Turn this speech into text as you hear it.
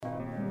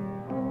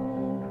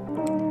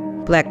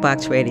Black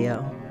Box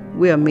Radio.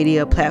 We're a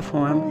media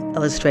platform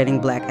illustrating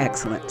Black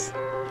excellence.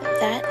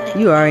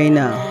 You already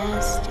know.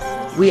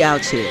 We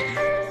out here.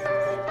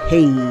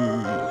 Hey.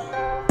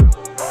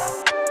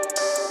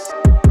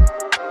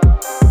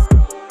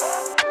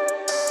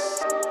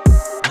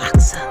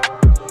 Box up.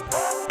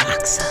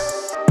 Box up.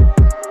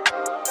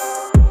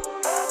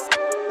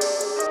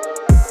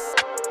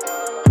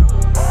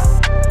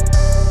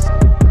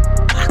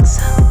 Box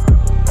up.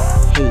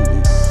 Hey.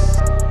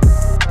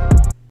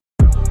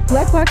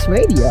 Black Box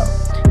Radio.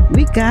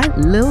 We got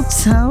Lil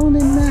Tone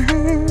in the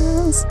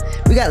house.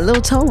 We got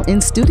Lil Tone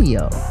in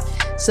studio.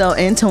 So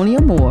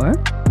Antonia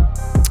Moore,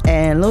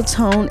 and Lil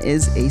Tone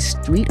is a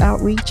street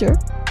outreacher,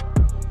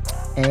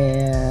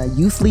 a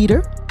youth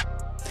leader,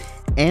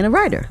 and a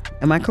writer.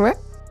 Am I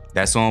correct?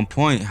 That's on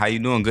point. How you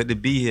doing? Good to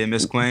be here,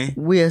 Miss Queen.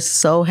 We are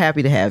so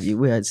happy to have you.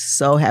 We are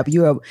so happy.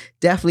 You are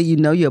definitely,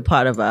 you're a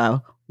part of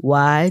our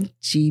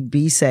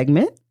YGB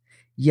segment.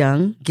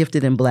 Young,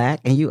 gifted, and Black,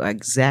 and you are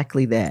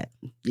exactly that.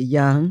 You're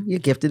young, you're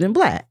gifted, and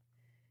Black.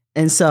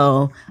 And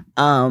so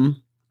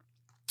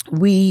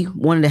we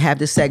wanted to have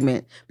this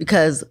segment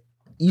because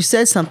you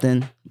said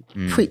something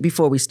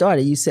before we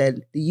started. You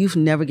said the youth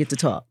never get to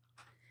talk.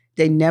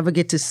 They never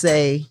get to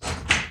say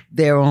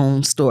their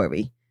own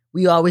story.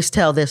 We always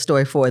tell their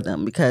story for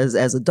them because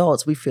as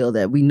adults, we feel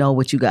that we know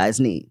what you guys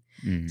need.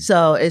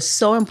 So it's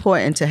so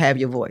important to have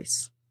your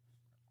voice.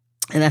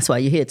 And that's why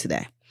you're here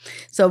today.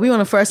 So we want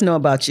to first know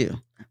about you.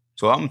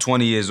 So I'm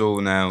 20 years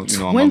old now.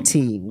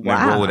 20? Wow.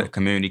 I enrolled at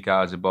Community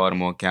College of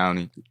Baltimore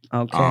County.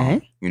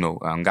 Okay.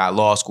 Got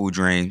law school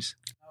dreams.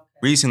 Okay.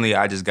 Recently,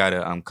 I just got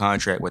a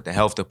contract with the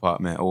health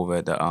department over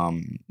at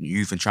the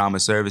Youth and Trauma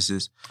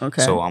Services.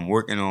 Okay. So I'm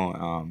working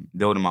on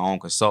building my own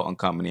consulting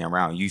company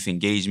around youth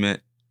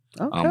engagement.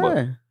 Okay.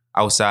 But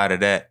outside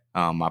of that,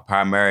 my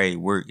primary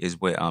work is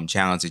with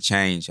Challenge to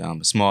Change, a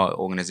small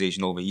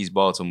organization over East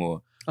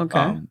Baltimore.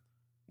 Okay.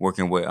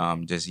 Working with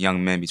just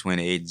young men between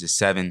the ages of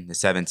 7 to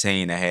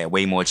 17 that had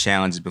way more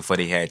challenges before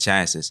they had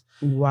chances.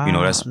 Wow.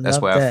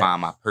 That's where I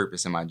find my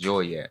purpose and my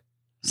joy at.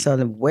 So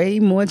the way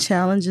more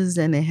challenges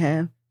than they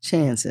have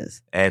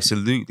chances.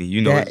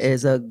 Absolutely. That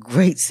is a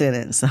great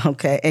sentence.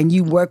 Okay. And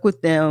you work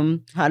with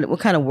them. What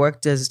kind of work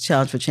does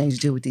Challenge for Change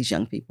do with these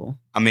young people?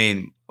 I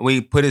mean,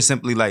 we put it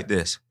simply like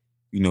this.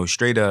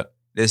 Straight up,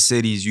 this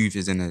city's youth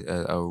is in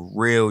a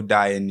real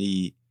dire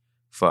need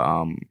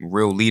for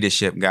real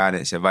leadership,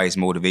 guidance, advice,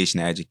 motivation,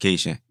 and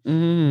education.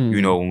 When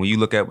you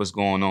look at what's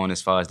going on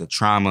as far as the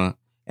trauma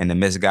and the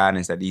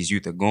misguidance that these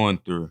youth are going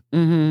through,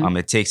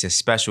 it takes a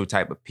special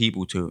type of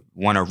people to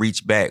want to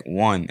reach back,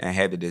 and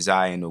have the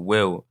desire and the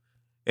will,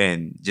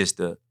 and just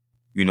the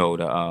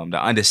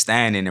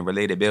understanding and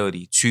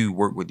relatability to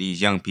work with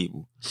these young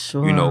people.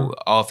 Sure.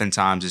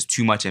 Oftentimes there's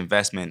too much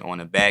investment on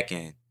the back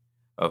end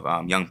of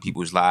young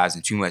people's lives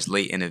and too much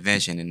late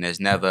intervention, and there's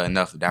never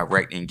enough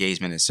direct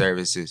engagement and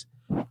services.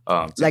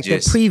 Like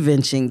the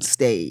prevention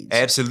stage.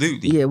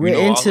 Absolutely. Yeah, we're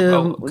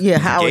into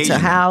how to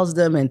house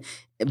them,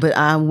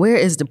 but where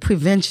is the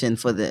prevention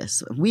for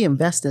this? If we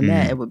invest in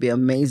that, it would be an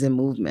amazing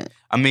movement.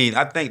 I mean,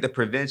 I think the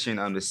prevention,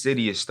 the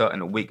city is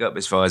starting to wake up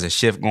as far as a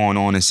shift going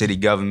on in city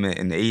government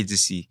and the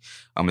agency,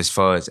 as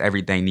far as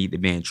everything need to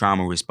be in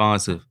trauma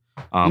responsive.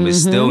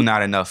 It's still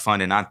not enough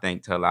funding, I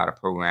think, to a lot of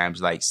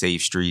programs like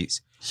Safe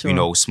Streets.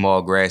 Sure.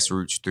 Small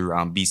grassroots through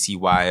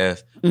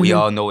BCYF. We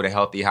all know the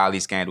Healthy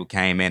Holly scandal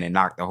came in and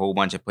knocked a whole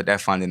bunch and put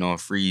that funding on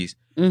freeze.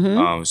 We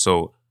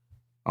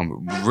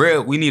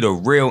need a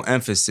real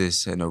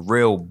emphasis and a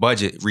real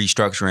budget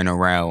restructuring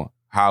around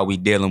how we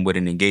dealing with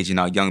and engaging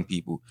our young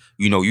people.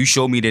 You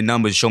show me the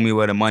numbers, show me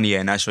where the money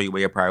at, and I show you where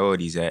your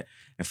priorities at.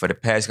 And for the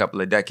past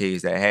couple of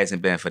decades, that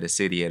hasn't been for the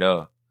city at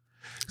all.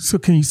 So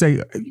can you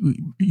say,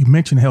 you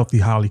mentioned Healthy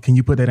Holly. Can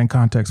you put that in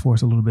context for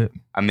us a little bit?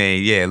 I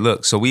mean, yeah,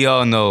 look, so we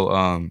all know,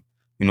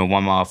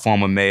 one of our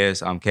former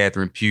mayors,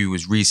 Catherine Pugh,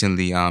 was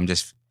recently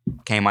just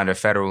came under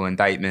federal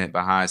indictment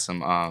behind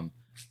some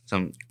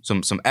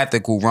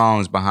ethical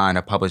wrongs behind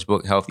a published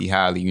book, Healthy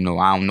Holly. I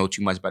don't know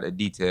too much about the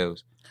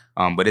details,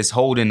 but it's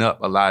holding up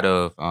a lot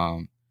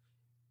of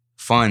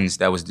funds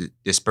that was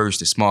dispersed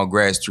to small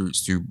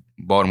grassroots through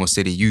Baltimore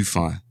City Youth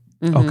Fund.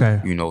 Okay.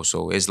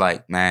 So it's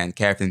like, man,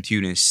 Catherine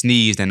Pugh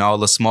sneezed and all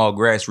the small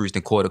grassroots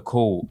and caught a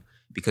cold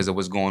because of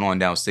what's going on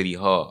down City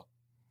Hall.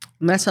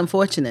 That's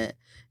unfortunate.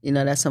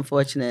 That's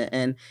unfortunate.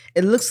 And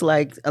it looks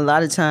like a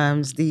lot of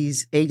times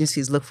these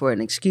agencies look for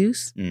an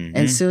excuse. And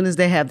as soon as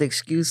they have the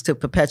excuse to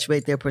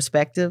perpetuate their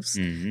perspectives,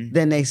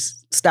 then they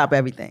stop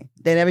everything.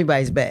 Then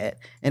everybody's bad.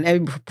 And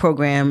every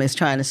program is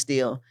trying to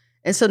steal.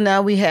 And so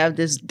now we have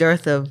this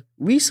dearth of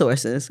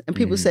resources. And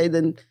people say,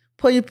 then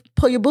pull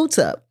your boots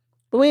up.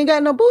 But we ain't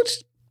got no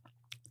boots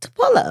to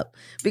pull up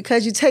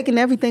because you're taking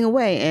everything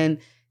away. And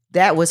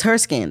that was her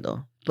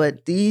scandal.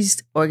 But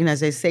these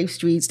organizations, Safe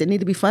Streets, they need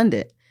to be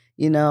funded.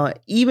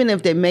 Even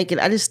if they make it,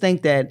 I just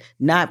think that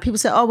people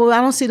say, oh, well, I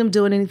don't see them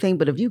doing anything.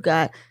 But if you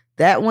got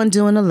that one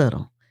doing a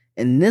little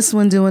and this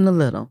one doing a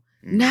little,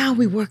 now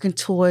we're working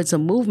towards a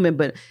movement.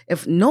 But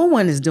if no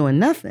one is doing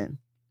nothing,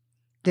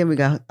 then we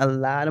got a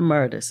lot of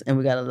murders and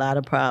we got a lot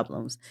of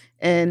problems.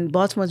 And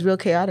Baltimore's real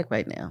chaotic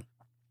right now.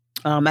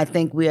 I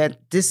think we're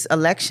at this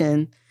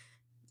election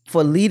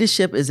for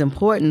leadership is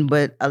important,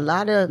 but a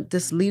lot of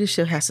this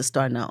leadership has to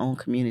start in our own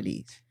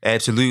communities.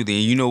 Absolutely.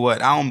 And you know what?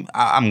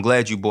 I'm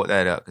glad you brought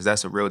that up because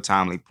that's a real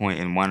timely point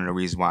and one of the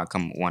reasons why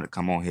I want to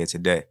come on here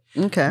today.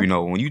 Okay. You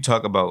know, when you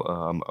talk about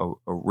a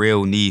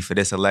real need for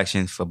this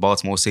election for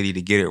Baltimore City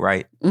to get it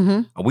right,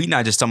 we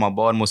not just talking about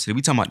Baltimore City,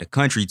 we talking about the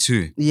country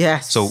too.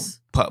 Yes. So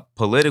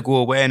political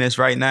awareness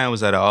right now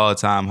is at an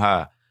all-time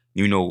high.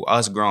 You know,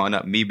 us growing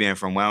up, me being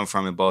from where I'm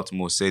from in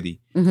Baltimore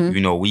City, you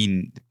know,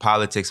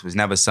 politics was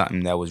never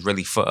something that was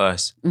really for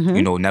us,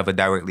 you know, never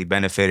directly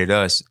benefited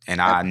us.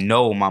 And I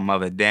know my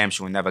mother damn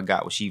sure never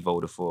got what she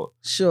voted for.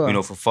 Sure. You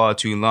know, for far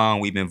too long,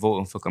 we've been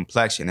voting for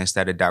complexion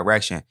instead of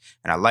direction.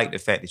 And I like the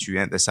fact that you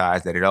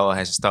emphasize that it all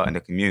has to start in the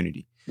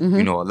community.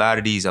 You know, a lot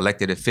of these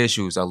elected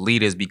officials are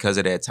leaders because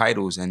of their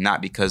titles and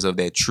not because of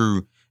their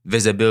true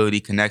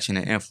visibility, connection,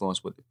 and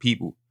influence with the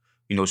people.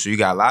 You know, so you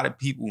got a lot of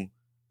people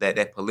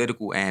that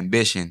political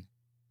ambition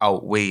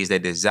outweighs their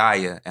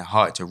desire and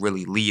heart to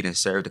really lead and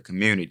serve the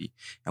community.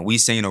 And we've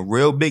seen a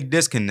real big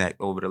disconnect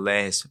over the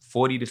last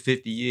 40 to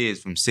 50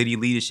 years from city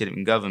leadership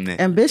and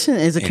government. Ambition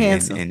is a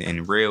cancer.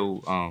 And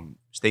real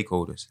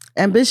stakeholders.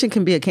 Ambition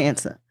can be a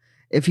cancer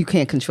if you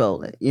can't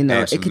control it. You know,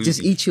 Absolutely. It could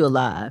just eat you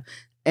alive.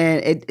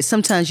 And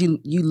sometimes you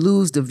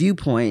lose the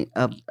viewpoint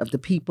of the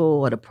people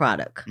or the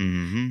product.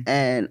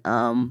 And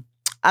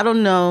I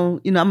don't know,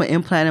 you know, I'm an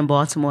implant in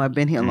Baltimore. I've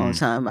been here a long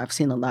time. I've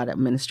seen a lot of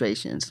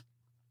administrations.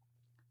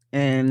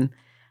 And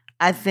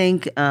I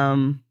think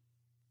the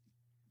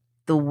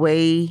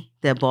way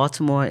that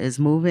Baltimore is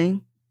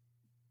moving,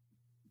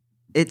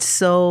 it's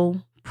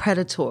so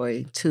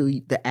predatory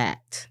to the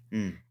act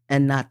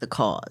and not the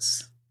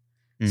cause.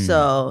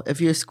 So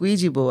if you're a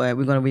squeegee boy,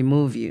 we're going to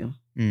remove you.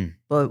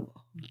 But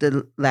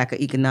the lack of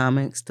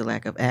economics, the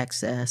lack of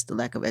access, the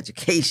lack of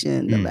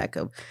education, the lack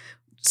of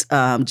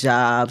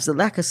jobs, the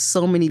lack of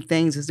so many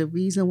things is the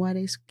reason why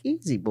they're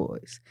squeezy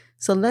boys.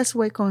 So let's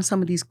work on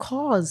some of these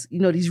causes, you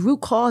know, these root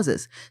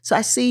causes. So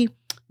I see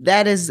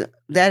that is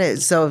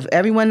so if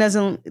everyone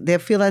they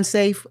feel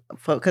unsafe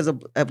because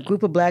a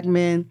group of black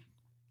men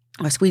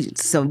are squeezy,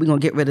 so we're gonna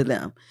get rid of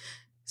them.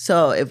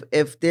 So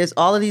if there's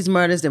all of these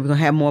murders, then we're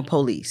gonna have more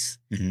police.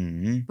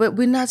 But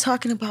we're not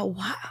talking about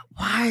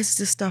why is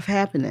this stuff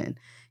happening?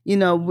 You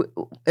know,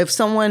 if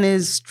someone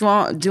is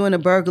doing a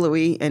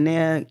burglary and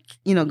they're,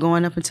 you know,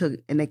 going up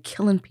and they're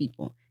killing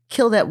people,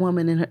 kill that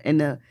woman in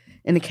the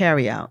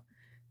carryout.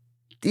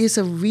 There's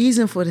a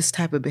reason for this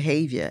type of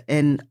behavior.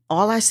 And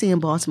all I see in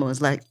Baltimore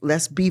is like,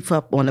 let's beef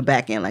up on the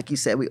back end. Like you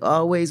said, we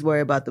always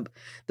worry about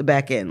the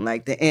back end,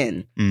 like the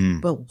end.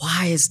 But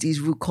why is these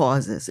root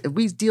causes? If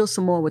we deal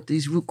some more with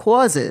these root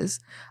causes,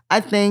 I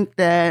think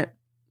that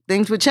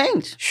things would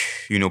change.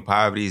 You know,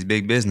 poverty is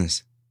big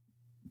business.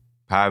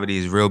 Poverty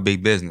is real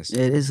big business.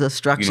 It is a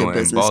structured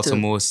business, in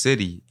Baltimore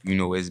City, you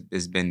know,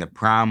 it's been the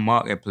prime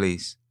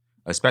marketplace,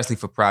 especially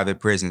for private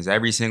prisons.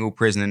 Every single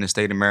prison in the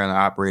state of Maryland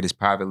operates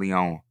privately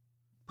owned.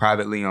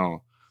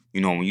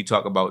 You know, when you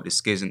talk about the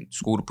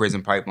school to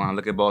prison pipeline,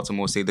 look at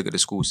Baltimore City, look at the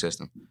school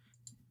system.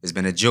 It's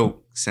been a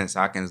joke since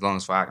as long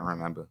as I can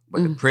remember.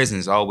 But the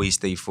prisons always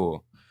stay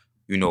full.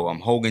 You know,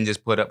 Hogan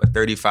just put up a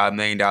 $35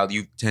 million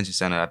youth detention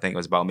center. I think it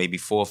was about maybe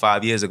 4 or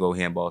 5 years ago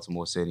here in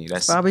Baltimore City.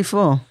 That's probably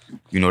full.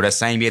 You know, that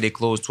same year they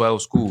closed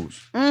 12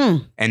 schools.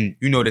 And,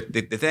 you know,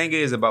 the thing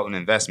is about an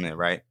investment,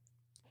 right,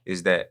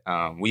 is that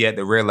we had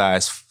to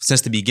realize since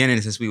the beginning,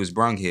 since we was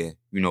brung here,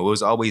 you know, it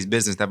was always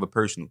business, never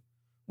personal.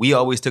 We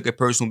always took it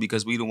personal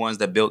because we the ones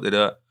that built it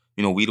up.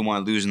 You know, we the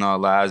ones losing our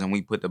lives and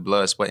we put the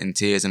blood, sweat, and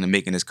tears into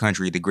making this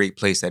country the great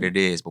place that it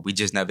is, but we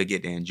just never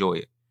get to enjoy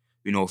it.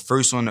 You know,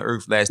 first on the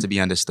earth, last to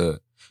be understood.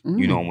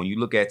 You know, when you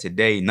look at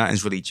today,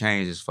 nothing's really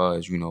changed as far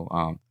as, you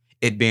know,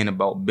 it being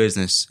about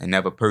business and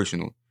never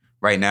personal.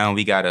 Right now,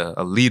 we got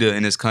a leader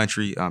in this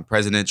country,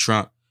 President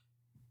Trump.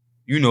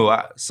 You know,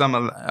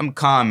 I'm a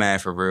con man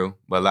for real,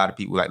 but a lot of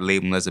people like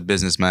label him as a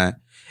businessman.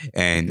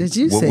 And did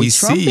you what say we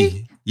Trumpy?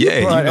 see, yeah,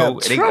 you know,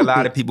 a lot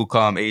Trumpy. of people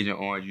call him Agent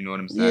Orange. You know what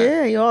I'm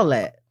saying? Yeah, all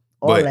that.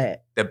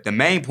 The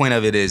main point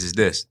of it is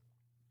this.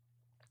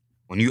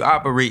 When you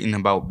operating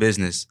about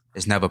business,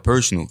 it's never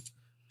personal.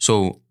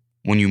 So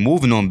when you're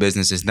moving on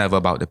business, it's never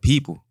about the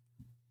people,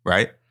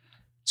 right?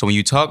 So when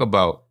you talk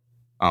about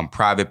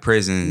private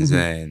prisons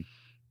and,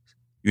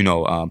 you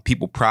know,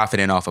 people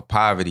profiting off of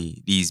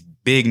poverty, these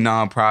big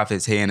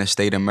nonprofits here in the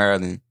state of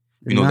Maryland,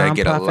 you know, that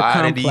get a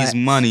lot of these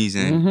monies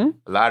and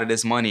a lot of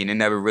this money, and it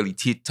never really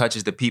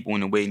touches the people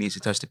in the way it needs to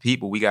touch the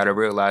people. We got to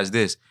realize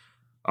this.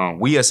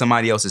 We are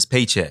somebody else's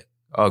paycheck.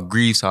 Our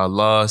griefs, our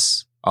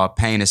loss, our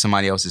pain is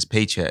somebody else's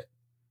paycheck.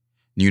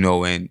 You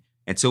know, and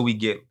until we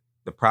get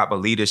the proper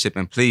leadership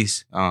in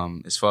place,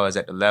 as far as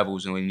at the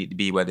levels and we need to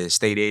be, whether it's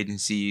state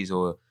agencies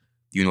or,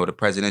 you know, the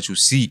presidential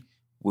seat,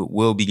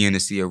 we'll begin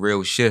to see a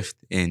real shift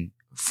in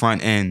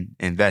front end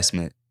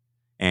investment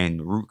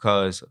and root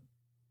cause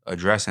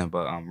addressing.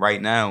 But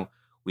right now,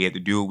 we have to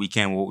do what we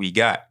can with what we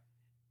got.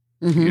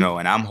 You know,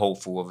 and I'm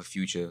hopeful of a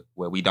future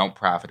where we don't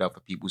profit off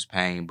of people's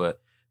pain,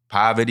 but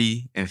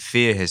poverty and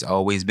fear has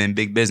always been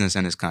big business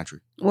in this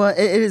country. Well, it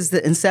is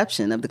the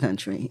inception of the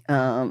country,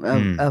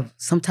 of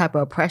some type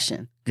of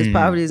oppression. Because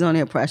poverty is only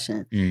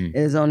oppression. It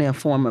is only a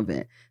form of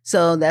it.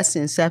 So that's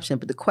the inception.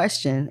 But the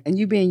question, and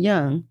you being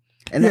young,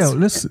 and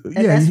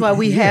that's why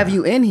we have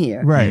you in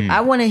here. Right.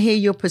 I want to hear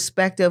your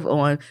perspective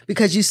on,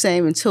 because you're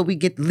saying until we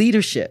get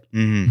leadership.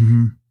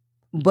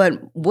 But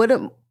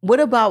what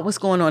about what's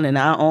going on in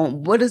our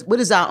own? What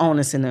is our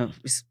onus in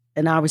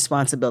our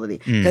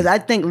responsibility? Because I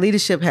think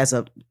leadership has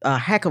a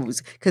heck of,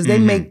 because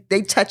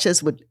they touch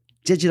us with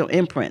digital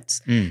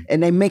imprints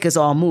and they make us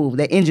all move.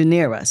 They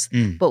engineer us.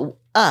 But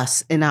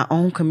us in our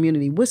own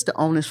community, what's the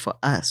onus for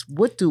us?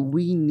 What do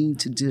we need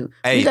to do?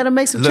 Hey, we got to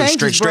make some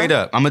changes, straight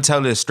up. I'm gonna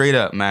tell this straight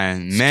up,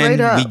 man. Men,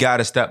 we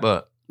gotta step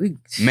up. We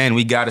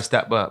gotta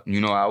step up. You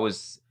know, I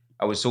was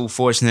so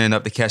fortunate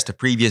enough to catch the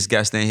previous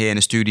guest in here in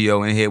the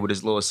studio in here with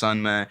his little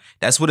son, man.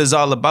 That's what it's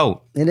all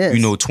about. It is.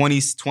 You know,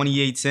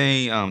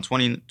 2018, or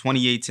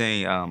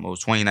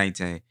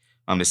 2019,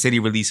 the city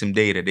released some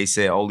data. They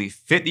said only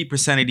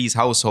 50% of these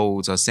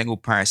households are single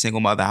parent, single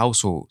mother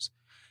households.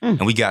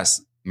 And we got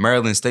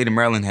state of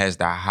Maryland has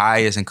the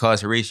highest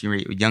incarceration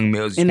rate of young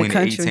males between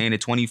 18 to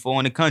 24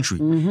 in the country,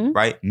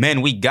 right?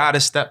 Men, we gotta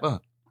step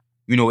up.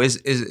 You know,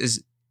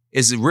 it's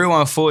real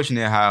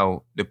unfortunate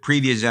how the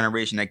previous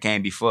generation that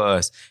came before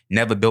us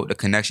never built a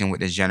connection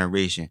with this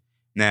generation.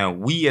 Now,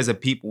 we as a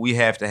people, we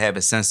have to have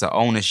a sense of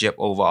ownership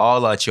over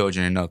all our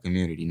children in our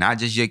community, not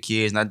just your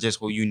kids, not just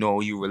who you know,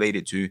 who you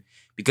related to,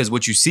 because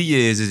what you see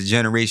is a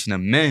generation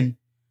of men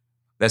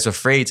that's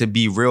afraid to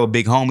be real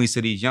big homies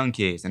to these young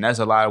kids, and that's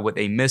a lot of what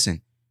they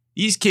missing.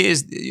 These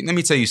kids, let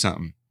me tell you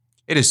something.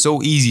 It is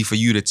so easy for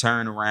you to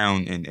turn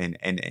around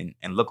and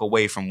look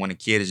away from when a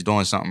kid is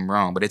doing something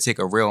wrong, but it take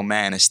a real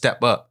man to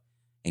step up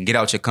and get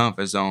out your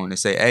comfort zone and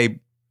say,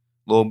 hey,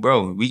 little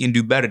bro, we can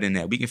do better than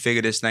that. We can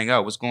figure this thing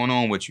out. What's going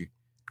on with you?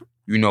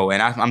 You know,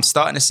 and I'm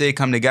starting to see it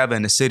come together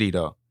in the city,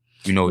 though.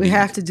 You know, we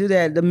have to do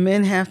that. The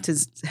men have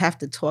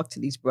to talk to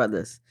these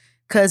brothers,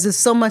 because there's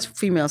so much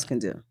females can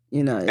do.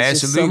 You know, it's absolutely.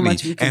 Just so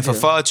much we can and for do.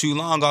 far too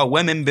long, our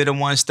women been the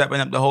ones stepping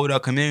up to hold our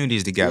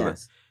communities together.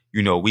 Yes.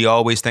 You know, we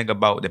always think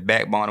about the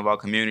backbone of our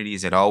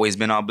communities. It always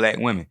been our black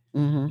women.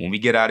 When we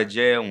get out of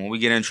jail, when we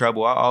get in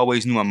trouble, I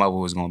always knew my mother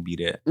was going to be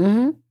there.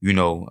 You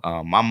know,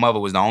 my mother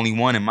was the only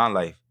one in my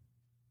life.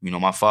 You know,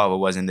 my father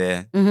wasn't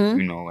there.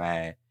 You know,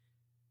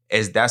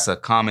 that's a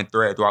common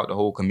thread throughout the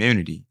whole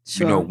community.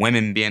 Sure. You know,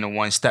 women being the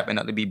ones stepping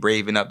up to be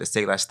brave enough to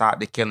say, like, stop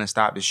the killing,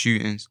 stop the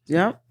shootings.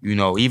 Yep. You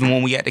know, even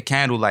when we at the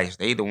candle lights,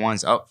 they the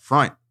ones up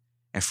front,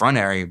 in front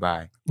of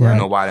everybody. Right. You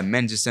know, while the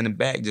men just in the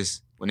back,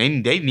 just when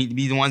they need to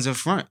be the ones in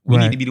front. We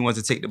need to be the ones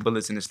to take the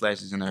bullets and the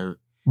slashes and the hurt.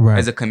 Right.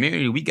 As a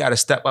community, we got to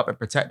step up and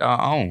protect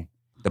our own.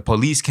 The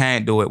police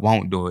can't do it,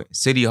 won't do it.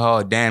 City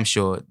Hall, damn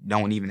sure,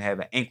 don't even have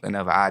an inkling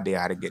of an idea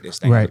how to get this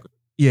thing. Right.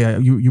 Yeah,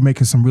 you're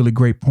making some really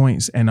great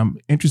points, and I'm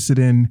interested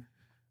in,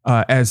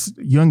 as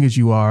young as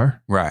you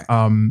are, right?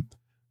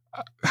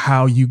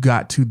 How you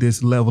got to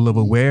this level of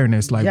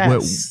awareness?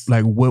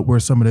 Like what were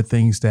some of the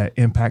things that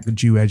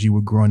impacted you as you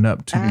were growing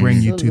up to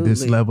bring you to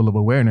this level of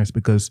awareness?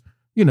 Because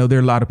you know there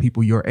are a lot of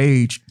people your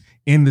age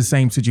in the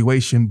same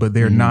situation, but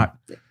they're not.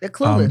 They're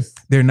clueless.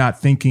 They're not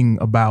thinking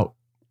about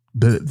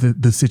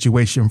the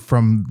situation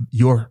from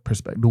your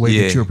perspective, the way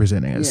that you're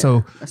presenting it. Yeah,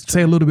 so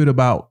say a little bit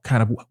about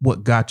kind of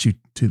what got you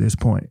to this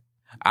point.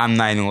 I'm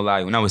not even gonna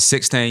lie. When I was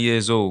 16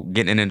 years old,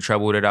 getting in the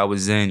trouble that I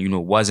was in, you know,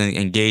 wasn't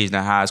engaged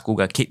in high school,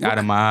 got kicked out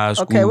of my high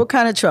school. Okay, what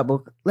kind of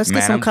trouble? Let's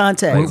get some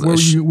context.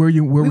 Where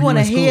we want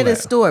to hear the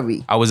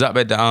story. I was up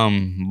at the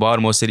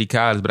Baltimore City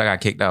College, but I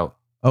got kicked out.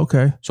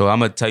 Okay. So I'm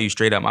gonna tell you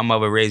straight up, my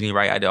mother raised me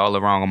right. I did all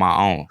the wrong on my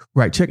own.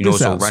 Right. Check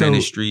this out. So running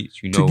the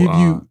streets, you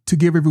know, to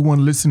give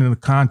everyone listening the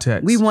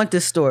context. We want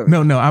this story.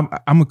 No.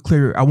 I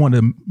want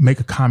to make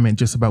a comment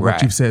just about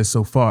what you've said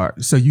so far.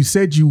 So you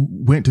said you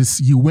went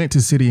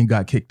to City and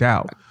got kicked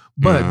out,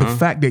 but the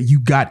fact that you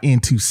got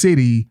into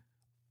City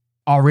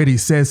already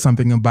says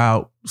something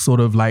about sort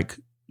of like,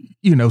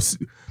 you know,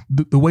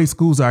 the way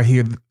schools are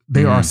here.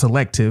 They are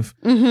selective.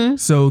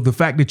 So the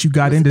fact that you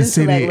got into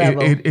City,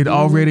 it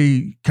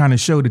already kind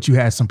of showed that you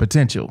had some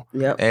potential.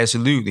 Yep.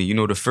 Absolutely. You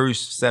know, the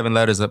first 7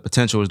 letters of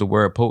potential is the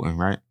word potent,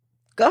 right?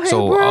 Go ahead,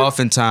 so bro.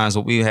 Oftentimes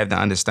what we have to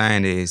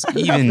understand is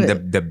even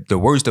the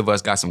worst of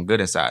us got some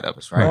good inside of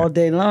us, right? All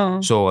day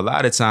long. So a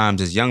lot of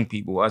times as young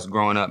people, us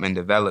growing up and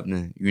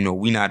developing, you know,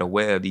 we're not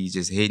aware of these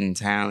just hidden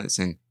talents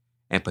and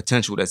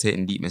potential that's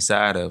hidden deep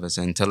inside of us.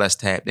 Until that's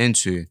tapped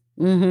into,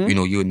 you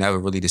know, you'll never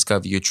really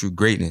discover your true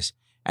greatness.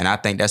 And I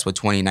think that's what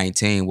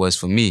 2019 was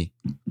for me.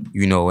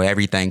 You know,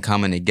 everything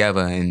coming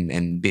together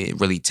and being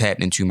really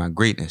tapped into my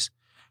greatness.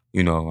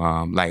 You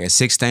know, like at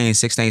 16,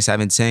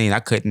 17, I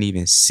couldn't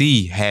even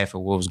see half of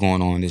what was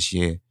going on this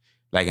year,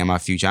 like in my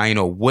future. I didn't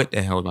know what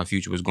the hell my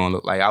future was going to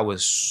look like. I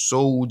was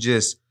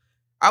just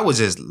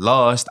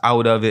lost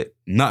out of it.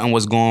 Nothing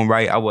was going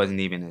right. I wasn't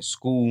even in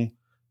school.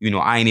 You know,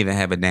 I ain't even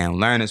have a damn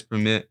learner's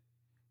permit.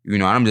 You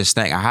know, I'm just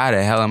thinking, how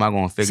the hell am I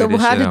going to figure this shit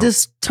out? So how did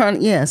this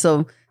turn? Yeah,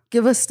 so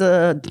Give us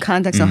the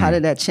context on how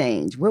did that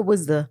change? What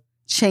was the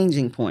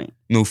changing point?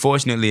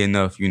 Fortunately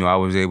enough, I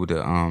was able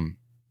to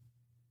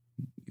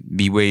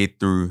be way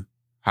through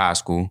high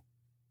school,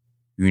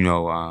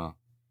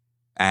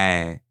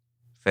 and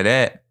for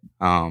that,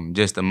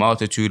 just a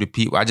multitude of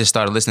people. I just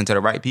started listening to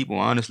the right people,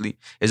 honestly.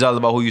 It's all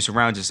about who you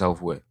surround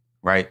yourself with,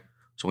 right?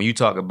 So when you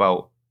talk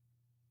about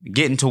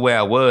getting to where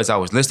I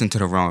was listening to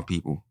the wrong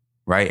people,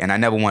 right? And I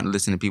never want to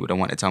listen to people that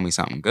want to tell me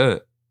something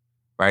good,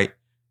 right?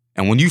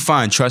 And when you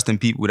find trusting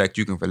people that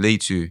you can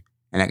relate to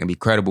and that can be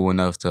credible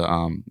enough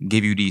to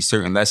give you these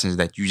certain lessons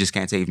that you just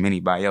can't take from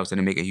anybody else,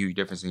 and it make a huge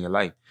difference in your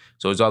life.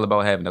 So it's all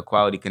about having a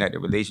quality connected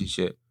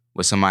relationship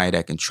with somebody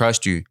that can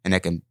trust you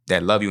and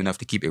that love you enough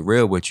to keep it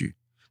real with you.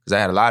 Because I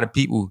had a lot of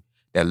people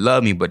that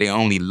love me, but they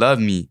only love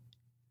me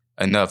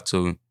enough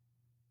to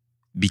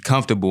be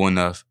comfortable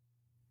enough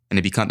and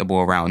to be comfortable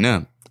around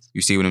them.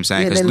 You see what I'm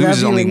saying? Because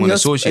losers only want to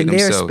associate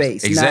themselves.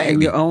 Space, exactly. Not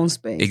in your own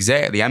space.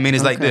 Exactly. I mean,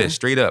 it's like this,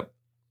 straight up.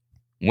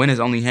 Winners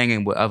only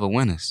hanging with other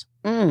winners.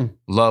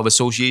 Love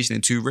association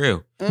is too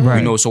real.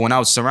 Right. So when I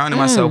was surrounding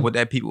myself with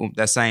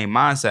that same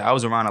mindset, I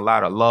was around a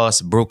lot of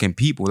lost, broken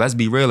people. Let's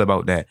be real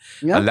about that.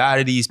 Yep. A lot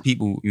of these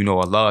people,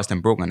 are lost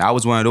and broken. I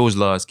was one of those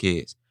lost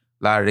kids.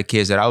 A lot of the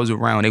kids that I was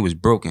around, they was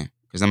broken.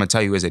 Because I'm going to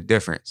tell you, there's a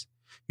difference.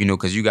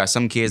 Because you got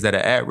some kids that are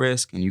at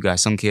risk and you got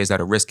some kids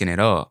that are risking it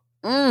all.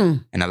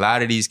 And a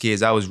lot of these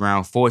kids I was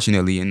around,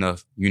 fortunately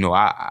enough,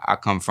 I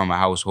come from a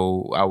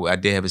household, I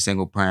did have a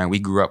single parent. We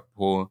grew up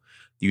poor.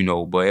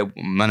 But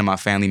none of my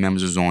family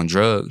members was on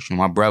drugs.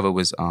 My brother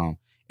was in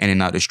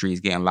and out the streets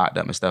getting locked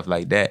up and stuff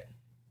like that.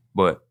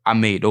 But I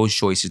made those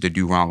choices to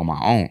do wrong on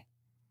my own,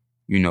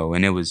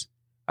 and it was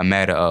a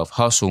matter of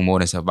hustle more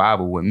than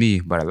survival with me.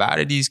 But a lot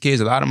of these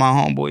kids, a lot of my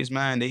homeboys,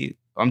 man,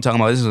 I'm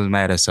talking about this was a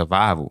matter of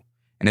survival.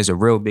 And there's a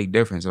real big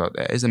difference about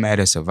that. It's a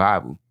matter of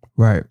survival.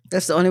 Right.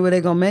 That's the only way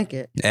they're going to make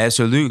it.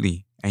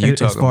 Absolutely. And you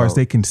talk as far as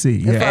they can see.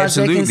 Yeah.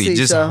 Absolutely.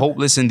 Just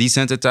hopeless and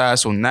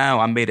desensitized. So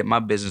now I made it my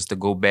business to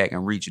go back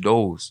and reach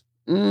those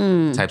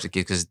types of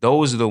kids. Because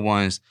those are the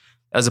ones,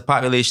 there's a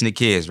population of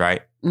kids,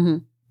 right?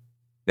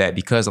 That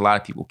because a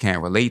lot of people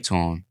can't relate to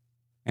them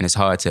and it's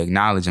hard to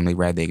acknowledge them, they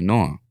rather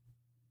ignore them,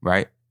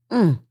 right?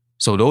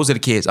 So those are the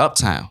kids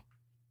uptown.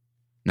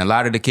 And a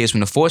lot of the kids from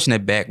the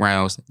fortunate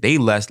backgrounds, they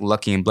less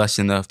lucky and blessed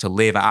enough to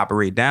live and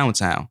operate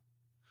downtown.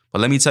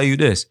 But let me tell you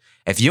this.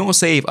 If you don't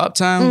save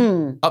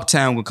uptown,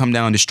 uptown will come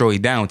down and destroy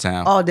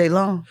downtown. All day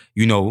long.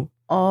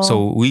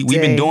 So we've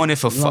been doing it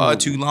for far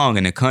too long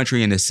in the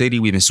country, in the city.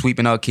 We've been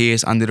sweeping our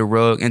kids under the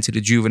rug, into the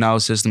juvenile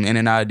system, in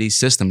and out of these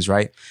systems,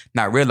 right?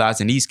 Not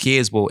realizing these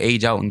kids will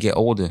age out and get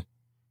older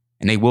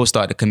and they will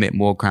start to commit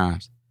more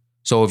crimes.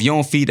 So if you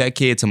don't feed that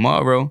kid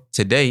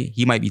today,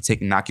 he might be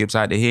knock you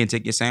upside the head and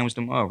take your sandwich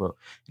tomorrow.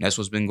 And that's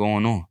what's been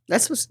going on.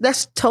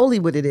 That's totally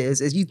what it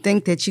is you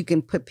think that you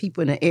can put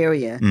people in an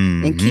area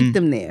and keep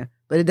them there.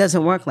 But it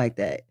doesn't work like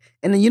that.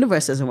 And the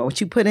universe doesn't work.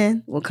 What you put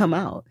in will come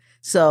out.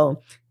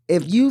 So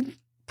if you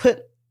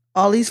put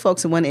all these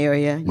folks in one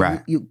area,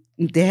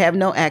 they have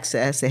no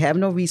access, they have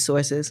no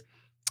resources,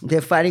 they're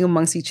fighting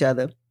amongst each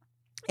other,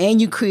 and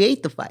you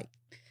create the fight.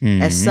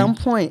 At some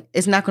point,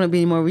 it's not going to be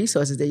any more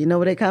resources there. You know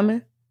where they're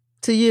coming?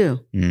 To you.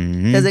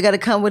 Because they got to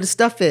come where the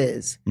stuff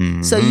is.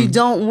 So you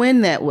don't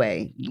win that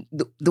way.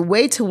 The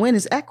way to win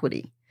is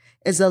equity.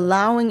 Is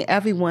allowing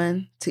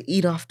everyone to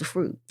eat off the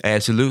fruit.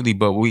 Absolutely.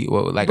 But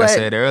I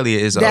said earlier,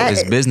 it's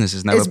business.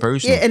 It's never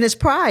personal. Yeah, and it's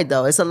pride,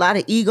 though. It's a lot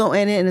of ego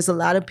in it. And it's a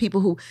lot of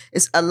people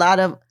it's a lot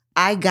of,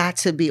 I got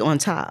to be on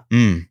top.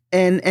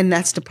 And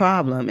that's the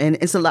problem. And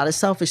it's a lot of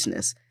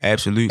selfishness.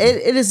 Absolutely.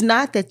 It is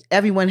not that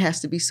everyone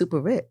has to be super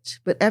rich,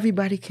 but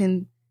everybody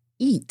can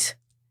eat.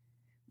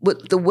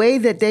 But the way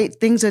that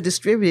things are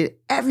distributed,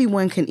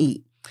 everyone can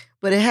eat.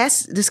 But it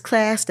has this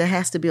class that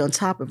has to be on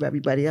top of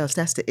everybody else.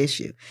 That's the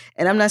issue.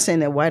 And I'm not saying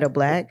they're white or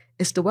black.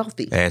 It's the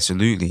wealthy.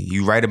 Absolutely.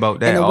 You right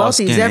about that. And the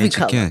wealthy is every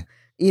color.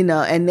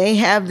 And they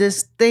have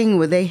this thing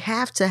where they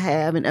have to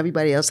have and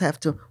everybody else have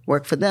to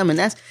work for them. And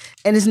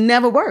it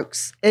never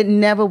works. It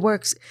never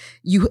works.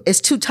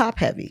 It's too top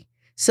heavy.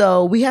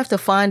 So we have to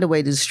find a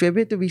way to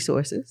distribute the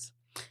resources.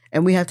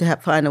 And we have to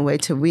find a way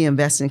to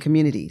reinvest in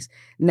communities.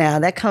 Now,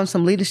 that comes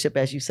from leadership,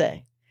 as you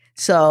say.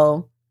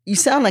 So you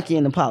sound like you're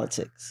into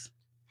politics.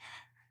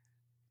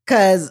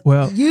 Because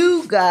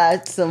you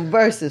got some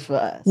verses for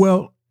us.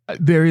 Well,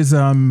 there is,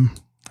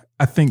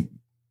 I think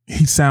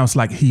he sounds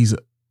like he's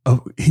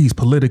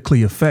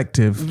politically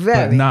effective,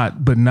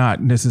 but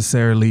not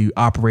necessarily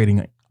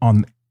operating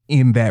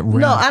in that realm.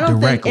 No, I don't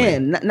directly.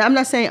 think I'm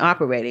not saying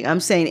operating. I'm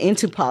saying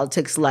into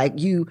politics, like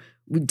you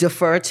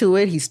defer to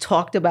it. He's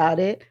talked about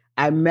it.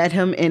 I met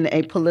him in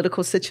a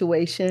political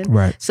situation.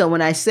 Right. So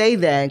when I say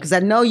that, because I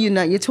know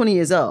you're 20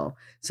 years old,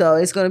 so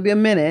it's going to be a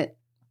minute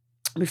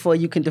before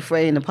you can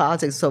defray into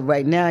politics. So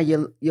right now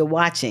you're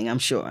watching, I'm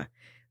sure.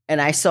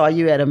 And I saw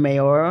you at a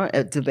mayoral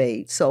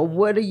debate. So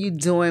what are you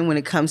doing when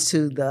it comes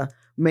to the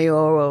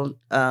mayoral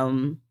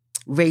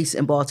race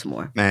in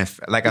Baltimore? Man,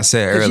 like I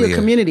said earlier, you're a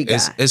community guy.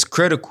 It's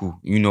critical.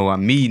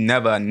 Me,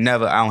 never, I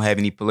don't have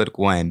any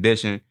political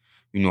ambition.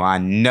 You know, I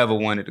never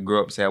wanted to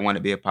grow up and say I want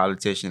to be a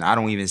politician. I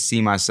don't even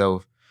see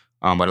myself,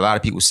 but a lot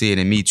of people see it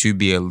in me to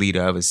be a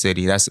leader of a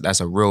city. That's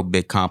a real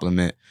big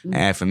compliment and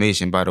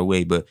affirmation, by the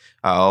way. But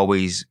I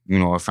always, you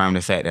know, affirm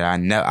the fact that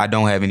I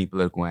don't have any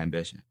political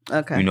ambition.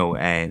 Okay. You know,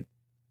 and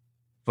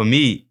for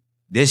me,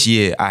 this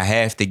year I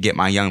have to get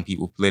my young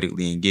people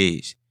politically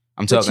engaged.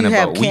 I'm talking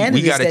about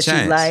we got a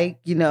chance. You like,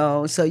 you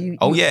know, so you.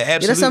 Oh yeah,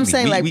 absolutely. That's what I'm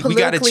saying. Like politically,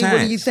 we got a chance.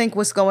 What do you think?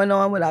 What's going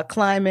on with our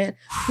climate?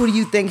 Who do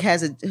you think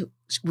has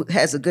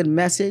a good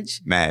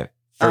message? Man,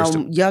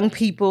 young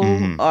people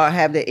or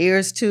have their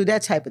ears to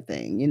that type of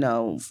thing. You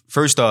know.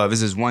 First off,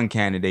 this is one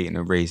candidate in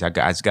the race. I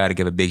just got to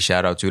give a big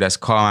shout out to. That's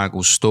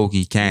Carmichael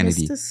Stokey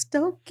Kennedy. Mr.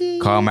 Stokey.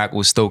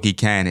 Carmichael Stokey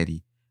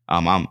Kennedy.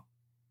 I'm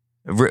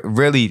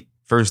really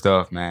first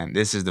off, man.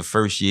 This is the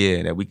first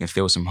year that we can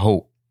feel some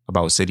hope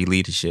about city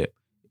leadership.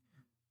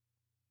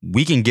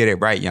 We can get it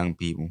right, young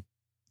people.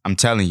 I'm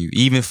telling you,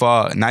 even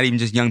for not even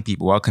just young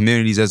people, our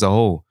communities as a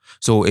whole.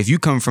 So if you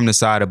come from the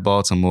side of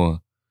Baltimore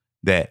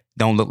that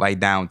don't look like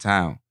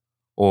downtown,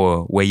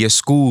 or where your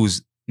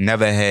schools you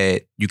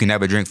can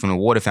never drink from the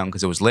water fountain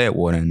because there was lead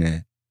water in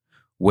there,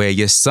 where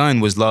your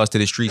son was lost to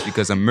the streets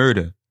because of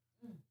murder,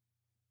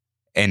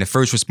 and the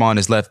first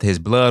responders left his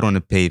blood on the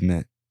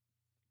pavement,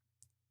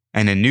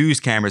 and the news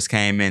cameras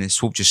came in and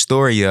swooped your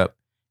story up,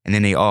 and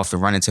then they off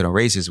and run into the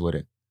races with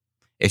it.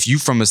 If you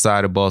from a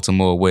side of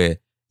Baltimore where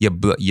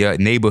your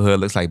neighborhood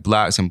looks like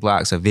blocks and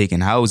blocks of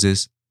vacant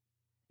houses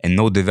and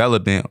no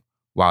development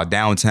while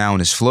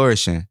downtown is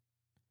flourishing,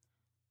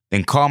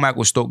 then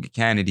Carmichael Stokey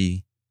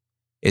Kennedy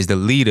is the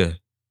leader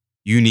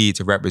you need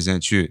to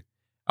represent you.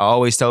 I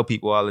always tell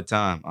people all the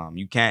time,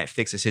 you can't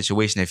fix a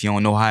situation if you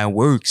don't know how it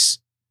works.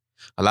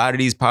 A lot of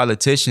these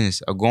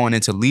politicians are going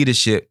into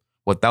leadership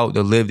without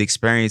the lived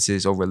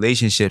experiences or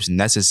relationships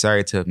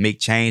necessary to make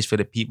change for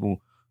the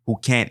people who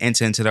can't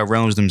enter into their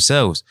realms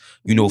themselves.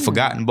 You know,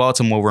 Forgotten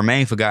Baltimore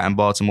remain Forgotten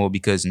Baltimore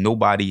because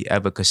nobody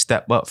ever could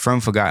step up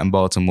from Forgotten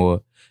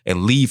Baltimore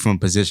and leave from a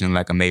position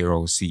like a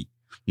mayoral seat.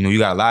 You know, you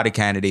got a lot of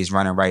candidates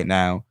running right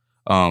now.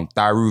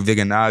 Tharu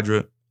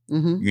Viganadra,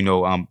 you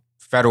know,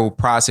 federal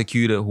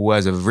prosecutor who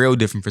has a real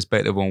different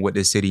perspective on what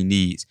this city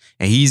needs.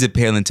 And he's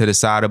appealing to the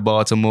side of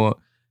Baltimore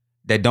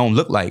that don't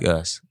look like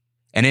us.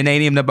 And it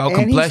ain't even about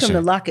complexion. And he's from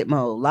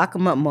the lock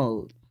them up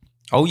mode.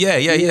 Oh, yeah.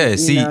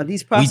 See, you know,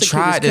 we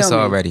tried this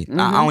already.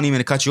 I don't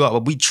even cut you up,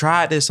 but we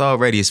tried this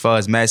already as far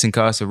as mass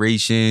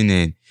incarceration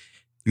and,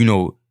 you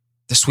know,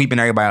 just sweeping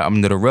everybody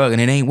under the rug,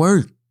 and it ain't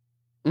worked.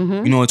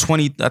 You know, I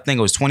think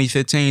it was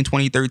 2015,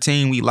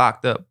 2013, we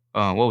locked up,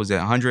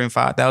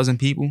 105,000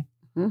 people?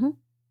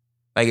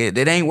 Like,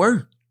 it ain't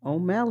worked.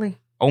 O'Malley.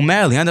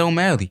 Under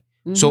O'Malley.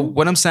 So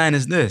what I'm saying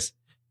is this,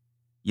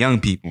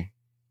 young people,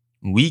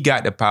 we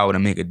got the power to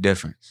make a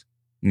difference.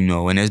 You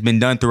know, and it's been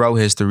done throughout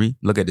history.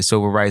 Look at the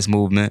civil rights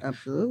movement.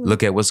 Absolutely.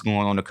 Look at what's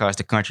going on across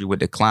the country with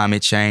the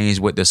climate change,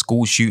 with the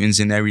school shootings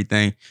and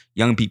everything.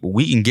 Young people,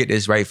 we can get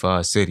this right for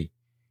our city.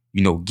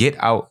 You know,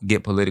 get out,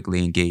 get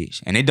politically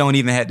engaged. And it don't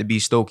even have to be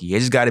Stokey. It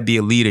just got to be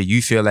a leader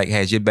you feel like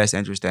has your best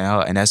interest at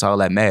heart, and that's all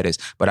that matters.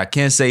 But I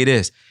can say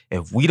this,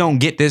 if we don't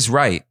get this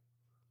right,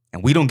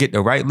 and we don't get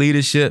the right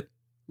leadership,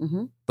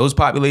 those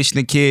population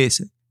of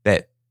kids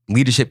that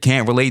leadership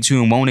can't relate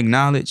to and won't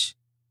acknowledge,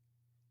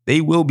 they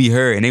will be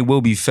heard and they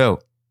will be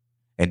felt.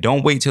 And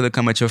don't wait till they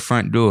come at your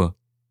front door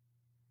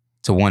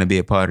to want to be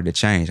a part of the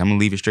change. I'm gonna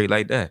leave it straight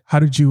like that. How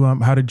did you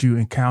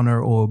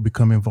encounter or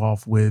become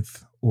involved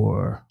with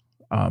or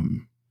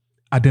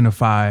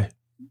identify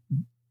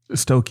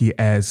Stokey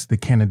as the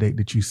candidate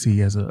that you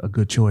see as a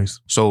good choice?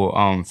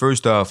 So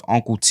first off,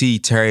 Uncle T,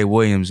 Terry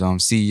Williams,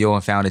 CEO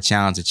and founder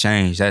Challenge to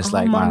Change. That's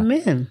like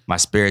my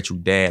spiritual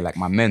dad, like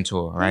my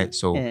mentor, right?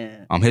 So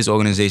his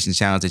organization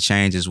Challenge to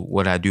Change is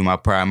what I do my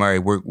primary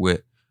work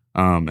with.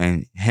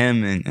 And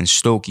him and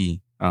Stokey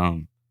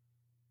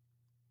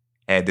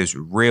had this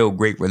real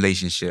great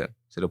relationship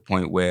to the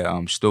point where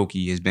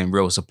Stokey has been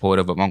real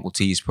supportive of Uncle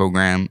T's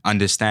program,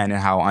 understanding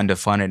how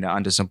underfunded and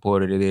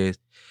undersupported it is.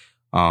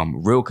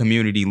 Real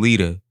community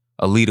leader,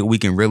 a leader we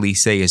can really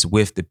say is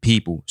with the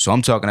people. So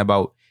I'm talking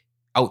about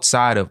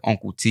outside of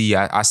Uncle T,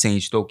 I seen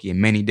Stokey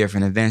in many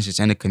different events just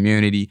in the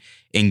community,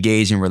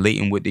 engaging,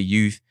 relating with the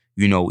youth,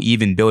 you know,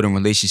 even building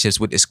relationships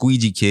with the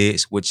squeegee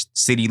kids, which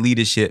city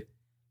leadership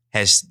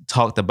has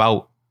talked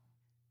about,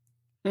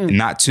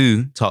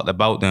 talked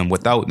about them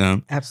without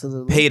them.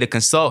 Absolutely. Paid a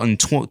consultant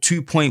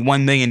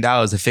 $2.1 million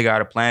to figure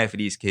out a plan for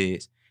these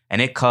kids.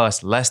 And it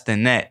costs less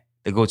than that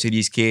to go to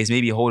these kids,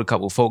 maybe hold a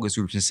couple of focus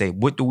groups and say,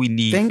 what do we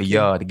need for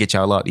y'all to get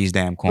y'all out these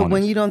damn corners? But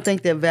when you don't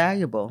think they're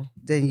valuable,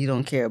 then you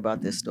don't care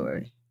about this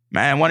story.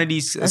 Man, some of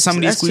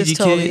these squeegee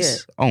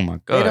kids, oh my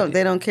God.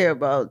 They don't care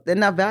about, they're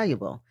not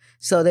valuable.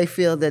 So they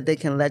feel that they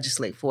can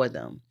legislate for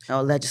them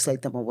or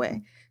legislate them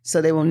away. So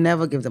they will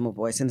never give them a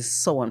voice, and it's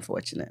so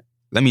unfortunate.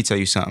 Let me tell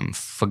you something.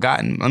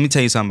 Let me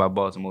tell you something about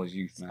Baltimore's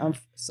youth, man.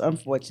 It's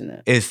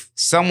unfortunate. If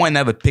someone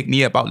ever picked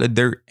me up out the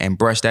dirt and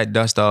brushed that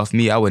dust off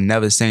me, I would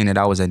never say that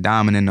I was a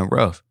diamond in the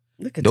rough.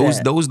 Look at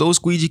those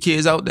squeegee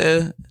kids out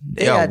there,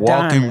 they are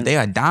walking. Diamonds. They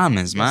are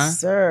diamonds, man. Yes,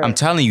 sir. I'm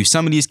telling you,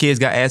 some of these kids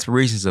got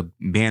aspirations of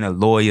being a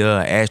lawyer,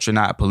 an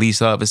astronaut,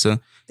 police officer.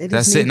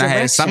 That's it. And I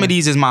had some of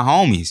these is my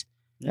homies.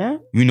 Yeah.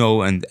 You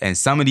know, and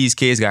some of these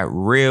kids got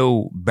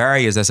real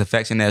barriers that's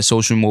affecting their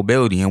social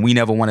mobility, and we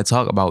never want to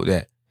talk about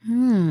that.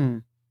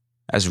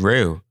 That's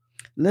real.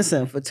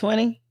 Listen, for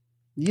 20,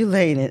 you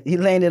laying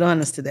it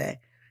on us today.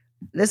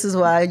 This is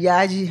why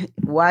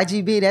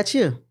YGB, that's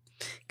you.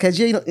 Because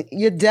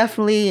you're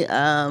definitely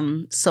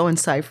so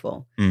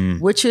insightful.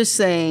 What you're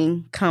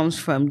saying comes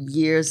from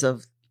years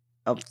of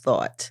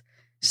thought.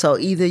 So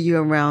either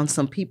you're around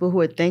some people who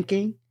are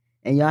thinking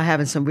and y'all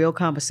having some real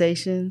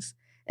conversations,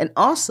 and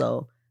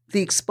also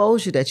the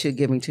exposure that you're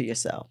giving to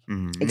yourself.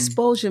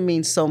 Exposure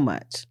means so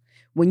much.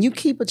 When you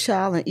keep a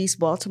child in East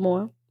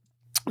Baltimore,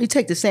 you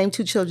take the same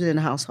 2 children in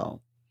the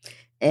household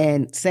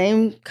and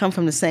come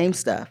from the same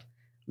stuff.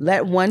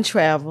 Let one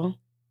travel,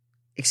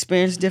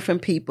 experience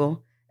different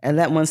people, and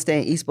let one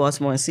stay in East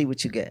Baltimore and see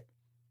what you get.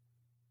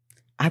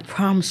 I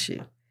promise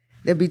you,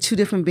 there'll be 2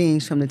 different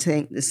beings from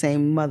the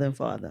same mother and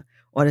father,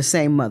 or the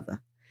same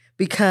mother,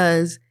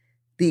 because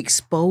the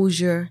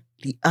exposure,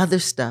 the other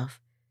stuff,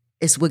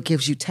 is what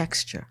gives you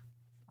texture.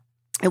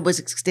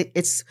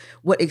 It's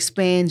what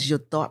expands your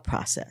thought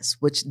process,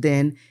 which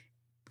then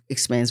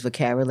expands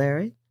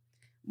vocabulary,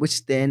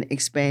 which then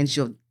expands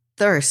your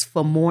thirst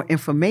for more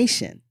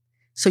information,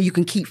 so you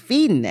can keep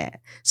feeding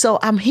that. So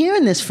I'm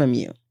hearing this from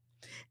you.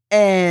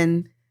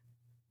 And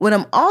what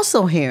I'm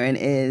also hearing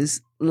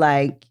is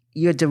like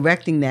you're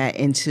directing that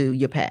into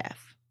your path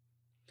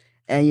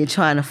and you're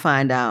trying to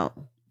find out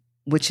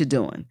what you're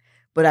doing.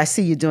 But I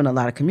see you're doing a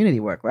lot of community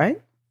work,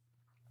 right?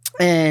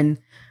 And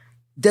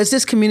does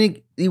this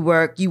community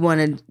work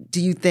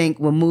do you think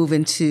will move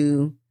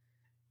into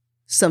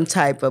some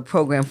type of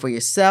program for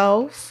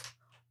yourself?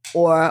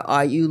 Or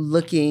are you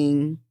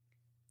looking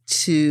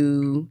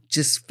to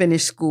just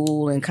finish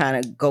school and kind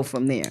of go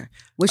from there?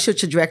 What's your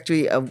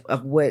trajectory of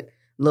what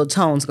Lil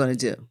Tone's going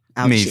to do?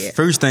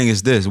 First thing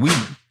is this.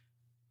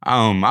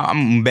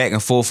 I'm back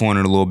and forth on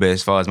it a little bit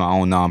as far as my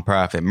own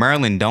nonprofit.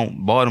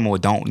 Baltimore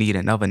don't need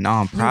another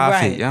nonprofit.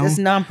 Right. Yo. This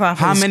nonprofit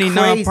How many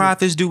crazy.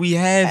 nonprofits do we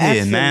have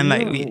here, man?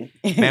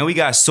 Absolutely. We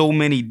got so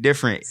many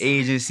different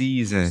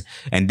agencies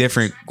and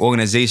different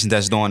organizations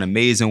that's doing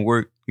amazing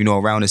work,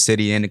 around the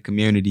city and the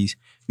communities.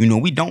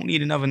 We don't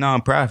need another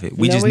nonprofit.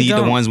 We just need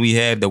the ones we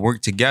have that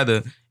work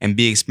together and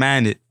be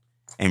expanded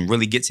and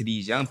really get to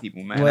these young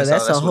people, man. Well,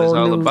 that's what it's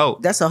all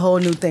about. That's a whole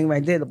new thing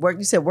right there.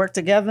 You said work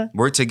together?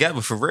 Work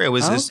together, for real.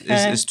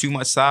 It's too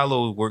much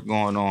silo work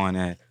going on.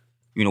 And,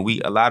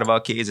 a lot of our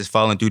kids is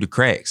falling through the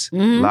cracks. A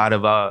lot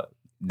of our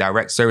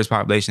direct service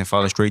population is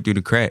falling straight through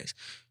the cracks.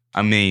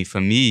 For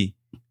me,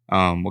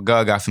 what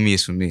God got for me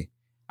is for me.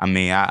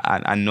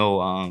 I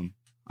know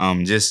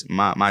just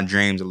my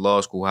dreams of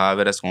law school,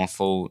 however that's going to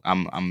unfold,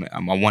 I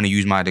want to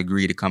use my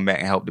degree to come back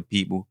and help the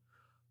people.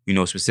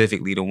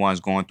 Specifically the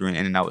ones going through and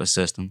in and out of the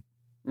system.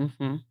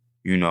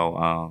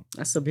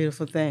 That's a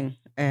beautiful thing.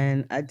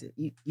 And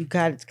you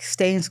got to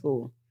stay in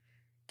school.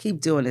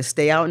 Keep doing it.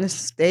 Stay out in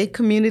the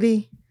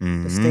community,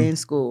 but stay in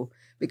school.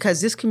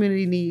 Because our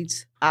community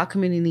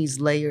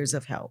needs layers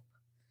of help.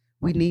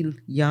 We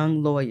need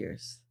young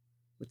lawyers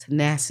with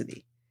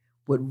tenacity,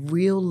 with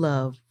real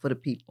love for the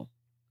people.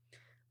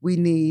 We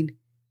need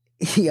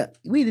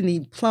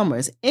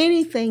plumbers,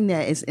 anything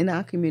that is in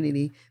our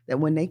community, that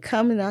when they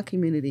come in our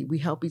community, we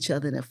help each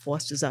other and it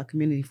fosters our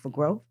community for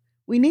growth.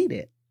 We need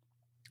it.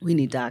 We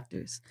need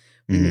doctors.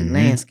 We need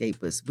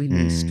landscapers. We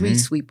need street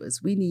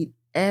sweepers. We need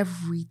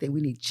everything. We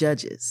need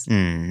judges.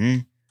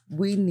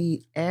 We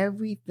need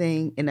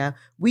everything.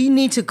 We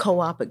need to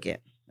co-op again.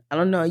 I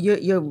don't know,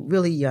 you're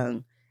really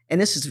young. And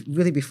this is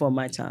really before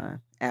my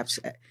time,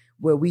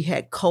 where we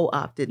had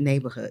co-opted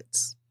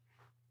neighborhoods.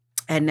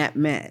 And that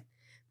meant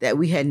that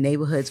we had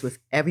neighborhoods with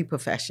every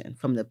profession,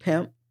 from the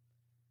pimp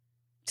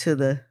to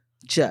the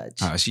judge.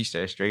 She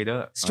said straight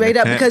up. Straight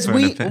up,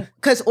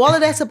 because all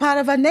of that's a part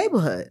of our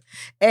neighborhood.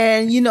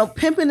 And,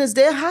 pimping is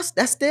their hustle.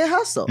 That's their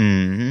hustle.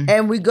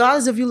 And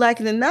regardless if you like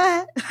it or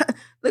not,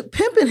 look,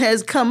 pimping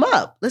has come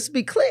up. Let's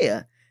be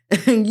clear.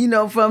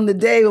 From the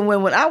day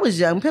when I was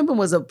young, pimping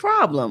was a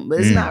problem, but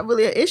it's not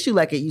really an issue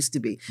like it used to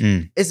be.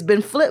 It's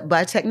been flipped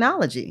by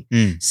technology.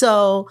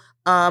 So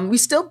we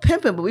still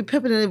pimping, but we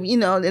pimping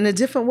in a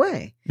different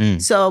way.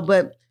 So,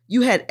 but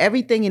you had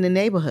everything in the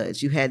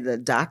neighborhoods. You had the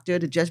doctor,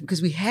 the judge,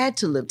 because we had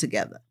to live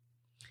together.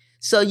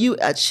 So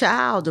a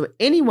child or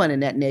anyone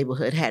in that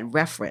neighborhood had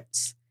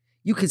reference.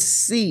 You could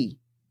see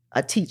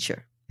a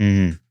teacher.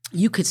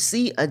 You could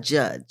see a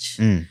judge.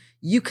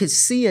 You could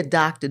see a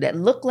doctor that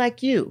looked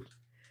like you,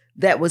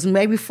 that was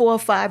maybe 4 or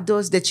 5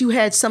 doors, that you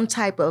had some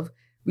type of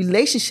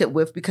relationship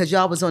with because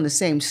y'all was on the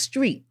same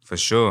street. For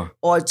sure.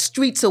 Or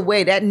streets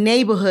away. That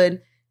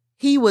neighborhood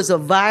he was a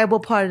viable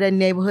part of that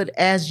neighborhood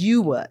as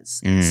you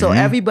was. Mm-hmm. So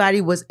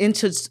everybody was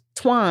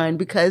intertwined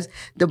because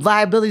the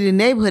viability of the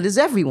neighborhood is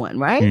everyone,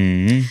 right?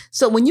 Mm-hmm.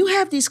 So when you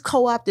have these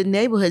co-opted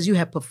neighborhoods, you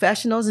have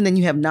professionals and then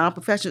you have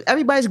non-professionals.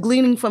 Everybody's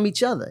gleaning from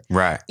each other.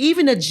 Right.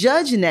 Even a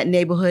judge in that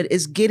neighborhood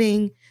is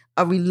getting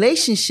a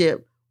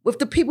relationship with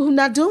the people who are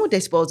not doing what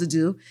they're supposed to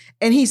do.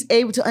 And he's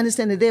able to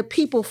understand that they're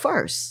people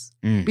first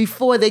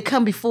before they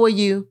come before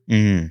you.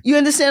 Mm-hmm. You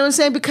understand what I'm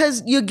saying?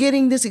 Because you're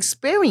getting this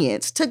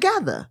experience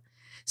together.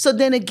 So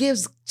then it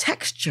gives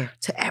texture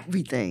to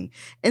everything.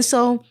 And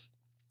so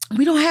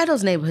we don't have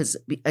those neighborhoods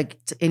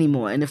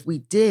anymore. And if we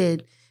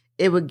did,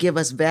 it would give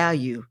us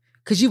value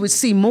because you would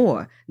see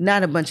more,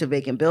 not a bunch of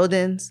vacant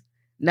buildings,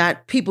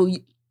 not people.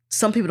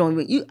 Some people don't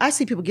even, I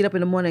see people get up in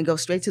the morning and go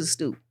straight to the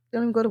stoop. They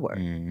don't even go to work.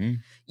 Mm-hmm.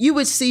 You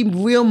would see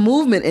real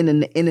movement in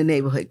the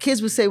neighborhood.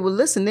 Kids would say, well,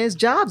 listen, there's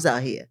jobs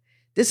out here.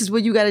 This is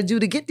what you got to do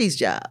to get these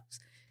jobs.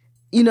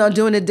 You know,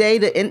 during the day,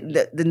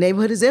 the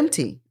neighborhood is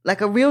empty,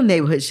 like a real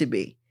neighborhood should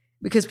be.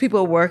 Because people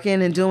are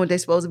working and doing what they're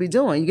supposed to be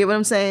doing. You get what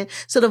I'm saying?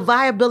 So the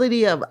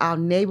viability of our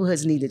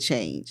neighborhoods need to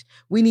change.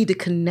 We need to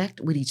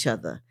connect with each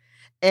other.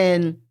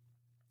 And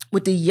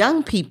with the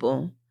young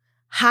people,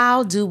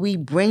 how do we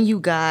bring you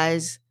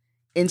guys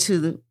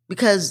into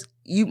because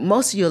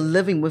most of you are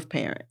living with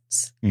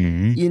parents,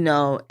 you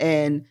know?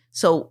 And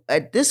so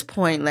at this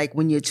point, like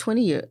when you're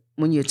 20,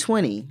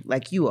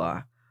 like you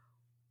are,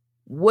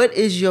 what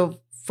is your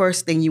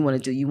first thing you want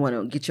to do? You want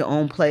to get your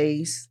own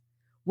place?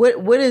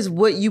 What is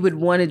what you would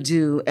want to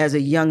do as a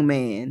young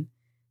man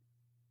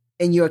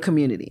in your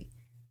community?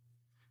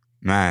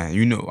 Man,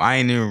 you know, I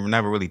ain't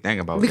never really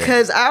think about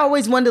because I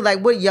always wonder, like,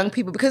 what young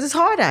people, because it's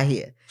hard out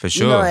here. For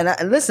sure. You know,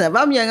 and listen, if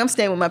I'm young, I'm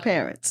staying with my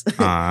parents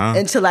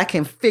until I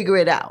can figure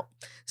it out.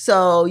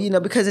 So, you know,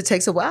 because it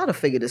takes a while to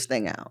figure this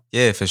thing out.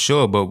 Yeah, for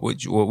sure. But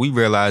what we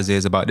realize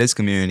is about this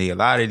community, a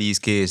lot of these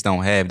kids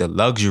don't have the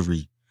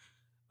luxury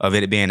of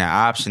it being an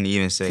option to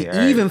even say,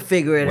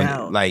 figure it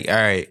out. Like, all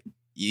right.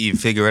 You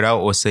figure it out,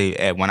 or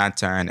say when I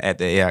turn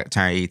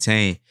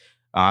 18,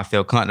 I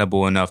feel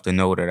comfortable enough to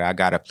know that I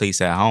got a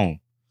place at home.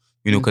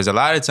 You know, because a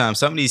lot of times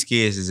some of these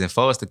kids is in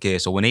foster care,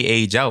 so when they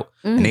age out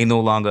and they no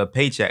longer a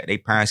paycheck, they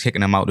parents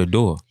kicking them out the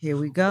door. Here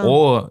we go.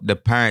 Or the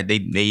parent they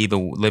either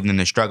living in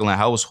a struggling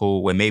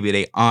household where maybe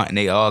they aunt and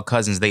they all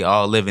cousins, they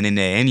all living in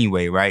there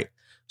anyway, right?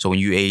 So when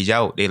you age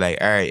out, they like,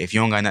 all right, if you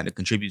don't got nothing to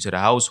contribute to the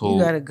household,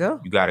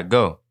 you gotta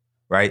go,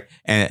 right?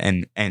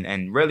 And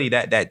really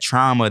that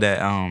trauma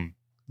that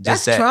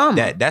that's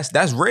trauma.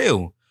 That's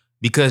real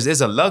because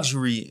there's a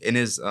luxury and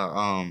it's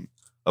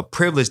a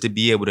privilege to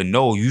be able to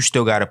know you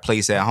still got a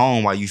place at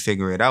home while you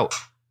figure it out.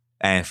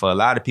 And for a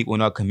lot of people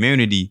in our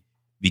community,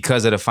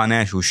 because of the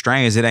financial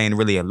strains, it ain't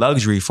really a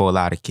luxury for a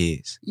lot of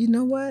kids. You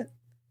know what?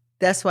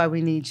 That's why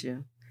we need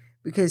you.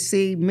 Because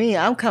see,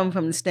 I'm coming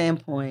from the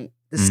standpoint,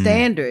 the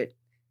standard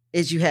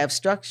is you have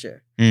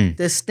structure.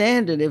 The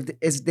standard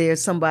is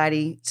there's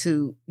somebody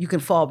you can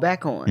fall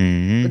back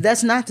on. But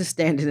that's not the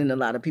standard in a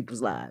lot of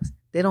people's lives.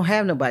 They don't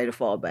have nobody to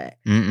fall back.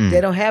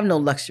 They don't have no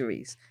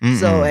luxuries.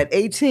 So at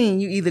 18,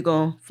 you either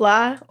gonna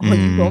fly or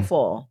you gonna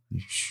fall.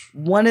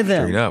 One of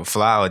them. Straight up,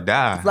 fly or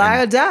die.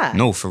 Fly or die.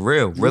 No, for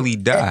real, really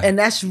die. And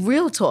that's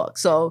real talk.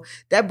 So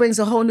that brings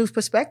a whole new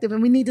perspective,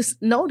 and we need to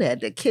know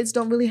that kids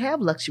don't really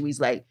have luxuries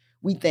like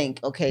we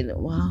think. Okay,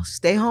 well,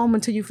 stay home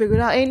until you figure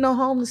it out. Ain't no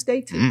home to stay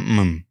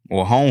to.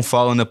 Or home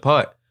falling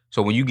apart.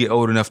 So when you get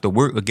old enough to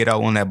work or get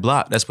out on that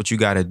block, that's what you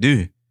got to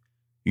do.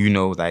 You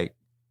know, like.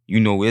 You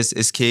know,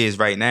 it's kids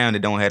right now that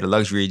don't have the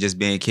luxury of just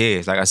being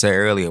kids. Like I said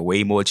earlier,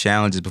 way more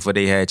challenges before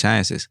they had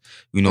chances.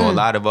 You know, a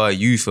lot of our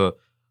youth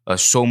are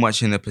so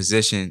much in a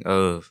position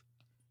of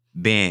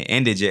being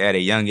indigent at a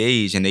young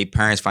age and their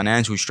parents'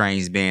 financial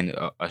strains being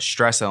a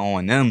stressor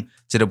on them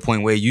to the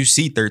point where you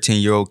see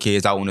 13-year-old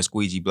kids out on the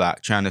squeegee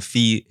block trying to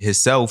feed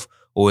himself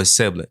or his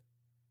sibling,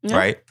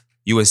 right?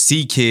 You would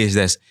see kids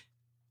that's,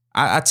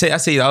 I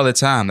say it all the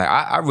time. Like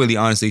I really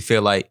honestly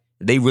feel like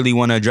they really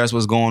want to address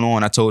what's going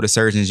on. I told the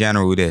Surgeon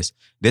General this.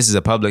 This is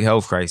a public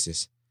health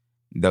crisis.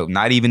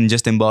 Not even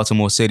just in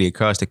Baltimore City,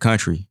 across the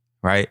country,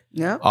 right?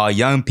 Yeah. Our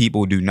young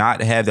people do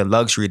not have the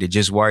luxury to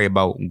just worry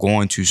about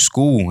going to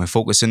school and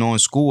focusing on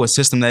school, a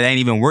system that ain't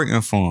even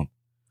working for them.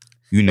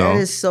 You know? That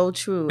is so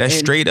true. That's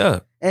straight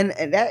up. And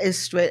that is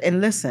straight.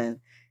 And listen,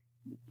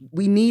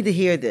 we need to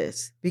hear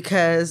this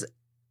because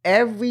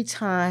every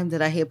time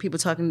that I hear people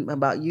talking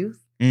about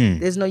youth,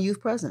 there's no youth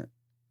present.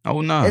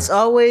 Oh, no. It's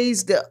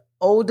always the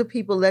older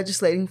people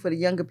legislating for the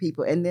younger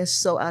people, and they're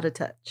so out of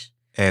touch.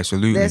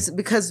 Absolutely. That's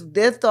because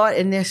their thought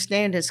and their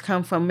standards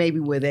come from maybe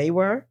where they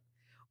were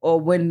or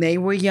when they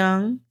were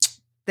young.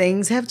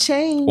 Things have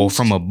changed. Or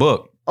from a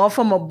book. Or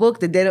from a book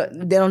that they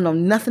don't know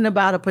nothing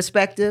about, a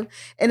perspective.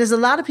 And there's a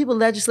lot of people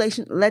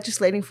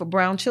legislating for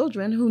brown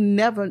children who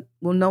never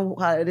will know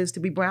how it is to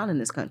be brown in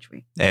this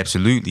country.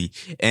 Absolutely.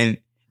 And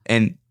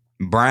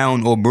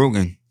brown or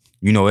broken.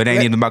 You know, it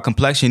ain't even about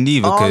complexion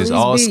either, because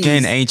all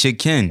skin ain't your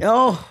kin.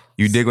 Oh.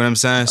 You dig what I'm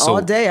saying? So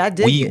all day, I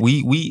dig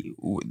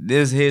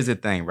it. Here's the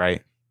thing,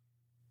 right?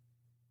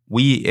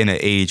 we in an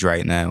age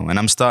right now, and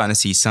I'm starting to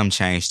see some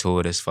change to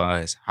it as far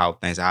as how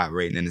things are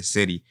operating in the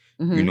city.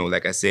 Mm-hmm. You know,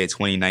 like I said,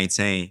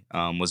 2019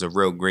 was a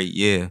real great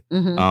year.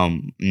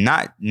 Mm-hmm.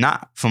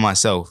 Not for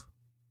myself.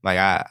 Like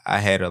I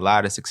had a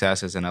lot of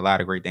successes and a lot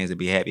of great things to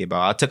be happy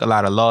about. I took a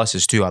lot of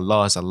losses too. I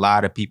lost a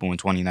lot of people in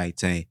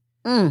 2019.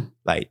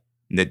 Like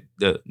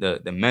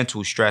the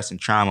mental stress and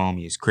trauma on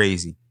me is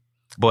crazy.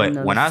 But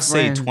when I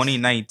say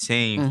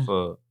 2019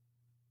 for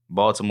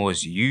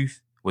Baltimore's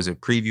youth was a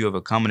preview of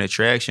a coming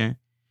attraction,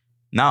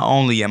 not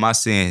only am I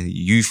seeing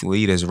youth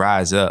leaders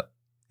rise up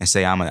and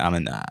say I'm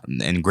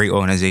in great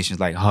organizations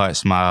like Heart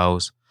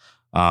Smiles,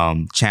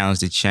 Challenge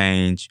to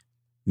Change,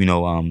 you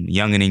know,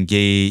 Young and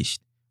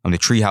Engaged, the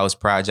Treehouse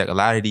Project, a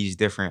lot of these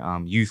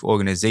different youth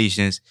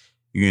organizations,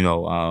 you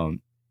know,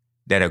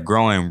 that are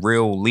growing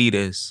real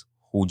leaders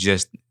who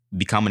just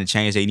becoming the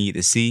change they need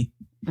to see.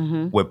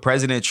 Mm-hmm. What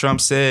President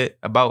Trump said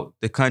about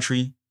the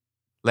country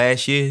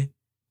last year,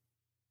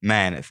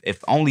 man,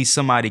 if only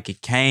somebody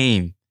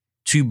came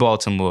to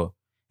Baltimore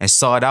and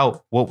sought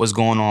out what was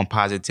going on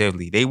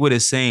positively, they would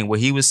have seen what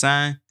he was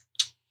saying.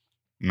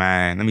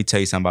 Man, let me tell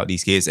you something about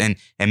these kids. And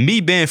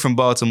me being from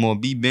Baltimore,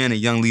 being a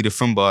young leader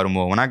from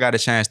Baltimore, when I got a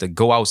chance to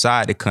go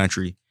outside the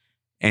country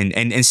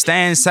and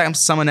stand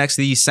some next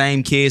to these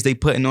same kids they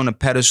putting on the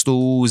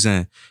pedestals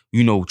and,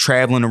 you know,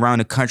 traveling around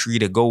the country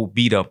to go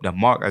beat up the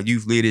mark of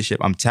youth leadership,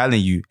 I'm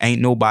telling you,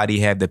 ain't nobody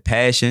have the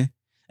passion,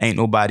 ain't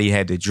nobody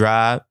had the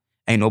drive,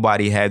 ain't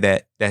nobody had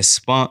that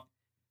spunk,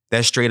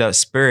 that straight up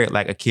spirit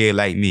like a kid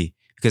like me.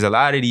 Because a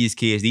lot of these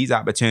kids, these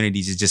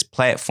opportunities is just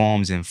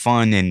platforms and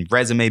fun and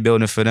resume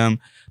building for them.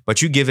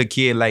 But you give a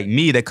kid like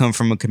me that come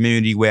from a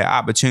community where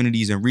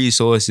opportunities and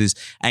resources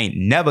ain't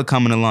never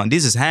coming along.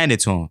 This is handed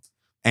to them.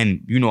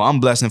 And, you know, I'm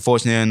blessed and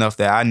fortunate enough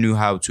that I knew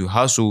how to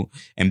hustle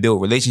and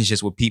build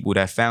relationships with people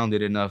that found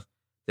it enough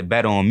to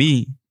bet on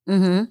me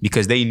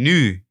because they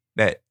knew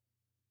that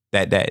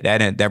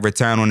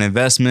return on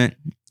investment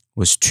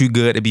was too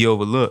good to be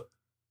overlooked.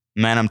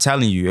 Man, I'm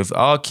telling you, if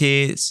all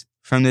kids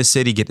from this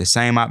city get the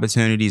same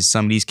opportunities as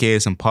some of these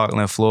kids in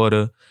Parkland,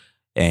 Florida,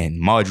 and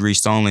Marjorie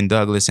Stoneman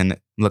Douglas, and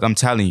look, I'm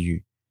telling you,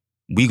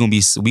 we gonna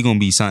be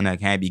something that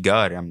can't be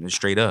guarded. I'm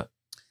straight up.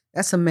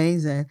 That's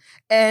amazing,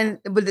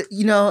 but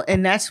you know,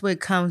 and that's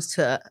what comes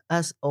to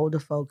us older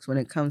folks when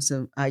it comes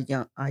to our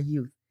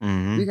youth.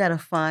 Mm-hmm. We gotta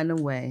find a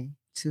way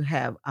to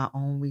have our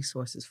own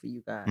resources for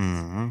you guys.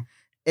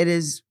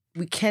 Mm-hmm.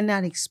 We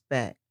cannot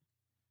expect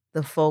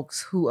the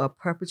folks who are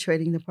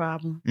perpetrating the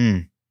problem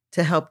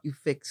to help you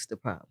fix the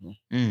problem.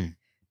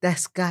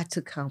 That's got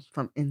to come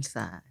from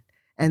inside.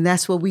 And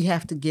that's where we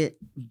have to get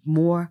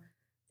more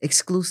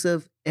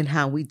exclusive in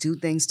how we do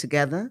things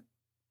together.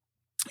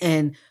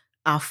 And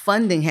our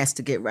funding has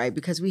to get right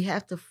because we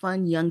have to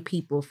fund young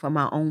people from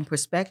our own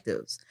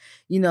perspectives.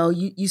 You know,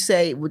 you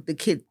say with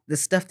the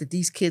stuff that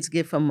these kids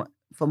get from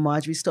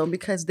Marjorie Stone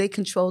because they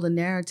control the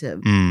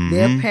narrative. Mm-hmm.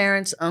 Their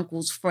parents,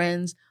 uncles,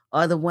 friends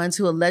are the ones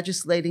who are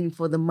legislating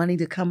for the money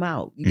to come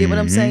out. You get what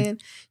I'm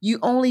saying? You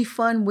only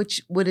fund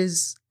what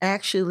is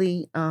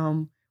actually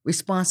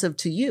responsive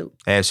to you.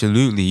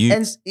 Absolutely.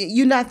 And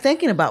you're not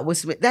thinking about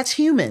that's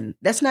human.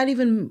 That's not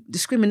even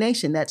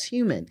discrimination. That's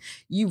human.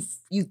 You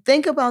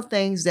think about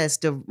things that's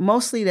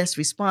mostly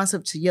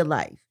responsive to your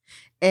life.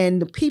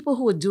 And the people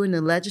who are doing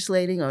the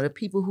legislating or the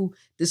people who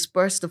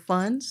disperse the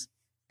funds,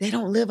 they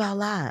don't live our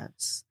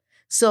lives.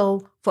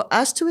 So for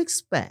us to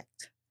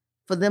expect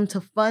for them to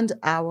fund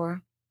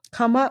our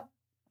come up,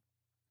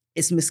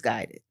 it's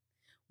misguided.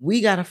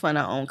 We got to fund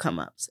our own come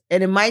ups.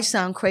 And it might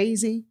sound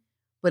crazy,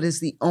 but it's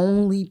the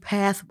only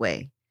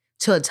pathway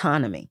to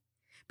autonomy.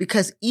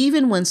 Because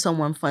even when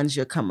someone funds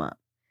your come up,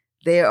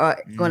 they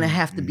are going to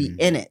have to be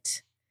in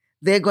it.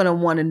 They're going to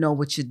want to know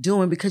what you're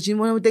doing because you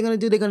know what they're going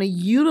to do? They're going to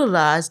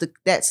utilize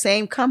that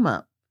same come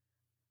up.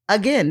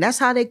 Again, that's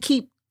how they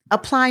keep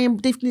applying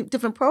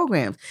different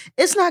programs.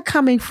 It's not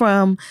coming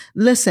from,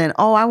 listen,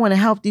 I want to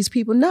help these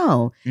people.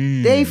 No,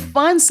 they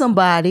fund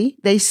somebody.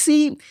 They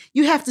see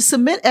you have to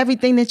submit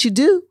everything that you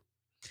do.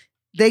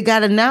 They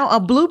got a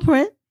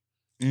blueprint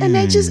and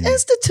they just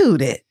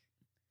institute it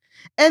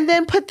and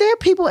then put their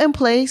people in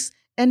place.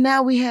 And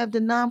now we have the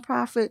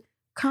nonprofit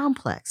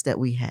complex that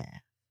we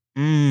have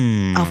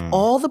of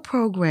all the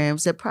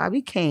programs that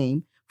probably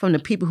came from the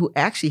people who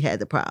actually had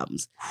the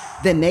problems.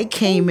 Then they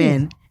came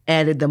in,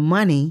 added the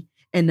money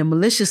and the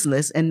malicious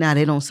list, and now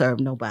they don't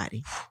serve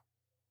nobody.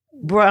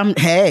 Bro,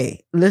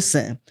 hey,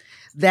 listen,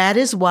 that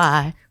is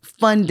why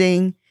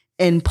funding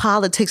and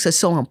politics are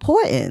so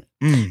important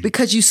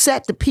because you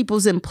set the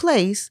peoples in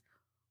place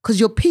because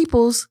your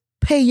peoples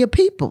pay your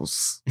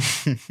peoples.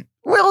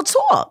 Real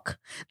talk.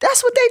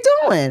 That's what they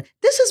doing.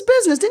 This is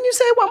business. Didn't you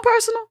say it wasn't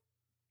personal?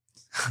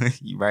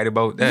 You right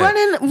about that.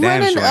 Running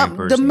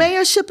the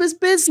mayorship is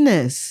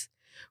business.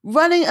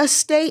 Running a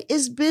state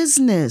is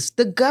business.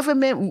 The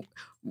government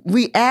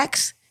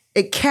reacts,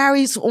 it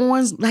carries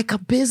on like a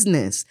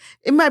business.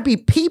 It might be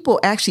people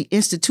actually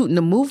instituting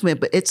the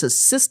movement, but it's a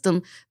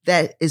system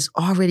that is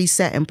already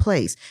set in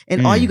place.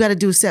 And all you got to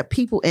do is set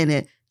people in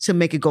it to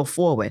make it go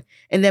forward.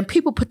 And then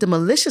people put the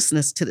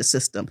maliciousness to the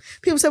system.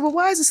 People say, well,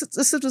 why is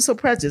the system so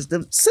prejudiced?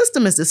 The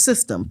system is the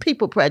system.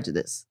 People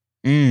prejudice.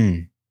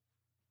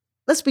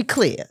 Let's be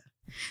clear.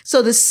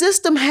 So the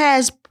system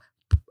has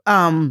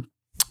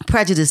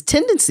prejudice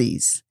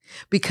tendencies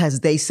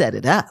because they set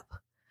it up.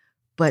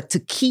 But to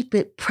keep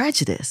it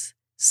prejudiced,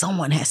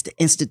 someone has to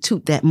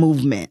institute that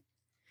movement.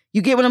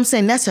 You get what I'm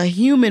saying? That's a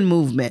human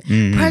movement.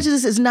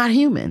 Prejudice is not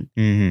human.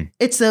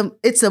 It's a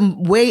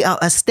way,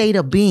 a state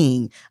of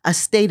being, a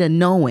state of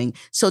knowing.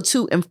 So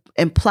to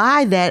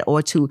imply that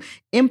or to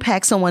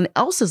impact someone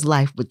else's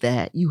life with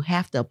that, you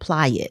have to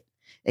apply it.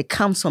 It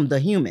comes from the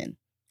human,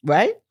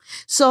 right?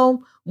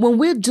 So when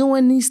we're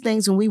doing these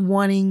things and we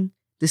wanting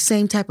the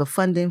same type of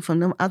funding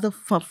from them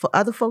for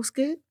other folks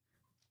get,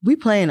 we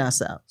playing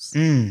ourselves.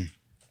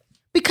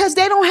 Because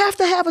they don't have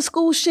to have a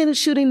school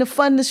shooting to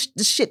fund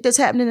the shit that's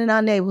happening in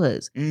our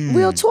neighborhoods.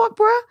 Real talk,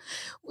 bro.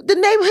 The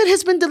neighborhood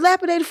has been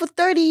dilapidated for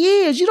 30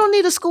 years. You don't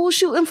need a school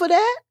shooting for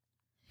that.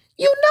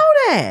 You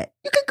know that.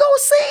 You can go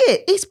see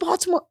it. East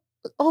Baltimore,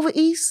 over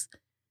East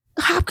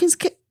Hopkins,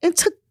 and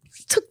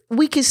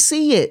we can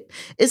see it.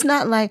 It's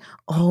not like,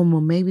 oh,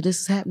 well, maybe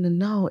this is happening.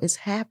 No, it's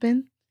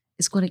happened.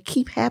 It's going to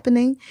keep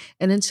happening.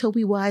 And until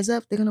we wise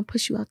up, they're going to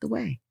push you out the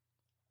way.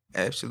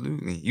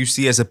 Absolutely. You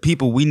see, as a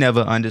people, we never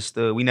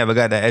understood. We never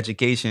got that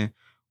education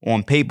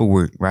on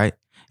paperwork, right?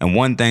 And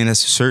one thing that's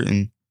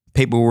certain,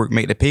 paperwork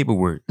make the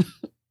paperwork.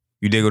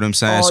 You dig what I'm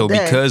saying? So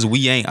because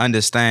we ain't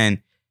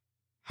understand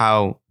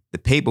how the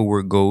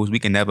paperwork goes, we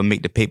can never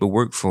make the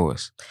paperwork for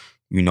us.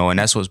 You know, and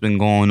that's what's been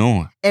going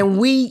on. And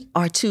we're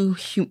too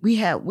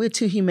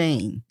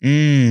humane.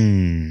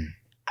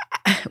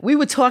 We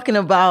were talking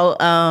about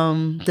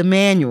the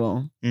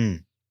manual,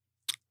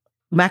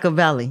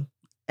 Machiavelli.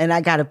 And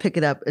I got to pick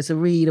it up. It's a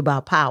read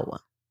about power.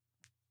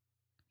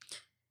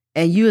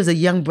 And you as a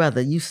young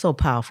brother, you so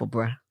powerful,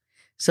 bruh.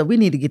 So we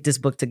need to get this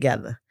book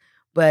together.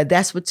 But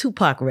that's what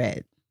Tupac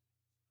read.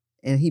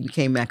 And he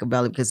became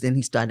Machiavelli because then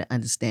he started to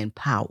understand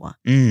power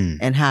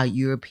and how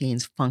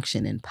Europeans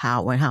function in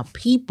power and how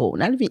people,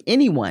 not even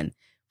anyone,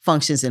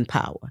 functions in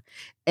power.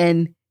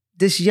 And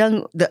this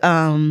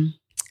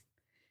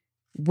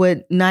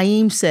what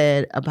Naeem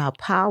said about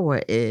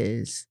power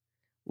is,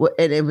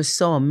 and it was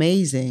so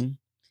amazing.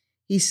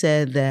 He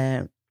said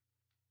that,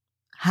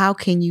 how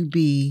can you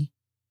be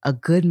a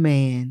good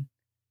man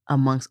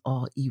amongst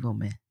all evil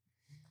men?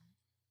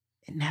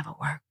 It never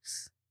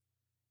works.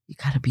 You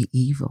got to be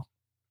evil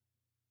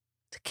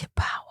to get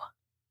power.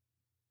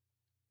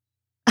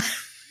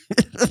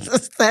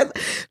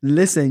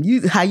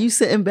 Listen, how you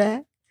sitting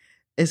back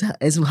is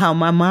how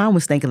my mom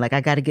was thinking. Like, I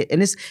got to get,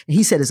 and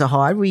he said it's a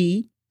hard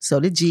read. So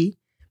did G,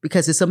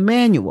 because it's a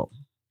manual.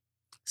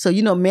 So,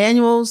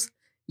 manuals,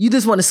 you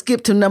just want to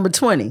skip to number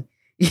 20.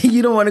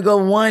 You don't want to go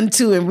 1,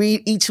 2 and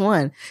read each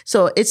one.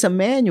 So it's a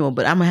manual,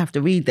 but I'm going to have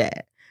to read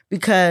that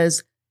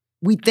because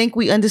we think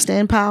we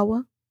understand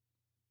power,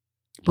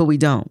 but we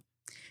don't.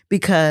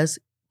 Because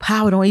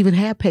power don't even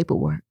have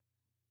paperwork.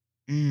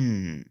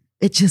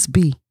 It just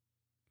be.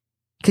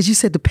 Because you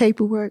said the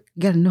paperwork,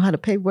 you got to know how to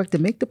paperwork to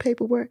make the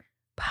paperwork.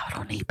 Power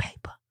don't need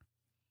paper.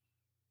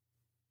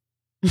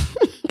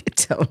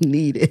 It don't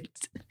need it.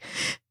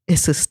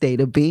 It's a state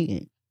of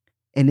being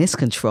and it's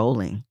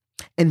controlling.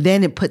 And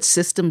then it puts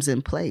systems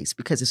in place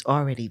because it's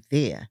already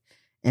there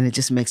and it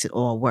just makes it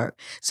all work.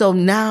 So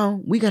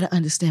now we got to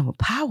understand what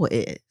power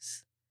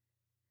is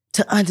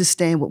to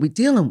understand what we're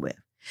dealing with.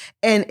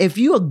 And if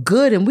you are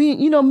good and me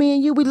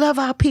and you, we love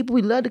our people.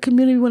 We love the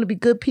community. We want to be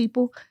good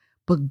people,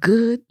 but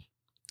good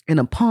in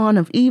a pawn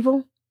of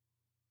evil.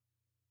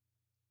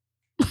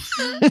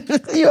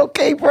 You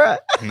okay, bro?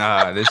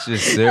 Nah, this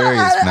is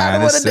serious,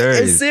 man. It's serious.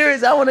 It's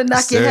serious. I want to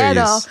knock your head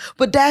off.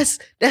 But that's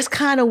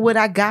kind of what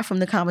I got from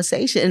the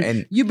conversation.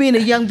 And you being a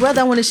young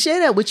brother, I want to share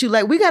that with you.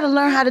 Like, we got to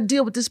learn how to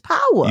deal with this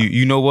power.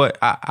 You know what?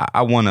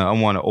 I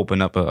wanna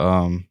open up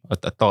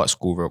a thought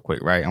school real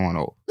quick, right? I want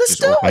to let's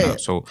do open it. Up.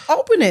 So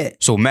open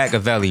it. So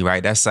Machiavelli,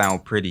 right? That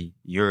sound pretty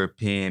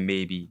European,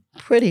 maybe.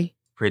 Pretty.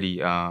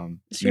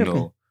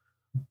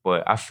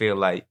 But I feel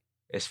like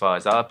as far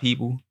as our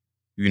people,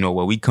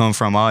 where we come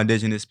from, our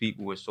indigenous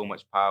people with so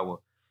much power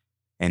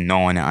and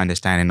knowing and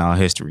understanding our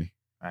history,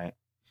 right?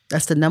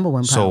 That's the number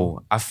one power.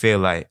 So I feel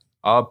like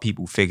our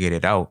people figured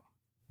it out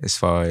as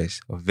far as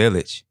a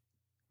village,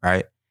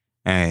 right?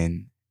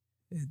 And,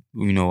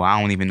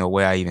 I don't even know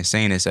where I even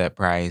seen this at,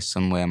 probably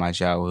somewhere in my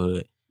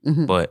childhood.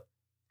 Mm-hmm. But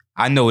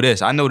I know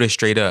this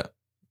straight up.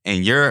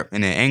 In Europe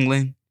and in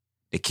England,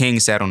 the king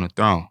sat on the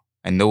throne.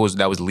 And that was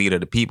the leader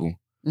of the people.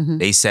 Mm-hmm.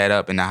 They sat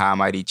up in the high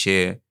mighty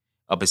chair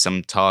up at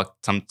some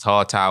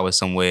tall tower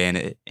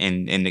somewhere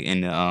in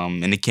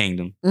the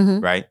kingdom, mm-hmm.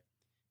 right?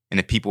 And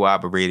the people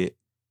operated.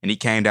 And he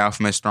came down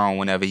from his throne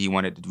whenever he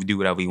wanted to do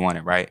whatever he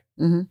wanted, right?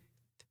 Mm-hmm.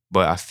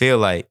 But I feel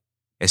like,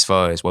 as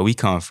far as where we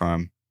come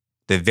from,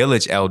 the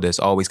village elders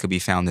always could be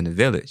found in the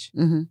village,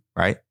 mm-hmm.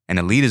 right? And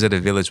the leaders of the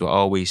village were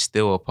always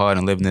still a part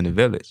and living in the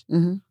village.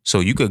 Mm-hmm.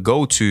 So you could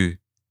go to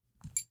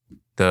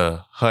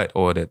the hut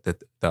or the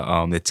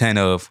tent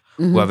of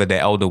mm-hmm. whoever the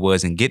elder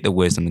was and get the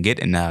wisdom and get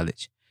the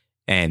knowledge.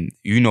 And,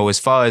 you know, as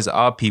far as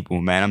our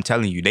people, man, I'm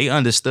telling you, they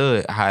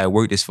understood how it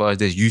worked as far as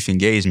this youth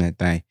engagement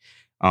thing.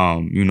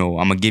 You know,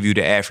 I'm going to give you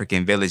the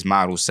African village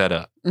model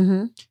setup.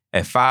 Mm-hmm.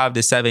 At 5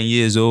 to 7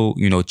 years old,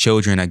 you know,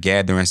 children are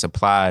gathering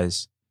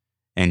supplies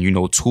and, you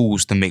know,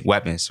 tools to make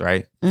weapons,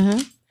 right? Mm-hmm.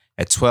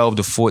 At 12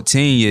 to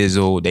 14 years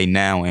old, they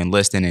now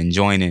enlisting and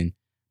joining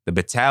the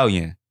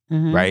battalion,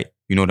 right?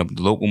 You know, the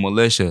local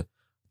militia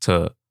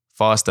to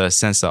foster a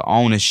sense of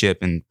ownership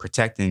and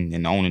protecting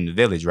and owning the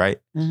village, right?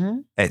 Mm-hmm.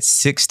 At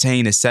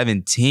 16 to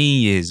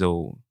 17 years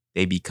old,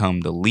 they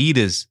become the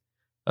leaders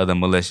of the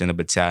militia and the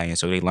battalion.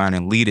 So they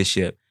learning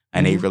leadership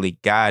and they really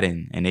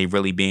guiding and they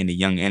really being the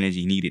young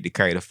energy needed to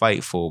carry the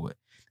fight forward.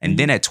 And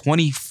then at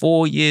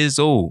 24 years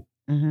old,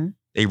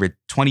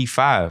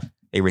 25,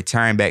 they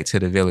return back to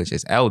the village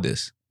as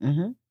elders,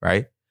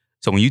 right?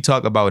 So when you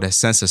talk about a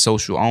sense of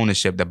social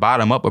ownership, the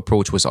bottom-up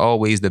approach was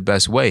always the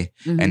best way.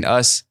 And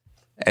us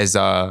as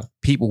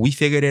people, we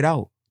figured it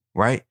out,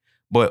 right?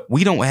 But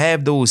we don't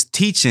have those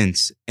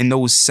teachings and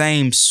those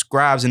same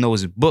scribes in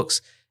those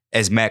books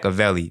as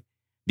Machiavelli,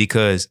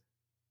 because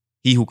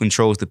he who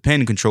controls the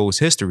pen controls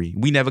history.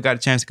 We never got a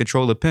chance to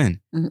control the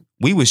pen.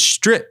 We were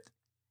stripped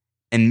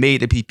and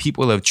made to be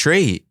people of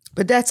trade.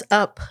 But that's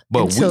up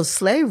until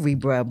slavery,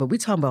 bro. But we're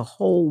talking about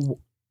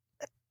whole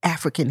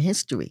African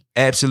history.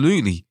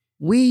 Absolutely.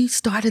 We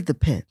started the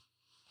pen.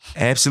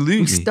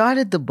 Absolutely. We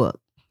started the book.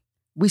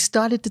 We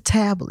started the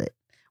tablet.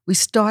 We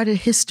started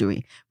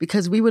history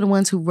because we were the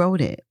ones who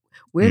wrote it.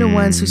 We're the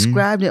ones who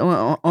scribed it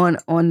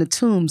on the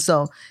tomb.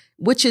 So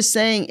what you're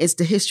saying is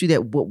the history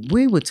that what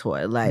we were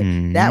taught, like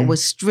that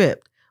was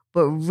stripped.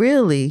 But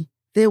really,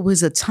 there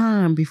was a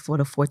time before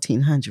the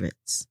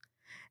 1400s.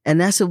 And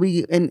that's what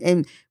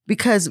and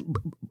because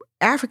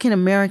African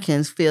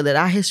Americans feel that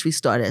our history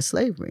started at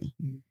slavery.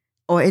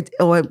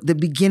 Or the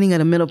beginning of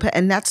the Middle Past,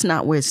 and that's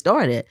not where it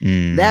started.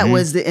 That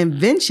was the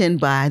invention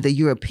by the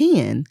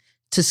European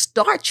to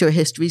start your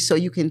history so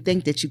you can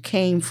think that you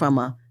came from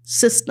a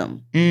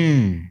system.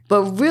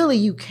 But really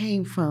you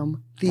came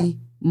from the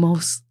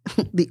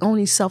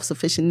only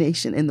self-sufficient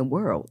nation in the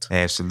world.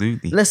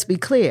 Absolutely. Let's be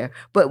clear.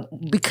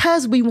 But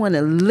because we want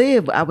to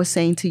live, I was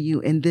saying to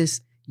you, in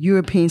this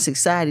European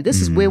society, this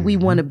is where we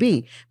want to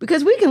be.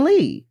 Because we can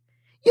leave.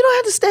 You don't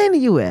have to stay in the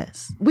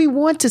U.S. We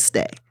want to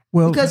stay.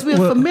 Because we're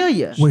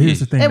familiar. Well, here's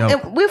the thing,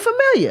 and we're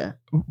familiar.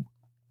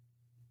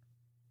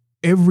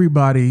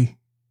 Everybody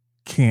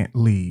can't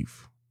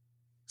leave.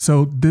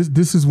 So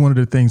this is one of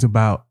the things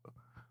about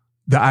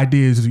the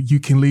idea is you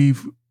can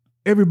leave.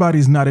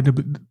 Everybody's not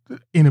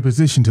in a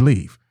position to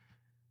leave.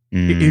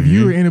 If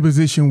you're in a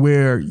position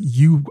where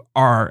you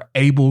are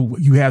able,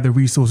 you have the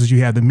resources,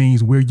 you have the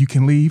means where you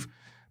can leave,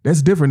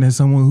 that's different than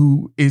someone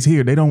who is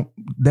here.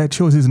 That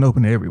choice isn't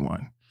open to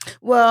everyone.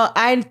 Well,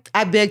 I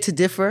beg to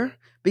differ.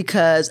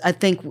 Because I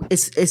think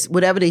it's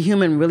whatever the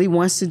human really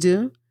wants to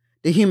do,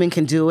 the human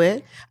can do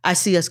it. I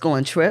see us go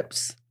on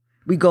trips.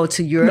 We go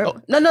to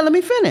Europe. No, let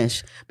me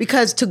finish.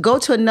 Because to go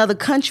to another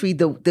country,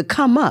 the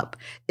come up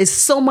is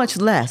so much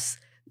less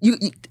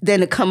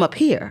than to come up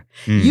here.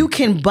 You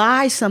can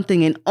buy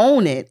something and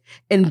own it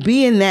and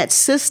be in that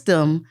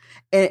system.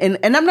 And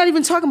I'm not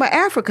even talking about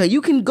Africa.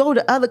 You can go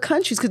to other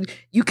countries because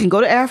you can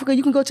go to Africa.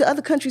 You can go to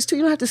other countries too.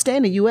 You don't have to stay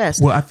in the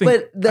U.S. Well, I think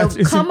but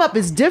the come up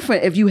is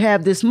different if you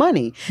have this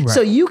money. Right.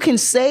 So you can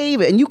save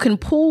and you can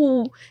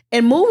pool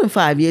and move in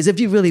 5 years if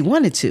you really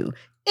wanted to.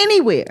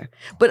 Anywhere.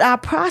 But our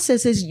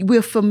process is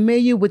we're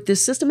familiar with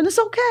this system and it's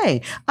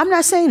okay. I'm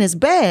not saying it's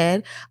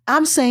bad.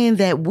 I'm saying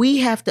that we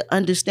have to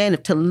understand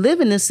it. To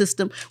live in this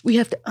system, we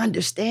have to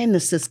understand the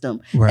system.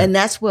 Right. And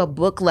that's where a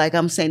book like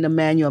I'm saying the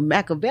Manual of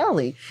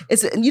Machiavelli,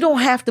 you don't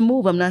have to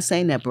move. I'm not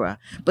saying that, bruh.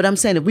 But I'm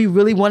saying if we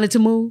really wanted to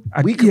move,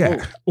 we could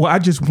move. Well, I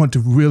just want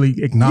to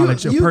really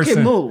acknowledge a person. You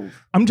can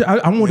move.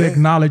 I want to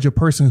acknowledge a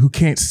person who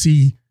can't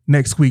see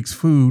next week's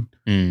food.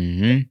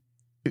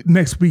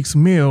 Next week's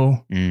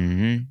meal,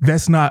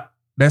 that's not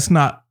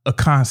a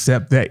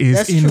concept that is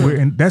that's anywhere, true.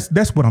 And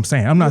that's what I'm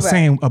saying. I'm not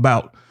saying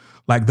about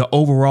like the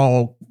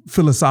overall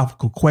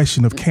philosophical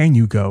question of can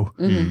you go,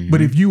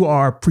 but if you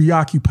are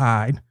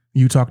preoccupied,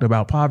 you talked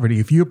about poverty.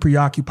 If you're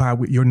preoccupied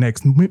with your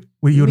next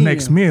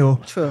meal,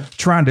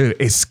 trying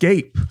to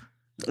escape,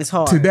 it's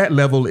hard. To that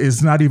level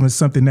is not even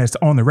something that's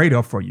on the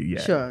radar for you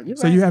yet. Sure,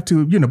 so you have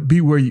to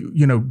be where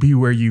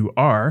you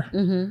are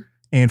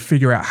and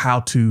figure out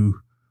how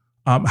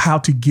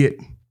to get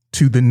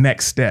to the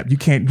next step. You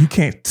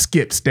can't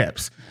skip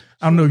steps.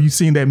 I don't know if you've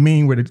seen that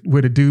meme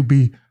where the dude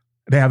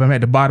they have him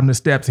at the bottom of the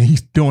steps and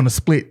he's doing a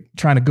split,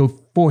 trying to go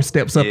 4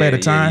 steps up at a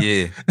time.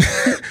 Yeah.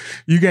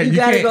 you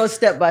got to go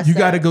step by step. You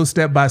got to go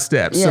step by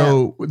step. Yeah.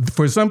 So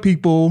for some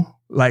people,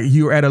 like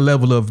you're at a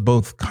level of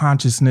both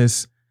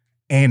consciousness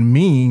and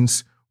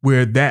means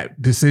where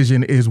that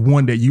decision is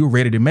one that you're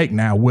ready to make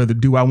now. Whether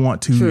do I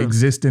want to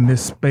exist in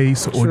this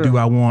space or do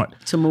I want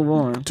to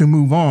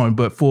move on?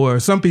 But for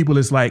some people,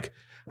 it's like,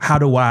 how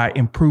do I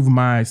improve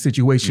my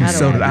situation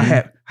so that I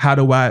have how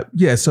do I,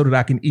 so that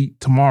I can eat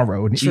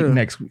tomorrow and eat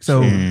next week.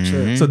 So,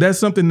 so that's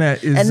something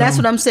that is. And that's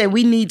what I'm saying.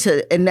 We need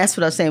to, and that's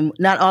what I'm saying.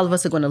 Not all of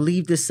us are going to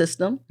leave this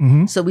system.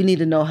 So we need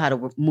to know how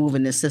to move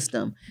in this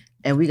system.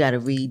 And we got to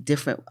read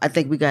different, I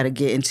think we got to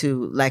get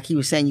into, like he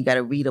was saying, you got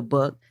to read a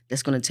book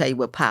that's going to tell you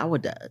what power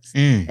does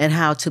and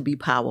how to be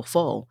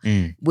powerful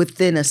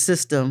within a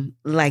system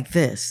like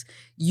this.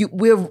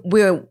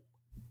 We're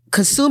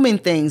consuming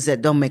things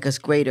that don't make us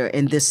greater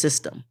in this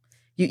system.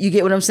 You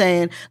get what I'm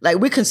saying? Like,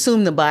 we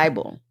consume the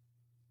Bible.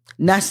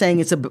 Not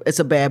saying it's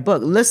a bad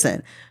book.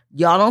 Listen,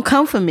 y'all don't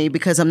come for me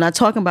because I'm not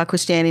talking about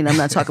Christianity and I'm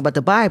not talking about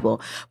the Bible.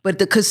 But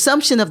the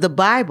consumption of the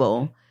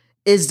Bible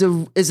is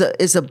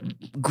a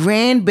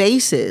grand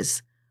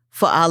basis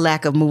for our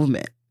lack of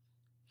movement.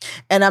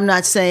 And I'm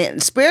not saying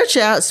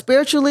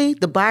spiritually,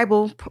 the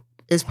Bible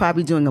is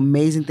probably doing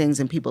amazing things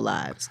in people's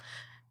lives.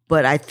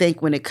 But I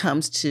think when it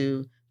comes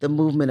to the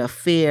movement of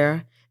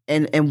fear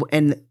and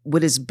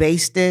what it's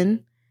based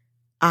in,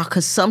 our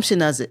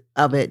consumption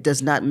of it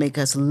does not make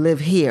us live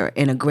here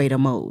in a greater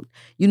mode.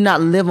 You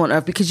not live on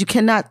earth because you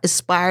cannot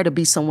aspire to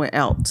be somewhere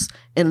else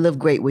and live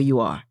great where you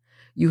are.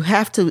 You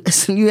have to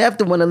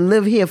want to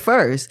live here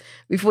first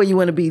before you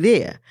want to be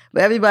there.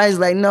 But everybody's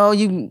like, no,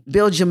 you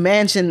build your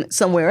mansion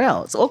somewhere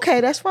else. Okay,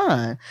 that's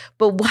fine.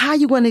 But how are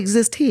you going to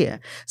exist here?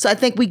 So I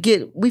think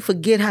we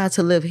forget how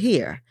to live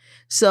here.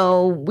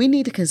 So we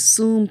need to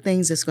consume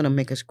things that's going to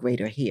make us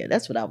greater here.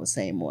 That's what I was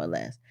saying, more or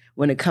less,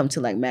 when it comes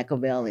to like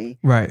Machiavelli.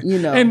 Right. You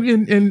know.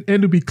 And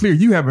to be clear,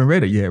 you haven't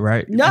read it yet,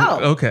 right? No.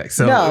 Okay.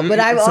 So, no, but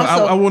I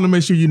want to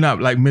make sure you're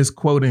not like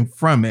misquoting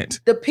from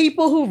it. The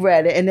people who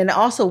read it and then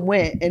also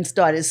went and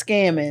started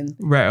scamming.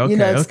 Right.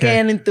 Okay.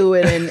 Scanning through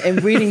it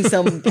and reading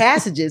some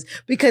passages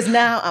because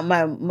now I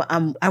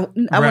want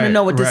to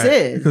know what this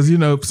is. Because,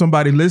 if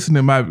somebody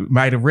listening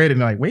might have read it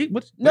and like, wait,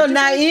 what? No,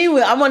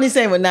 Naeem, I'm only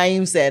saying what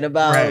Naeem said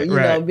about,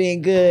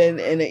 being good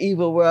in an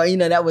evil world.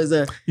 That was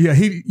a...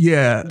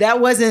 Yeah,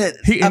 that wasn't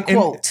a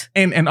quote.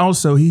 And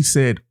also he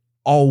said,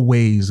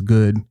 always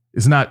good.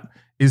 It's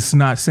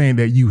not saying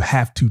that you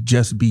have to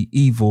just be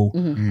evil.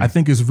 I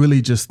think it's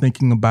really just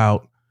thinking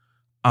about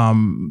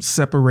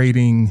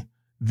separating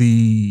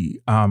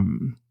the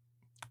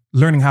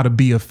learning how to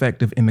be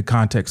effective in the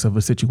context of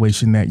a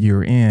situation that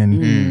you're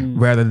in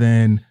rather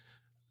than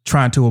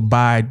trying to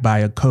abide by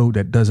a code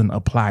that doesn't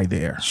apply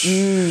there.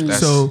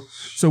 So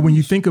when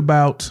you think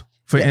about,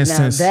 for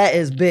instance, now that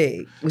is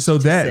big. So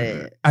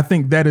that I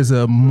think that is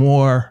a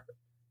more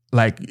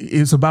like,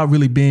 it's about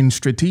really being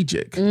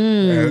strategic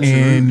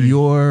and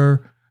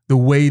the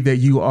way that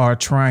you are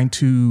trying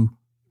to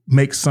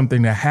make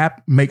something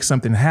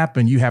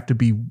happen. You have to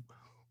be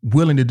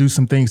willing to do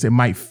some things that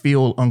might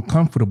feel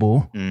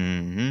uncomfortable,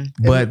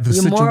 but the your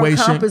situation, moral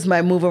compass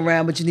might move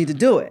around, but you need to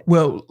do it.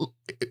 Well,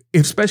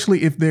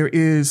 especially if there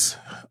is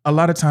a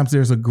lot of times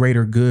there's a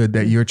greater good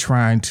that you're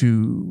trying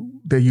to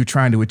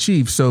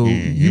achieve. So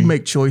you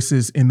make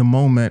choices in the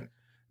moment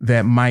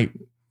that might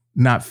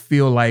not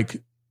feel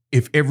like,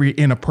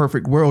 in a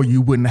perfect world,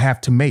 you wouldn't have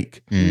to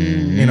make.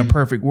 In a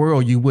perfect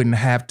world, you wouldn't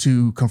have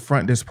to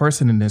confront this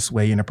person in this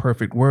way. In a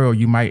perfect world,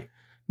 you might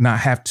not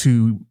have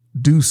to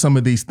do some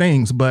of these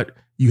things, but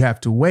you have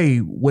to weigh,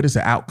 what is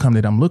the outcome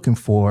that I'm looking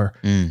for?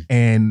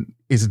 And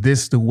is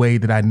this the way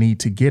that I need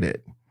to get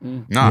it?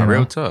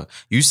 Real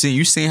tough. You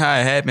seen how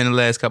it happened in the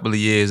last couple of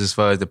years as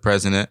far as the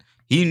president.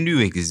 He knew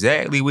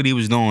exactly what he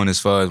was doing as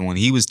far as when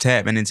he was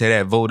tapping into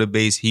that voter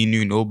base, he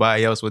knew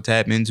nobody else would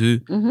tap into.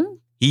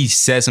 He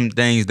said some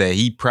things that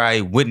he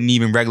probably wouldn't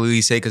even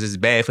regularly say because it's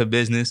bad for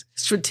business.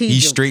 Strategic.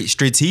 He's straight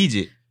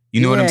strategic.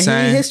 You know what I'm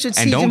saying?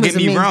 And don't get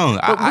me wrong.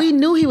 But we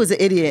knew he was an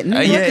idiot. New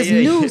Yorkers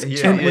knew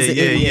Trump was an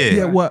idiot.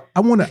 Yeah, well,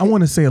 I want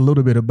to say a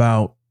little bit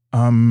about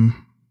to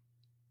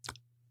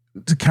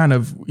kind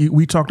of,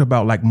 we talked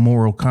about like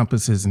moral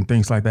compasses and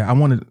things like that. I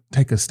want to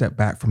take a step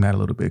back from that a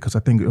little bit because I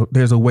think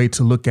there's a way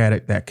to look at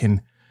it that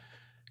can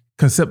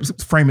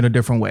frame it a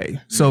different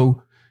way.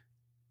 So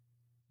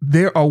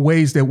there are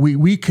ways that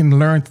we can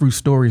learn through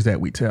stories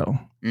that we tell.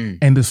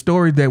 And the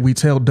story that we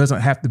tell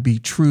doesn't have to be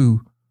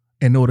true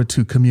in order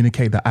to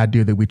communicate the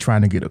idea that we're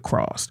trying to get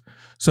across.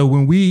 So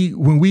when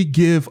we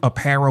give a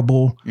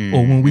parable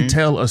or when we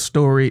tell a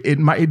story,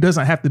 it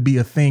doesn't have to be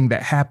a thing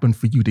that happened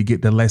for you to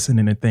get the lesson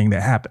in the thing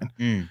that happened.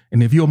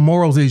 And if your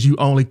morals is you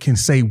only can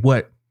say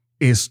what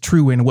is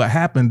true and what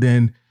happened,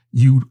 then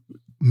you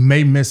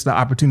may miss the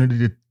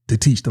opportunity to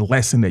teach the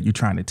lesson that you're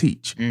trying to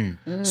teach.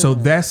 So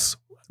that's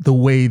the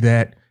way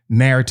that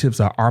narratives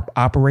are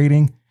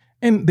operating,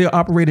 and they're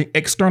operating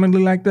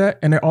externally like that,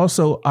 and they're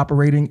also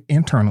operating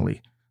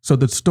internally. So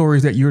the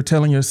stories that you're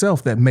telling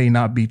yourself that may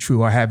not be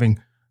true are having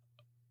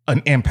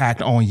an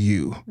impact on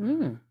you.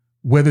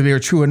 Whether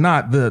they're true or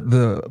not,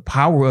 the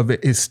power of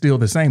it is still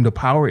the same. The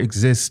power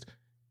exists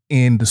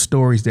in the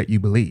stories that you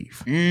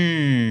believe.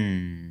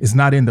 It's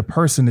not in the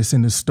person, it's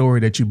in the story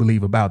that you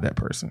believe about that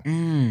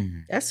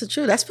person. That's the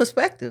truth. That's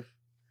perspective.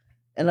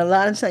 And a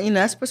lot of times,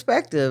 that's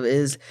perspective.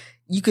 Is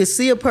you could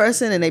see a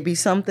person and they be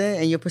something,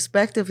 and your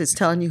perspective is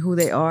telling you who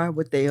they are,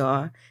 what they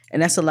are.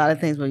 And that's a lot of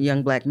things with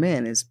young black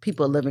men is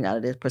people are living out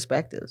of their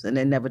perspectives and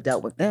they never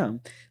dealt with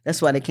them.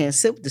 That's why they can't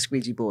sit with the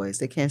squeegee boys.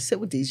 They can't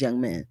sit with these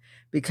young men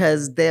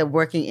because they're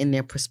working in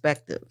their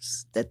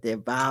perspectives, that they're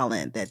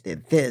violent, that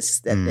they're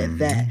this, that they're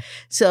that.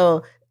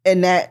 So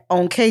in that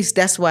own case,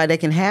 that's why they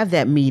can have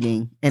that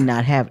meeting and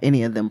not have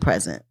any of them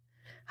present.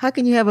 How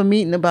can you have a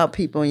meeting about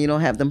people and you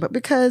don't have them?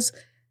 Because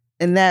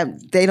in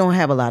that they don't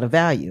have a lot of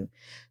value.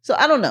 So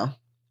I don't know.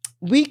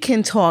 We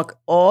can talk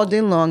all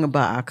day long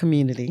about our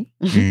community.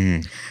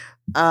 You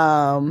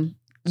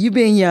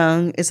being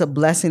young, it's a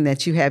blessing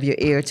that you have your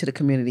ear to the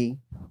community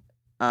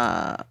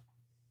at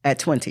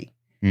 20.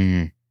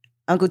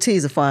 Uncle T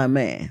is a fine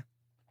man.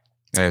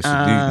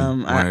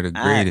 Absolutely. One of the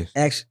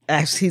greatest.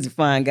 Actually, he's a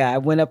fine guy. I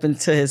went up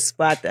into his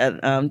spot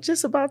that,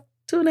 just about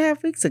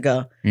 2.5 weeks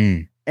ago.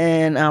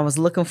 And I was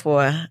looking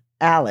for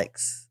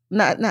Alex.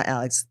 Not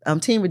Alex.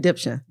 Team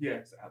Redemption.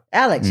 Yes.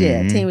 Alex,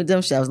 yeah, Team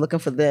Redemption. I was looking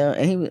for them,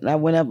 and I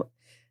went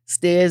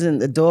upstairs,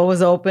 and the door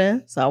was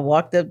open. So I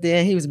walked up there,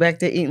 and he was back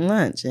there eating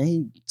lunch, and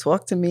he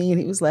talked to me, and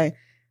he was like,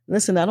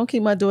 "Listen, I don't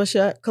keep my door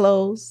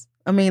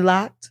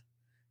locked.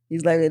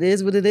 He's like, it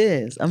is what it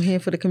is. I'm here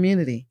for the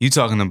community." You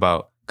talking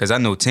about? Because I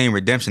know Team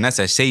Redemption. That's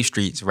at Safe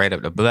Streets, right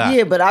up the block.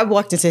 Yeah, but I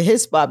walked into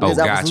his spot because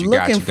I was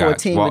looking for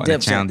Team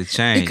Redemption.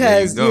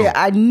 Because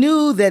I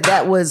knew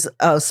that was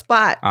a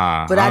spot,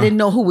 but I didn't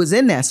know who was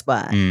in that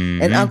spot.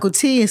 And Uncle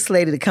T is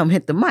slated to come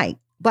hit the mic.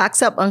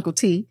 Box up, Uncle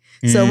T.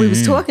 So we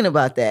was talking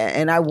about that,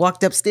 and I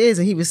walked upstairs,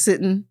 and he was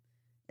sitting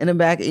in the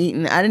back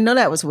eating. I didn't know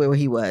that was where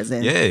he was.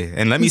 And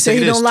and let me say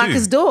this he don't lock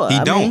his door. He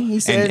don't. He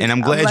said, and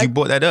I'm glad you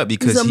brought that up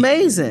because he's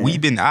amazing.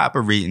 We've been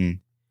operating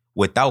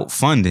without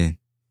funding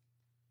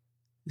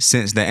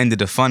since the end of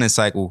the funding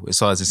cycle as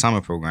far as the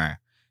summer program.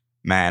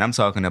 Man, I'm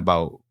talking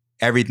about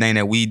everything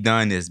that we've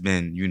done has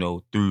been,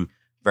 through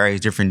various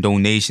different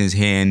donations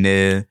here and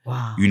there,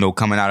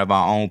 coming out of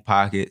our own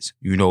pockets,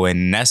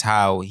 and that's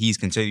how he's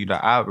continued to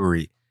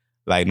operate.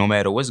 Like, no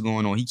matter what's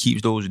going on, he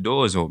keeps those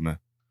doors open,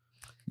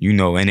 and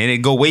then it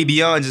go way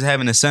beyond just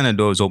having the center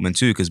doors open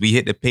too, because we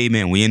hit the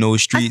pavement, we in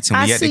those streets,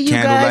 and we at the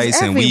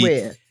candlelights, and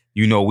we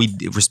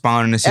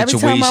responding to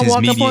situations, every time I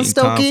walk mediating up on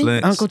Stokey,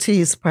 conflicts. Uncle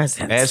T is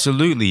present.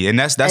 Absolutely, and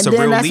that's a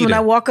real leader. That's when I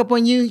walk up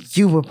on you,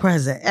 you were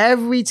present.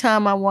 Every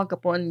time I walk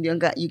up on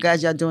you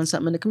guys, y'all doing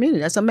something in the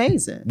community. That's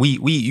amazing. We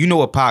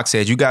what Pac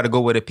said. You got to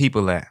go where the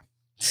people at,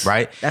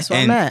 right? That's where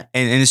I'm at.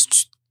 And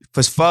it's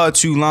for far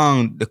too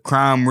long, the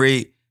crime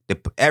rate,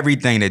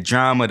 everything, the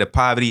drama, the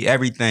poverty,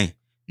 everything.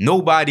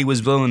 Nobody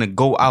was willing to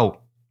go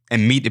out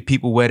and meet the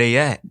people where they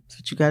at. That's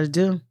what you got to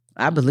do.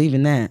 I believe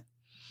in that.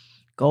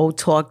 Go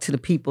talk to the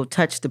people,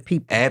 touch the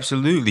people.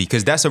 Absolutely,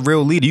 because that's a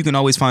real leader. You can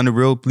always find a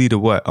real leader,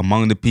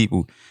 among the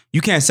people.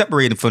 You can't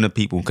separate them from the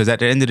people, because at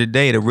the end of the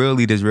day, the real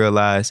leaders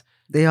realize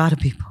they are the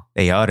people.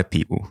 They are the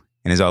people,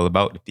 and it's all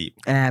about the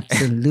people.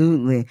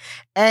 Absolutely.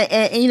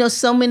 and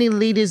so many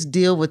leaders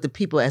deal with the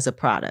people as a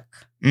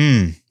product.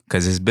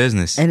 Because it's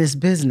business. And it's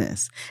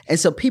business. And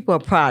so people are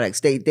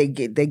products. They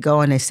go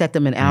and they set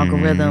them in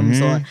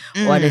algorithms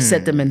or they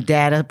set them in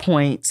data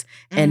points.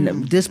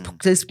 And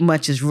this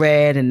much is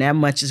red and that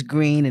much is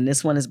green and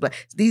this one is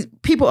black. These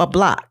people are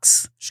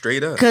blocks.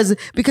 Straight up.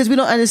 Because we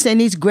don't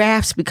understand these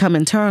graphs become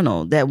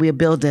internal that we're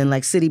building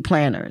like city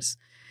planners.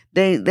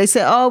 They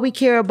say, oh, we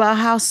care about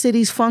how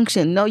cities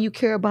function. No, you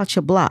care about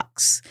your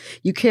blocks.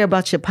 You care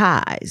about your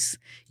pies.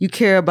 You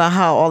care about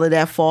how all of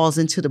that falls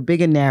into the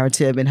bigger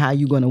narrative and how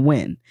you're going to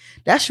win.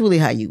 That's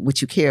really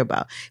what you care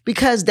about.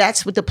 Because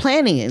that's what the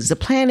planning is. The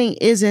planning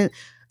isn't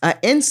an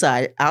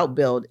inside out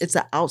build. It's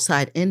an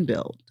outside in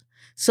build.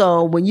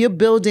 So when you're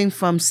building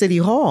from City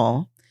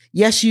Hall,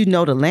 yes, you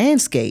know the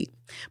landscape,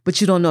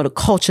 but you don't know the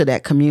culture of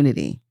that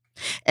community.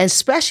 And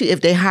especially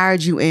if they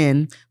hired you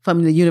in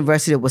from the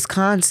University of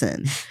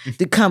Wisconsin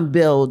to come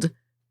build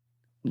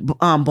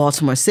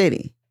Baltimore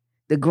City,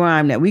 the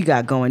grime that we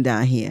got going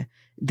down here.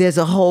 There's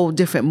a whole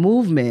different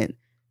movement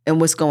in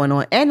what's going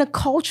on and the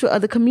culture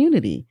of the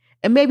community.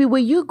 And maybe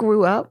where you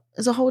grew up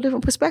is a whole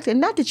different perspective.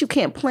 Not that you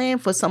can't plan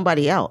for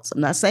somebody else. I'm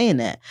not saying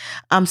that.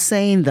 I'm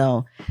saying,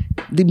 though,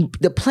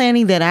 the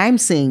planning that I'm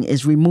seeing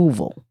is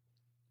removal.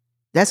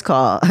 That's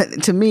called,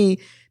 to me,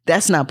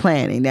 that's not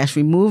planning. That's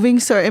removing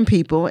certain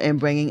people and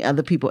bringing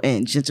other people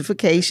in.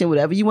 Gentrification,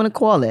 whatever you want to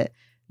call it,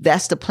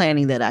 that's the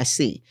planning that I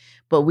see.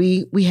 But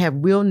we have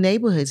real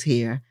neighborhoods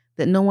here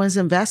that no one's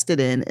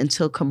invested in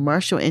until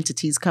commercial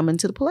entities come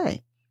into the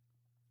play.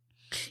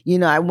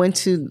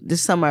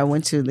 This summer I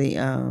went to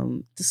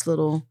the this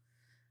little,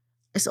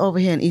 it's over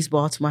here in East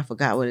Baltimore. I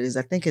forgot what it is.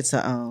 I think it's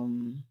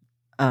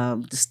a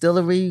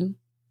distillery.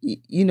 They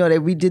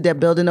redid that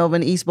building over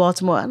in East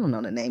Baltimore. I don't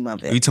know the name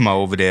of it. You talking about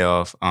over there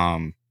off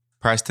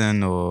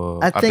Preston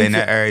or up in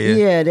that area?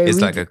 Yeah, it's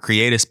like a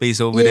creative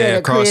space over there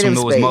across from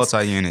those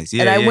multi-units.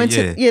 Yeah, and I went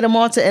to the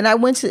multi, and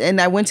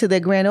I went to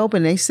their grand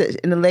opening. They said,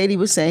 and the lady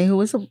was saying, who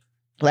was a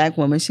Black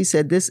woman, she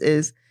said, this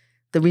is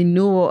the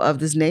renewal of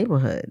this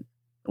neighborhood.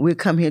 We've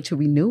come here to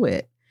renew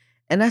it.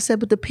 And I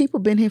said, but the people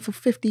been here for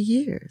 50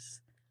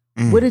 years.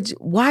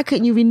 Why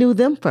couldn't you renew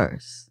them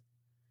first?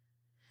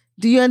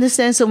 Do you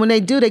understand? So when they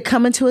do, they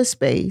come into a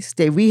space,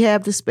 they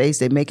rehab the space,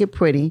 they make it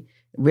pretty,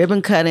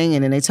 ribbon cutting,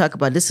 and then they talk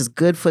about this is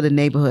good for the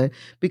neighborhood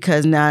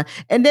because now,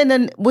 and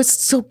then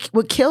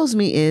what kills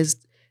me is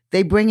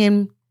they bring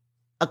in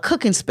a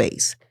cooking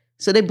space.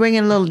 So they bring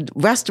in little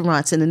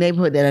restaurants in the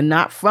neighborhood that are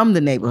not from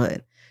the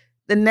neighborhood.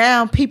 Then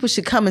now people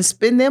should come and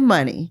spend their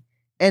money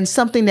in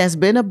something that's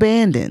been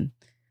abandoned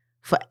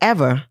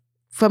forever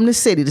from the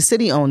city. The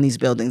city owned these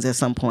buildings at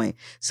some point.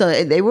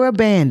 So they were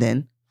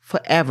abandoned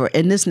forever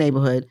in this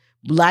neighborhood,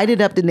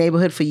 lighted up the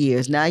neighborhood for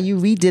years. Now you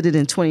redid it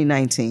in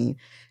 2019.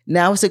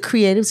 Now it's a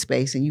creative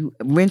space and you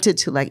rent it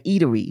to like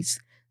eateries.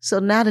 So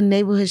now the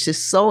neighborhood's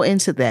just so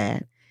into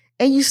that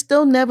and you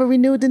still never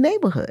renewed the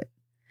neighborhood.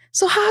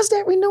 So how's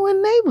that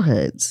renewing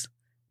neighborhoods?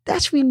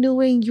 That's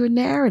renewing your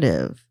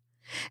narrative.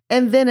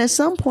 And then at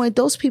some point,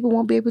 those people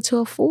won't be able to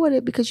afford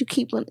it because you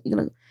keep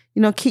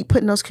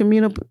putting those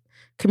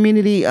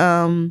community,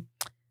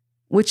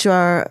 which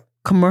are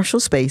commercial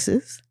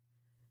spaces.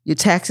 The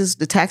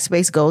tax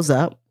base goes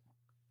up.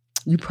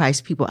 You price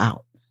people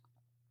out.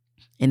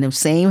 In them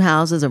same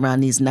houses around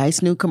these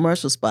nice new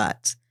commercial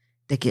spots,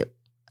 they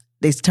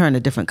turn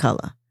a different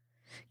color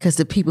because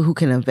the people who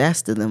can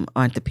invest in them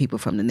aren't the people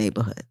from the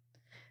neighborhood.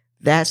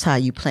 That's how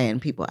you plan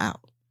people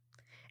out.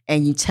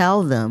 And you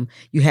tell them,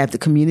 you have the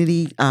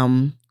community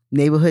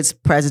neighborhood's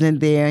president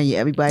there, and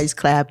everybody's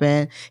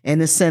clapping, and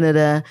the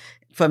senator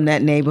from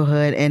that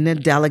neighborhood, and the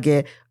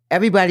delegate,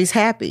 everybody's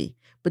happy.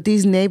 But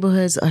these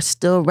neighborhoods are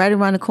still right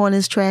around the corner,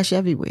 there's trash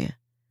everywhere.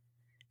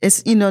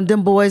 It's,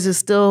 them boys are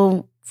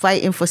still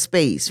fighting for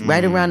space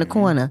right around the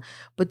corner.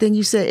 But then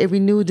you said it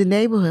renewed the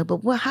neighborhood.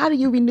 But how do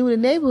you renew the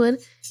neighborhood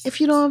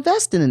if you don't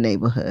invest in the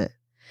neighborhood?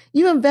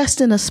 You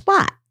invest in a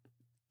spot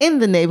in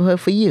the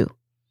neighborhood for you.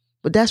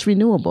 But that's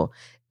renewable.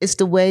 It's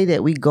the way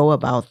that we go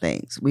about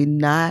things. We're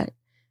not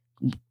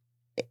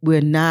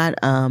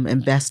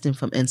investing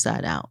from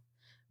inside out.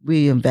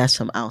 We invest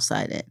from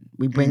outside in.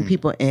 We bring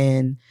people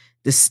in.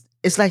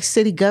 It's like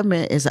city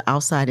government is an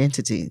outside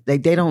entity.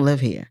 Like they don't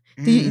live here.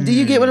 Do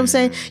you get what I'm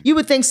saying? You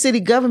would think city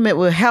government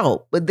would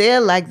help, but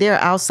they're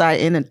outside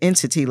in an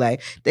entity.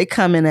 Like they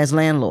come in as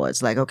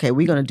landlords. Like, okay,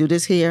 we're going to do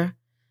this here.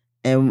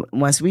 And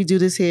once we do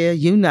this here,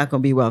 you're not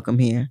going to be welcome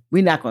here.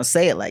 We're not going to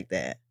say it like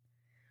that.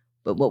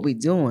 But what we're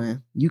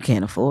doing, you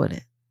can't afford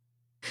it.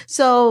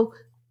 So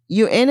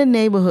you're in a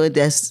neighborhood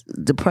that's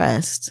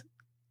depressed,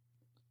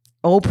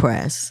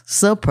 oppressed,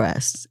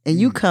 suppressed, and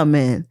you come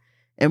in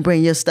and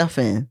bring your stuff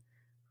in,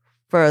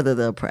 further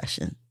the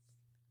oppression,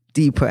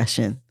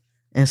 depression,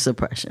 and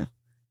suppression.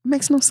 It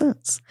makes no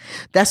sense.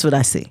 That's what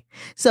I see.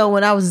 So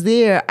when I was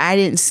there, I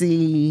didn't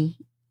see...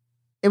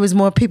 It was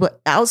more people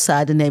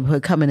outside the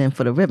neighborhood coming in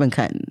for the ribbon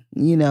cutting,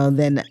 than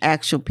the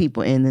actual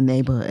people in the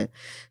neighborhood.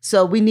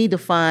 So we need to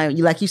find,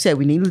 like you said,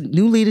 we need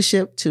new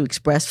leadership to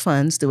express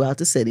funds throughout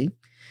the city.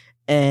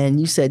 And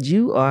you said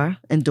you are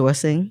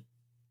endorsing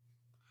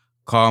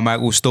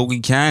Carmichael Stokely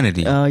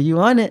Kennedy. Oh, you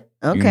on it?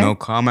 Okay.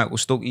 Carmichael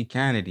Stokely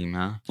Kennedy,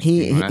 man.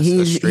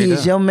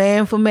 He's your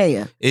man for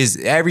mayor.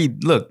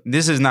 Look,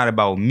 this is not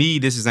about me.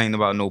 This ain't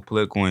about no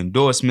political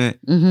endorsement.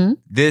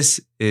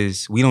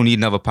 We don't need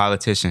another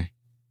politician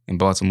in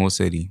Baltimore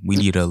City. We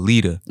need a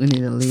leader. We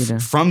need a leader.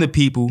 From the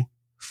people,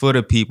 for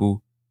the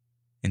people,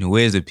 and who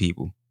is the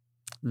people.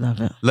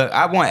 Love it. Look,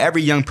 I want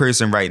every young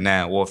person right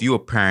now, or if you're a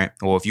parent,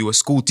 or if you're a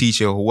school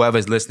teacher, or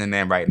whoever's listening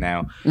in right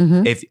now,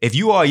 if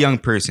you are a young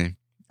person,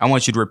 I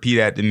want you to repeat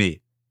after me.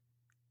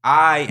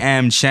 I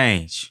am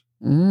change.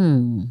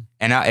 And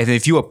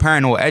if you're a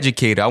parent or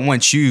educator, I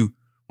want you,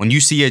 when you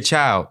see a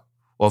child,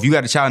 or if you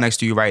got a child next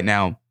to you right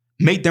now,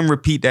 make them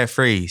repeat that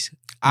phrase.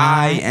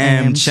 I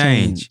am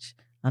change.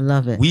 I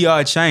love it. We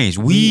are change.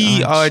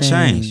 We are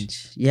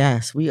change.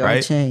 Yes, we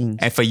are change.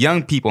 And for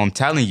young people, I'm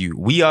telling you,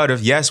 we are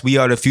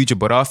the future,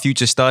 but our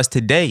future starts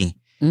today.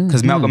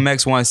 Because Malcolm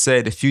X once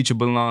said the future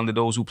belongs to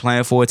those who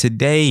plan for it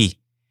today.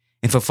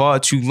 And for far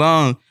too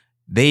long,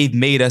 they've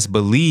made us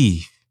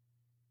believe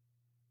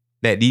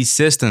that these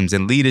systems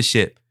and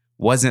leadership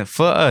wasn't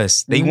for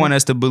us. They want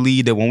us to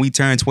believe that when we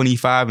turned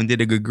 25 and did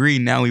a degree,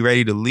 now we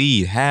ready to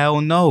lead. Hell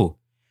no.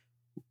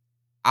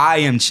 I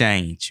am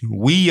change.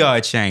 We are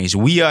change.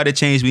 We are the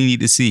change we need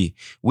to see.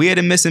 We are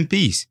the missing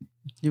piece.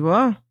 You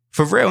are?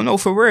 For real. No,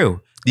 for real.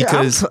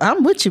 Because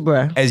I'm with you,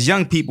 bro. As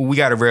young people, we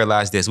got to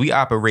realize this. We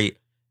operate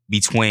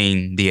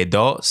between the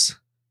adults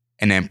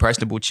and the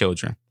impressionable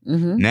children.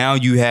 Now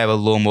you have a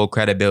little more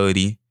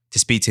credibility to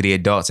speak to the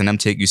adults and them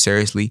take you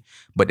seriously.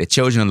 But the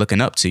children are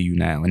looking up to you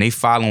now and they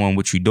following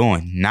what you're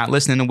doing. Not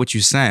listening to what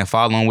you're saying,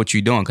 following what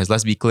you're doing. Because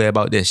let's be clear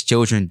about this.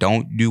 Children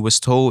don't do what's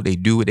told. They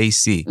do what they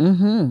see.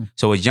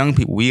 So as young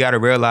people, we got to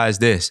realize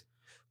this.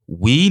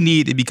 We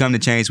need to become the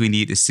change we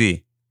need to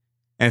see.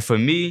 And for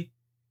me,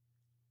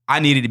 I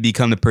needed to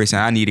become the person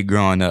I needed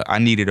growing up. I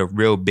needed a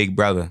real big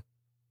brother.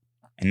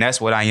 And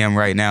that's what I am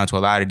right now to a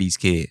lot of these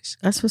kids.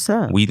 That's what's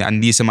up. I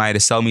need somebody to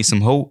sell me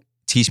some hope,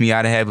 teach me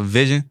how to have a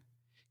vision.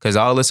 Because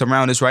all this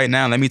around us right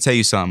now, let me tell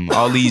you something.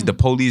 All the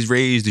police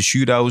raids, the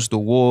shootouts, the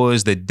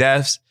wars, the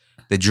deaths,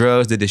 the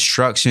drugs, the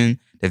destruction,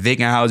 the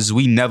vacant houses,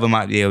 we never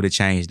might be able to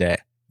change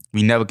that.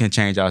 We never can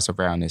change our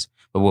surroundings.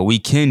 But what we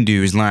can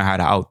do is learn how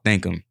to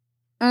outthink them.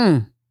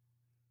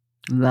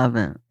 Love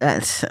it.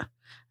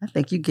 I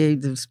think you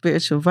gave the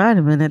spiritual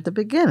vitamin at the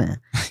beginning.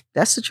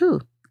 That's the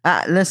truth.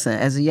 Listen,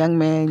 as a young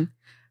man,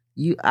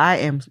 I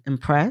am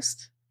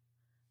impressed.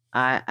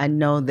 I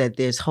know that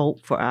there's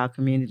hope for our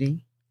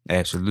community.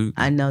 Absolutely.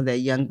 I know that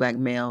young Black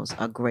males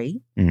are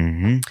great.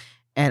 Mm-hmm.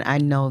 And I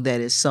know that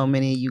there's so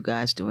many of you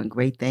guys doing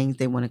great things.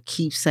 They want to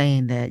keep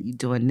saying that you're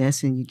doing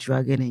this and you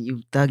drugging and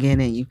you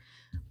thugging and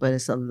but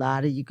it's a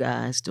lot of you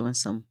guys doing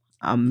some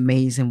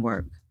amazing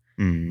work.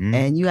 Mm-hmm.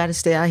 And you got to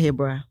stay out here,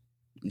 bro.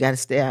 You got to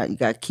stay out. You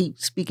got to keep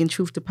speaking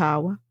truth to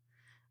power.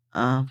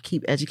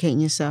 Keep educating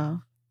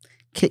yourself.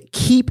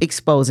 Keep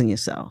exposing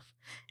yourself.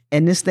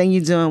 And this thing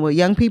you're doing with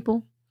young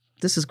people,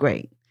 this is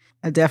great.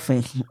 I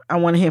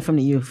want to hear from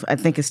the youth. I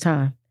think it's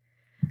time.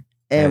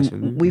 And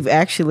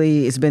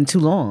Absolutely. It's been too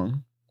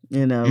long.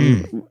 You know,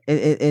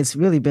 it's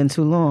really been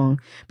too long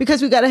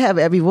because we got to have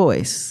every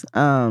voice.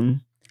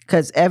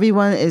 Because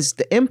everyone is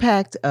the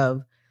impact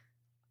of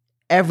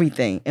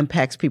everything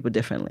impacts people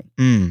differently.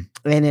 And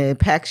it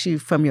impacts you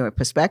from your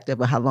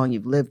perspective of how long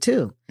you've lived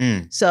too.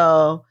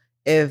 So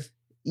if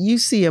you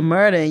see a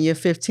murder and you're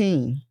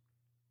 15,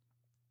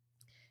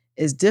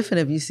 it's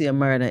different if you see a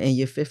murder and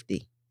you're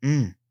 50.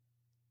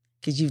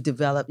 Because you've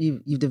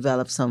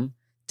developed some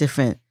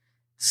different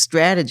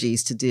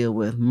strategies to deal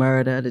with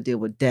murder, to deal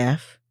with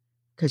death,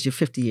 because you're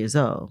 50 years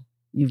old.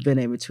 You've been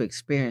able to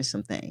experience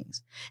some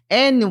things.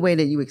 And the way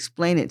that you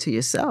explain it to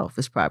yourself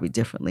is probably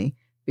differently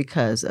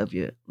because of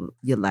your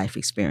life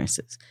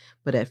experiences.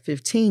 But at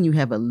 15, you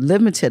have a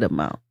limited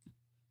amount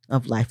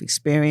of life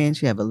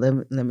experience. You have a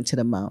limited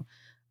amount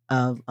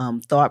of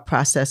thought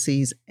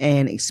processes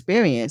and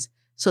experience.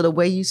 So the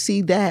way you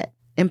see that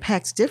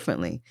impacts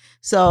differently.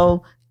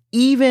 So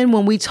even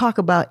when we talk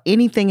about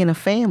anything in a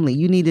family,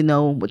 you need to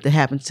know what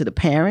happens to the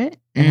parent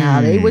and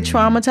how they were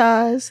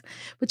traumatized.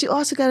 But you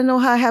also got to know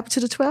how it happened to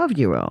the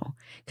 12-year-old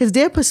because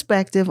their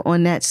perspective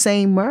on that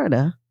same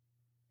murder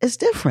is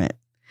different.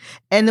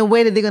 And the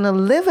way that they're going to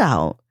live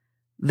out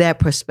that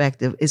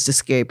perspective is the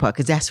scary part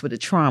because that's where the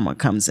trauma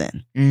comes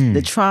in.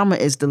 The trauma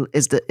is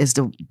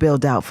the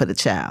build out for the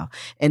child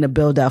and the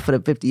build out for the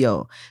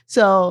 50-year-old.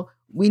 So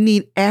we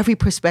need every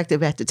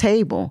perspective at the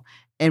table.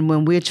 And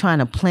when we're trying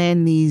to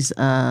plan these,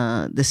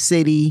 the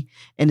city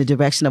in the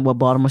direction of what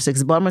Baltimore City,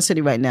 because Baltimore City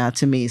right now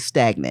to me is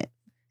stagnant.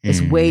 It's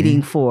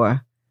waiting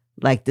for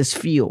like this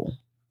fuel.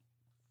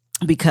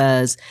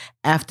 Because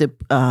after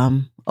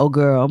old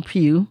girl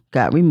Pugh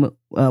got removed,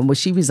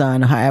 she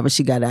resigned or however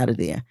she got out of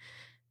there.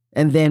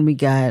 And then we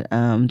got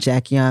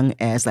Jack Young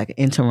as like an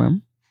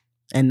interim.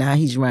 And now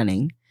he's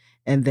running.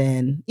 And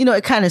then,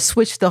 it kind of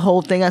switched the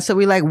whole thing out. So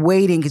we're like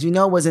waiting because we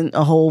know it wasn't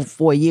a whole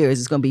 4 years.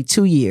 It's going to be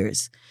 2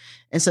 years.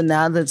 And so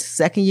now the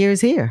second year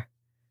is here.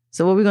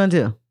 So what are we going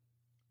to do?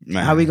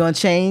 Man. Are we going to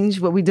change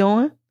what we're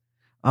doing?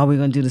 Or are we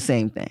going to do the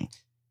same thing?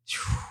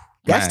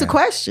 That's the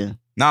question.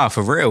 Nah,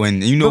 for real.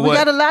 And you know but what? We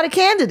got a lot of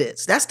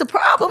candidates. That's the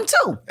problem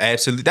too.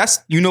 Absolutely.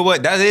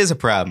 That is a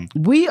problem.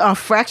 We are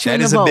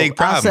fracturing the vote big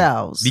problem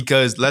ourselves.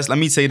 Because let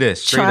me say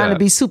this. Trying to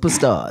be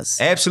superstars.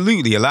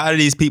 Absolutely. A lot of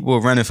these people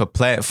are running for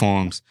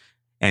platforms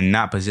and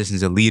not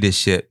positions of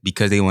leadership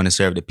because they want to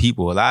serve the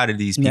people. A lot of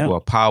these people are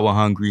power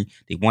hungry.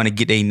 They want to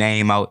get their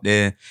name out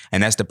there.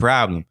 And that's the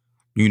problem.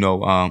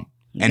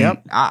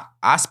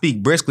 I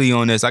speak briskly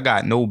on this. I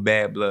got no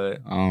bad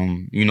blood,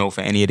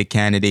 for any of the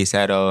candidates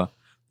at all.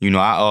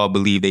 I all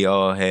believe they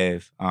all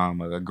have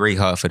a great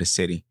heart for the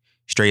city.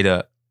 Straight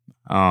up.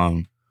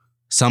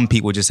 Some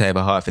people just have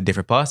a heart for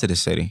different parts of the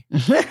city.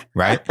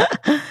 Right?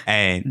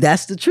 And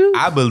that's the truth.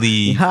 I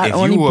believe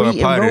if you were a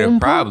part of the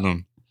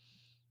problem,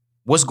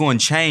 what's going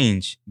to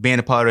change being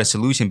a part of the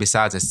solution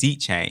besides a seat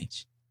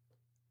change?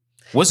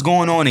 What's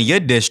going on in your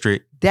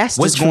district?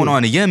 What's going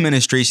on in your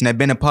administration that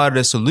been a part of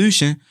the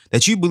solution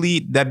that you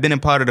believe that been a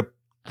part of the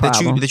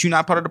problem. that you're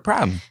not part of the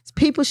problem?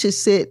 People should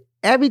sit.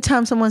 Every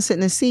time someone's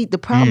sitting in a seat, the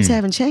problems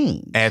haven't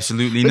changed.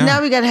 Absolutely not. But not.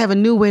 now we got to have a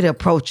new way to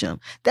approach them.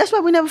 That's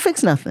why we never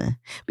fix nothing.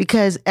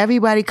 Because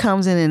everybody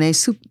comes in and they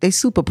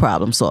super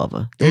problem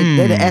solver.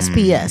 They're the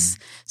SPS.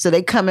 So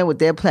they come in with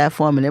their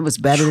platform and it was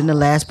better than the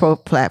last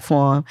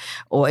platform.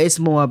 Or it's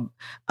more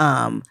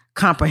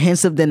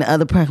comprehensive than the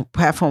other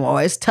platform.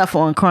 Or it's tougher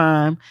on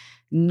crime.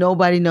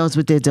 Nobody knows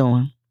what they're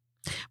doing.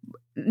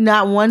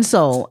 Not one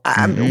soul.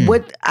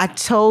 What I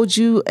told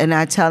you and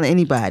I tell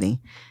anybody,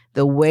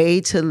 the way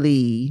to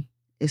lead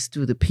is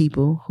through the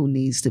people who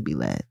needs to be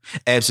led.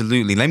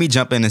 Absolutely. Let me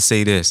jump in and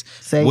say this.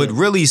 What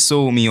really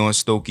sold me on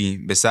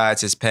Stokey,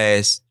 besides his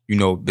past,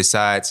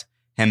 besides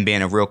him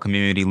being a real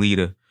community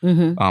leader,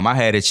 I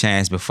had a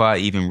chance, before I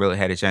even really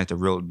had a chance to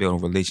really build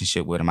a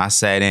relationship with him, I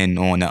sat in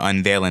on the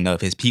unveiling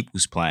of his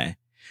People's Plan,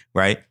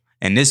 right?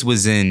 And this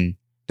was in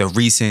the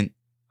recent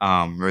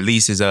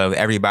releases of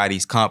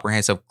everybody's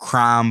comprehensive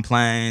crime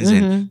plans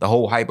and the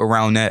whole hype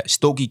around that.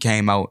 Stokey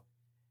came out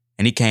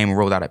and he came and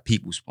rolled out a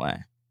People's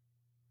Plan.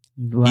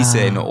 Wow. He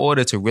said, in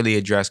order to really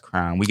address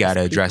crime, we got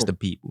to address the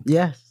people.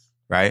 Yes.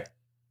 Right?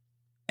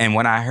 And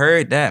when I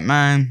heard that,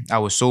 man, I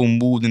was so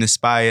moved and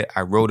inspired.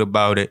 I wrote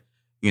about it,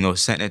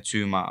 sent it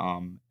to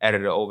my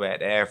editor over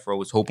at the Afro,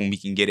 was hoping we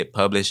can get it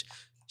published.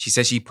 She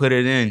said she put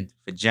it in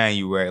for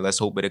January. Let's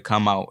hope it'll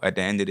come out at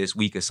the end of this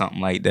week or something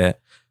like that.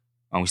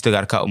 We still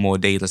got a couple more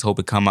days. Let's hope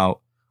it come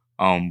out.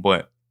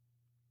 But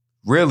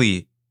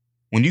really,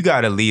 when you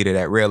got a leader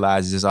that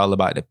realizes it's all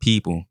about the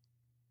people,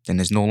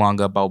 then it's no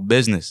longer about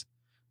business.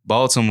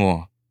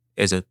 Baltimore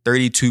is a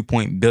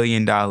 $32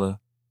 billion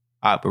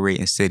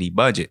operating city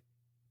budget.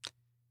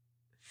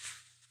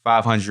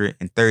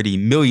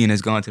 $530 million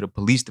has gone to the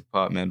police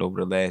department over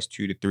the last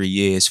 2 to 3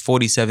 years.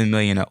 $47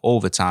 million in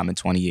overtime in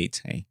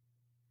 2018.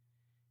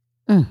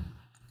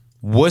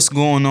 What's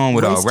going on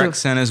with our rec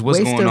centers? What's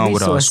going on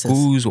with our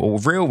schools? Or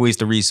real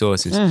waste of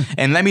resources.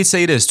 And let me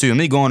say this too. Let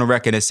me go on the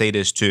record and say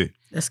this too.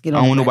 Let's get on.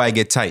 I don't want nobody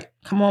get tight.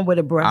 Come on with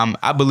it, bro.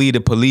 I believe the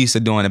police are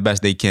doing the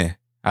best they can.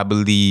 I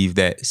believe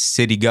that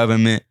city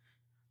government,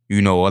 a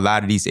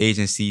lot of these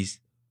agencies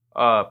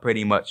are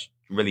pretty much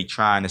really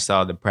trying to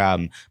solve the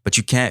problem. But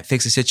you can't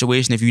fix a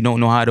situation if you don't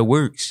know how it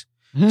works.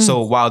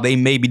 So while they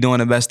may be doing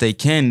the best they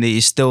can, they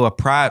still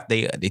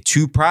they're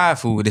too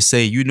prideful to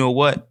say, you know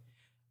what?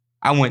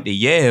 I went to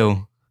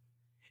Yale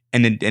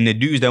and the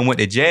dudes that went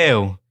to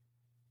jail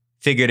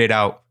figured it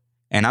out.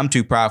 And I'm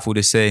too prideful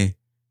to say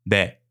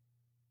that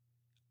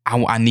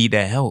I need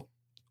that help.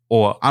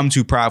 Or I'm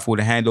too prideful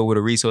to hand over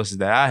the resources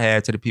that I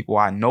have to the people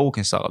I know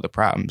can solve the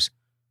problems.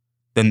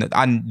 Then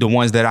the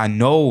ones that I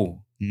know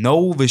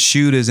the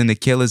shooters and the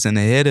killers and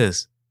the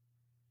hitters.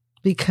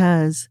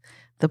 Because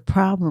the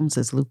problems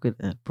is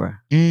lucrative, bruh.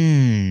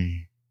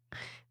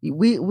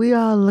 We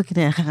are looking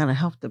at how to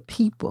help the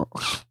people,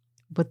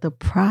 but the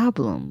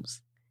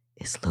problems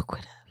is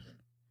lucrative.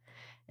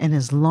 And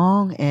as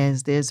long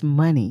as there's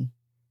money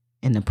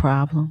in the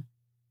problem,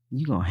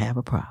 you're going to have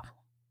a problem.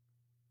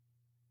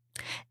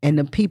 And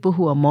the people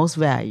who are most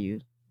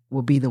valued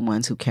will be the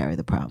ones who carry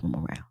the problem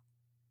around.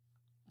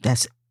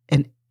 That's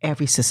in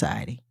every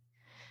society.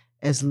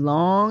 As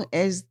long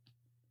as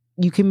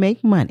you can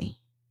make money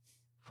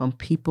from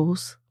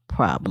people's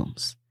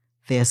problems,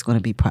 there's going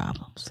to be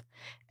problems.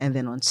 And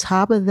then on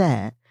top of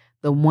that,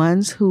 the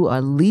ones who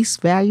are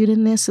least valued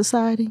in their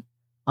society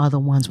are the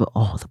ones with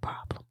all the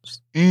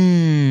problems.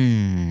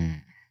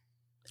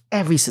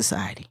 Every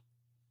society.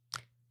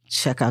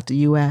 Check out the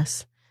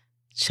US.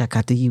 Check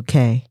out the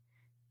UK.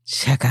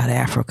 Check out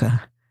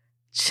Africa.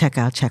 Check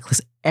out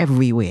checklists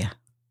everywhere.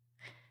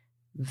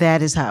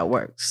 That is how it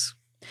works.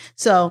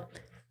 So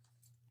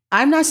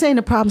I'm not saying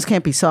the problems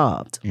can't be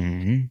solved.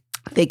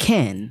 They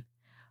can,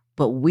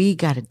 but we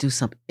got to do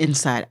some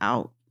inside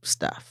out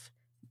stuff.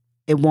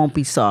 It won't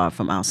be solved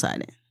from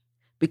outside in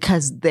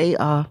because they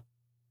are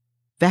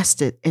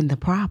vested in the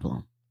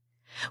problem.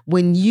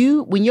 When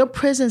your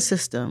prison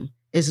system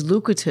is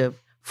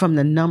lucrative from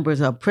the numbers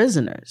of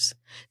prisoners,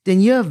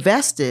 then you're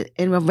vested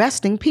in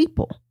arresting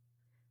people.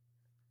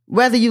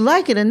 Whether you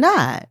like it or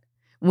not,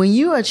 when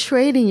you are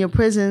trading your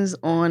prisons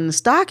on the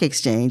stock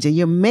exchange and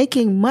you're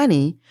making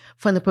money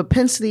from the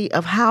propensity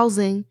of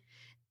housing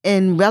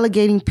and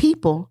relegating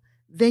people,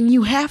 then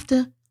you have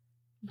to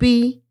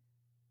be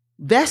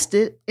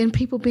vested in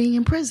people being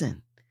in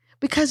prison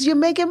because you're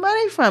making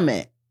money from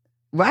it,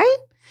 right?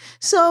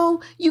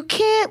 So you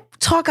can't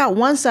talk out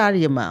one side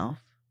of your mouth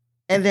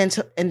and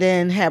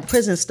then have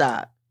prison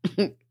stop.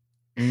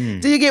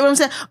 Do you get what I'm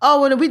saying? Oh,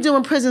 well, we're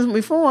doing prison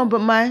reform,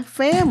 but my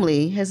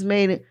family has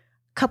made a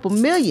couple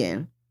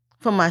million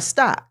from my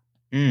stock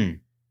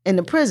in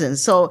the prison.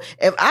 So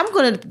if I'm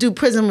going to do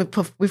prison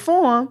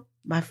reform,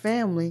 my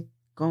family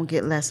going to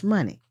get less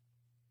money.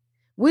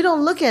 We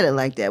don't look at it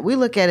like that. We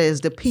look at it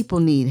as the people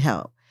need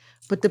help.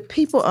 But the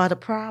people are the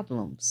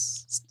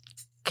problems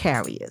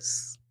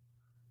carriers.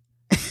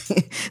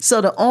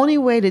 So the only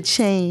way to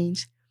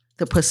change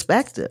the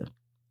perspective,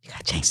 you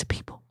got to change the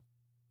people.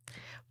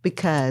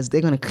 Because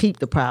they're going to keep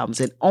the problems.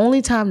 And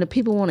only time the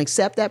people won't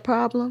accept that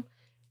problem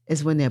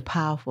is when they're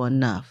powerful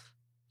enough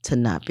to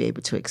not be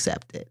able to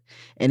accept it.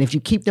 And if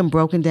you keep them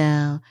broken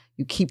down,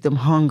 you keep them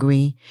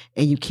hungry,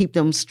 and you keep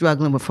them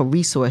struggling for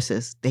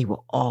resources, they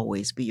will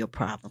always be your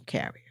problem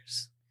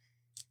carriers.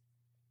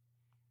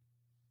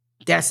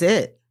 That's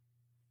it.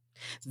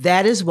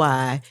 That is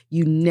why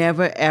you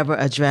never, ever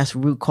address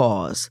root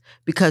cause,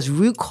 because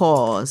root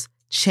cause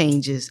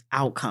changes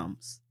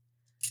outcomes.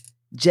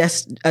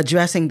 Just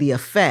addressing the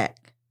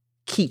effect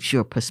keeps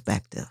your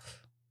perspective.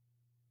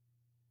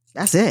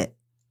 That's it.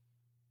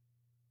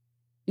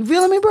 You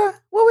feeling me, bro?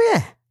 Where we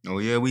at? Oh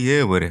yeah, we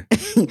here with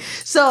it.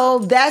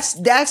 So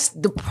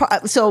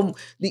so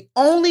the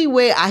only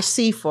way I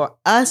see for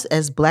us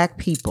as Black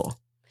people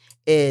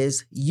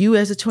is you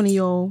as a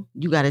 20-year-old,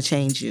 you got to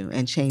change you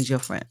and change your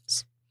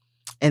friends.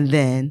 And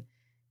then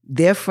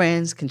their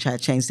friends can try to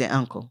change their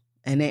uncle,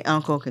 and their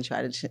uncle can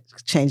try to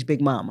change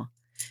Big Mama.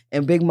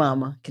 And Big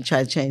Mama can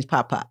try to change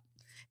Pop.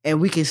 And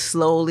we can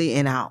slowly,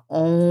 in our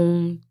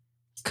own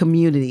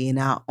community, in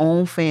our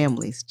own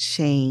families,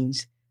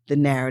 change the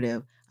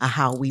narrative of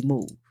how we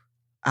move.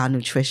 Our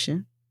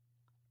nutrition,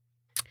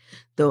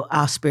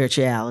 our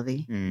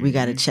spirituality, we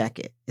got to check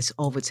it. It's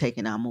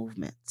overtaking our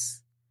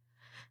movements.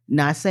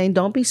 Not saying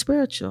don't be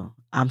spiritual.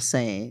 I'm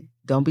saying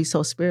don't be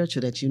so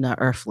spiritual that you're not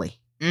earthly.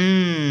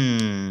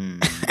 Because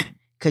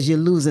you're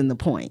losing the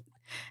point.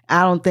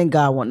 I don't think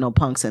God want no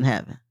punks in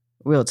heaven.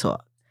 Real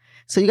talk.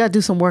 So you got to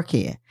do some work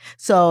here.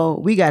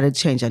 So we got to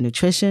change our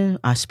nutrition,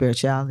 our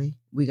spirituality.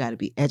 We got to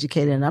be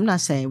educated. And I'm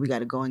not saying we got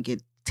to go and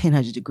get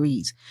 1,000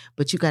 degrees,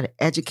 but you got to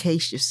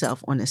educate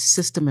yourself on the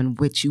system in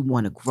which you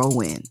want to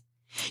grow in.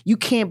 You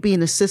can't be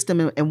in a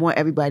system and want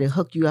everybody to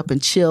hook you up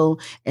and chill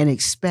and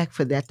expect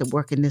for that to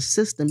work in this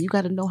system. You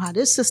got to know how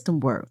this system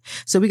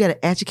works. So we got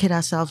to educate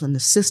ourselves on the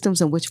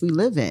systems in which we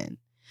live in.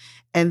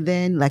 And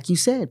then, like you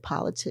said,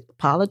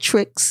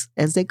 politics,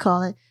 as they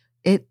call it,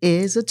 it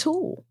is a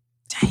tool.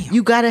 Damn.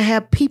 You got to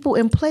have people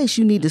in place.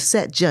 You need to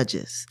set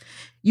judges.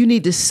 You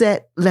need to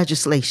set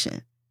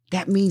legislation.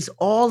 That means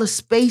all the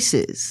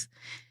spaces.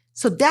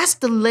 So that's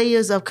the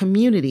layers of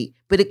community,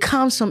 but it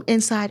comes from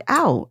inside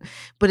out.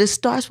 But it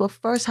starts with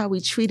first how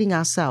we treating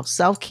ourselves.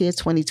 Self-care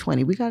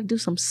 2020. We got to do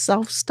some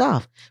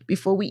self-stuff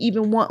before we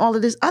even want all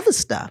of this other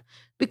stuff,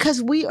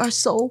 because we are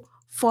so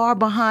far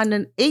behind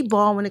an 8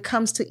 ball when it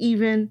comes to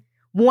even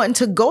wanting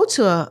to go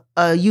to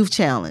a youth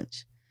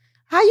challenge.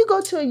 How you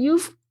go to a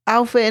youth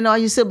outfit and all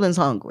your siblings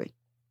hungry?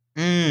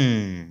 You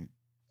ain't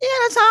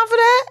got time for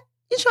that.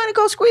 You're trying to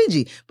go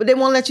squeegee, but they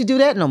won't let you do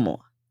that no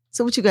more.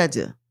 So what you got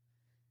to do?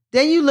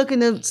 Then you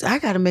looking at, I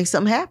got to make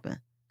something happen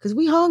because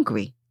we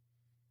hungry.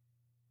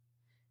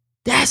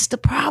 That's the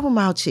problem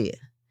out here,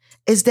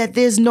 is that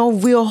there's no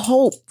real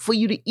hope for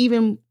you to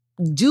even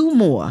do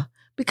more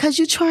because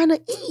you're trying to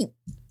eat.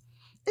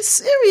 It's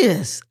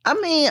serious. I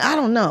mean, I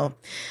don't know.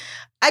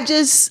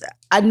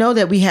 I know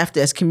that we have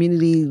to, as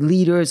community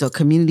leaders or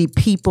community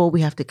people,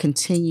 we have to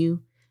continue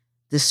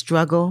the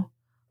struggle,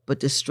 but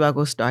the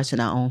struggle starts in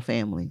our own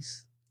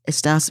families. It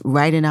starts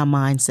right in our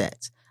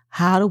mindsets.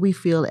 How do we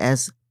feel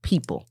as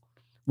people?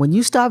 When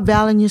you start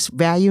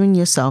valuing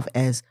yourself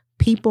as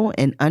people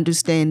and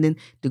understanding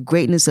the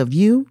greatness of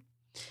you,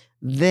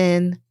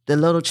 then the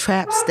little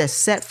traps that's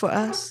set for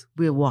us,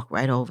 we'll walk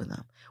right over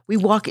them. We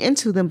walk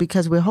into them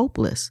because we're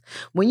hopeless.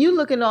 When you're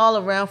looking all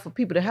around for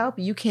people to help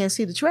you, you can't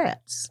see the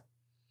traps.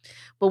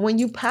 But when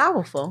you're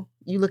powerful,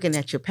 you're looking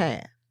at your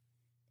path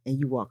and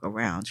you walk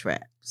around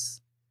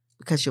traps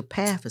because your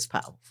path is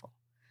powerful.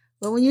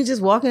 But when you're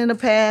just walking in the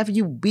path,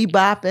 you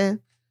bebopping,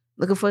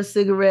 looking for a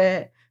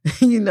cigarette,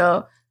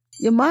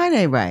 your mind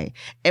ain't right.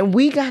 And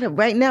we got it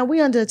right now. We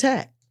under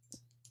attack.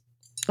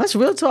 That's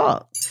real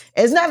talk.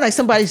 It's not like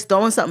somebody's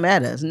throwing something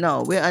at us.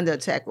 No, we're under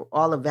attack with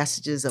all the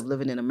vestiges of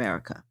living in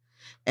America.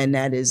 And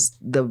that is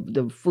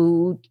the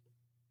food,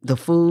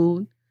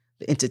 the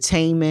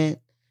entertainment,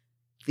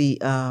 the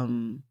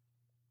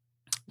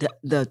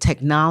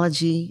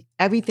technology,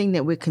 everything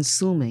that we're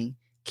consuming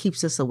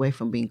keeps us away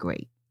from being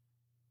great.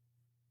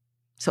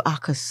 So our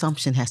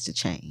consumption has to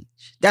change.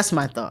 That's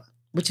my thought.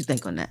 What you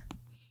think on that?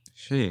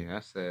 Shit, I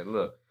said,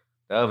 look,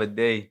 the other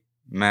day,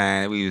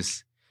 man, we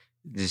was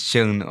just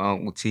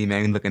chilling with T,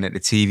 man, looking at the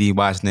TV,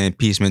 watching the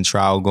impeachment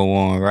trial go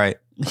on, right?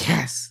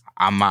 Yes.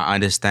 I'm not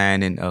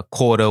understanding a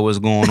quarter was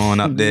going on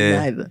up there.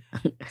 Neither.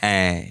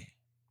 And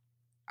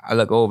I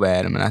look over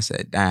at him and I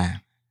said,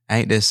 damn,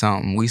 ain't this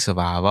something? We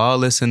survive all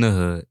this in the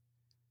hood.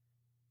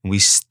 We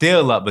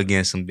still up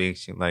against some big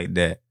shit like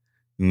that.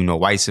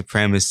 White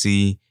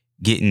supremacy,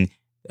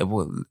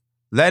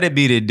 let it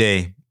be the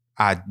day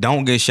I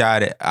don't get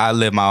shot at. I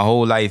live my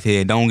whole life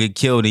here. Don't get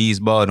killed in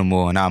East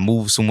Baltimore, and I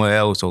move somewhere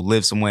else or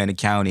live somewhere in the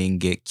county and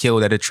get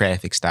killed at a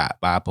traffic stop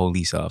by a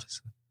police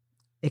officer.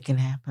 It can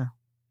happen.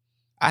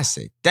 I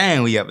said,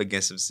 damn, we up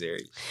against some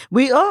serious.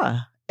 We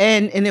are.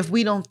 And if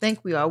we don't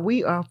think we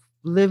are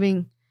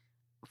living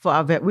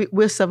for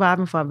we're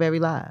surviving for our very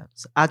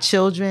lives. Our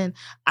children,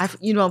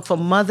 for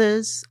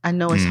mothers, I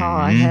know it's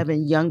hard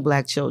having young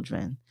Black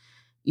children.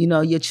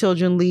 Your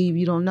children leave,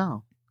 you don't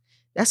know.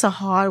 That's a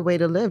hard way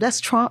to live. That's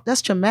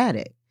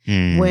traumatic.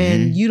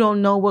 When you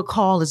don't know what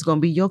call is going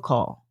to be your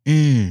call.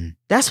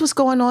 That's what's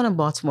going on in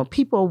Baltimore.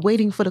 People are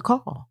waiting for the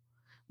call.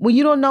 When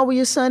you don't know where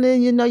your son is,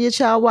 your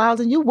child wild,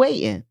 and you're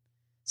waiting.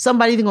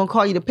 Somebody either going to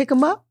call you to pick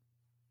him up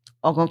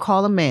or going to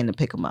call a man to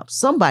pick him up.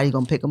 Somebody's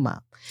going to pick him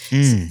up.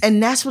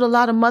 And that's what a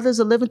lot of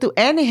mothers are living through.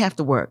 And they have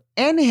to work.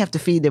 And they have to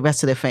feed the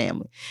rest of their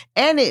family.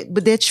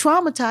 But they're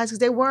traumatized because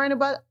they're worrying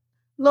about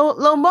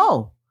Lil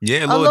Mo.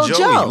 Yeah, Lil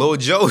Joey. Lil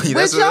Joey.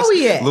 Where's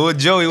Joey at? Lil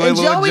Joey. Where's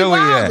Lil Joey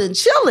at? And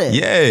chilling.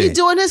 Yeah. He's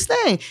doing his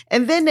thing.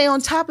 And then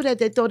on top of that,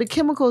 they throw the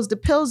chemicals, the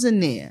pills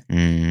in there.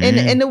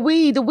 And the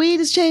weed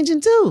is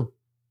changing too.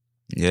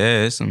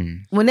 Yeah,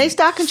 when they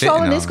start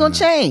controlling, it's going to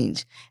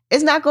change.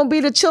 It's not going to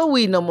be the chill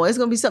weed no more. It's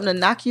going to be something to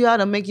knock you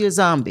out and make you a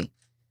zombie.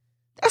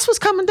 That's what's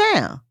coming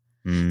down.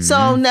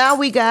 So now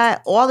we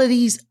got all of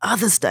these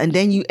other stuff. And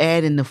then you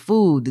add in the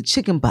food, the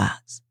chicken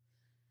box,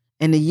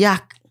 and the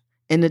yak,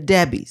 and the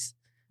Debbie's.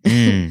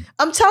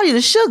 I'm telling you,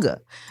 the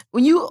sugar.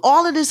 When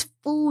all of this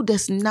food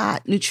that's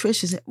not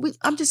nutritious,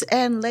 I'm just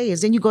adding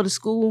layers. Then you go to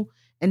school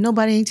and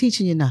nobody ain't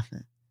teaching you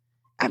nothing.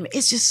 I mean,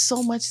 it's just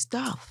so much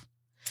stuff.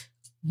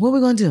 What are we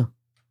going to do?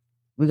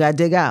 We got to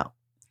dig out.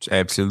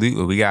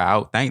 Absolutely. We got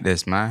to outthink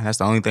this, man. That's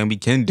the only thing we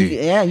can do.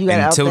 Yeah, you got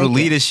to Until the outthink it.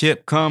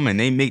 leadership come and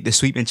they make the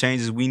sweeping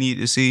changes we need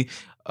to see,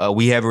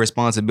 we have a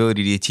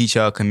responsibility to teach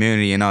our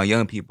community and our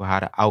young people how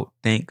to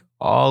outthink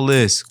all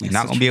this. We're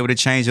not going to be able to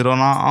change it on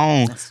our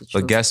own.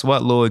 But guess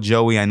what, Lord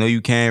Joey? I know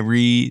you can't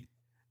read.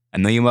 I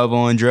know your mother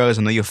on drugs.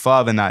 I know your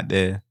father not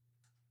there.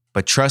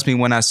 But trust me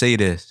when I say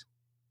this.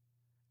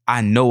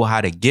 I know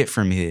how to get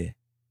from here.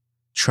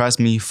 Trust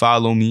me,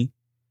 follow me.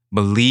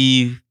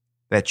 Believe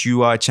that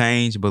you are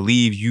changed.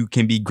 Believe you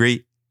can be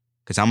great.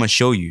 Because I'm going to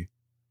show you.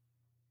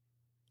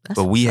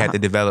 But we have to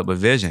develop a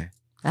vision.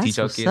 Teach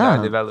our kids how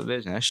to develop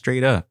vision. That's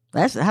straight up.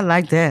 I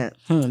like that.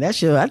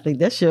 I think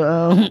that's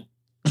your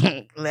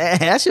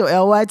that's your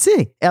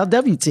LYT,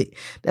 LWT.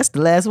 That's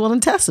the last will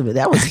and testament.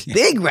 That was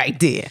big right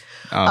there.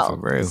 For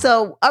real.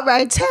 So, all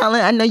right,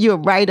 talent. I know you're a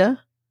writer.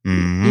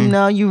 Mm-hmm. You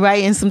know, you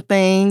writing some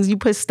things. You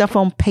put stuff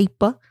on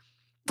paper.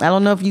 I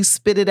don't know if you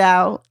spit it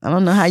out. I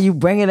don't know how you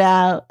bring it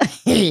out.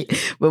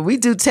 But we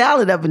do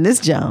talent up in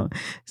this joint.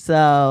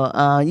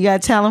 So, you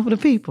got talent for the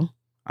people.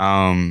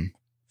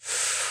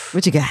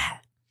 What you got?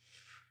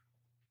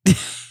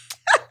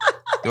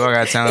 Do I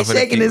got talent for the people?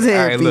 Shaking his head,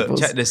 all right, look,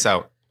 check this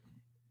out.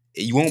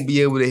 You won't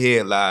be able to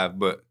hear it live,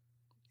 but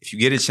if you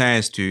get a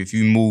chance to, if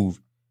you move,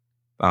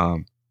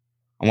 I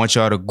want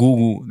y'all to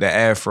Google the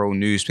Afro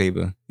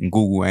newspaper and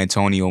Google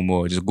Antonio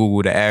Moore. Just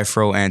Google the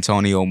Afro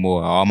Antonio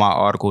Moore. All my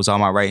articles, all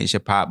my writing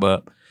should pop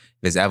up.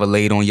 If it's ever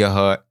laid on your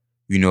heart,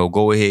 you know,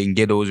 go ahead and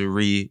get those to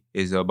read.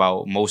 It's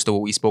about most of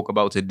what we spoke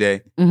about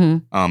today.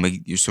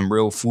 Mm-hmm. Some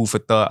real food for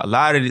thought. A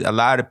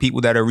lot of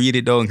people that read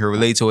it though and can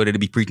relate to it, it'll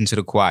be preaching to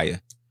the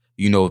choir.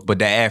 You know, but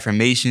the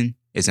affirmation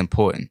is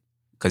important.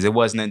 Because it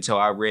wasn't until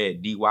I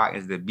read D.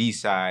 Watkins, the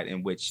B-side,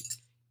 in which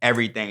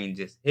everything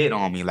just hit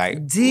on me. Like,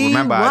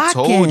 remember I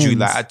told you,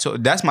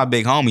 that's my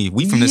big homie.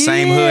 We from the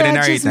same hood and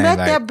everything. I just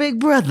met that big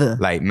brother.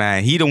 Like,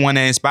 man, he the one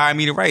that inspired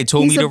me to write,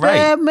 told me to write.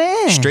 He's a bad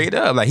man. Straight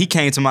up. Like, he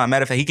came to my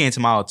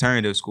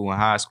alternative school in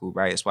high school,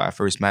 right? That's why I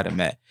first met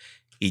him at.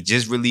 He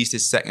just released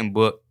his second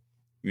book.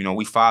 You know,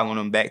 we following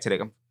him back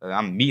to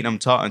I'm meeting him,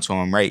 talking to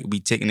him, right? We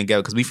taking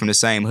together because we from the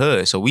same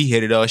hood. So we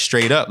hit it all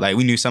straight up. Like,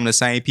 we knew some of the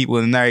same people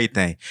and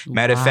everything.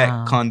 Matter of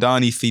fact,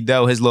 Kondani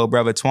Fidel, his little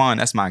brother Twan,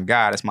 that's my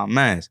guy. That's my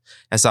man.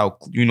 That's how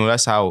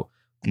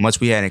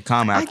much we had in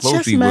common. How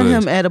close we was. I just met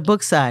him at a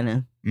book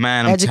signing.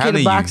 Man, I'm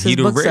telling you, he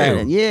the real.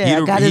 Signing. Yeah,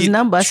 I got his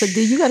number. I said,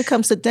 D, you got to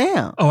come sit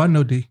down. Oh, I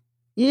know D.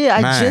 Yeah,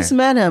 I just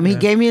met him. He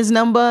gave me his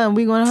number and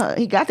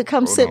he got to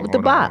come sit with the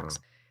box.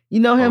 You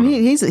know him?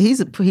 He's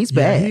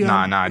bad. He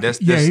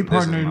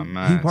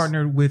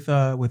partnered with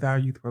our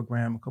youth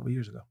program a couple of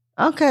years ago.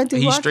 Okay,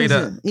 he's straight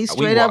up. He's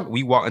straight up.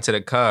 We walked into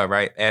the car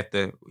right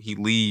after he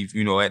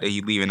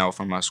leaving out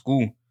from my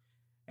school,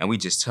 and we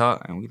just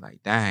talked, and we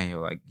like, dang,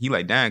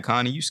 dang,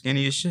 Connie, you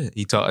skinny as shit.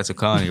 He talked to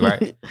Connie,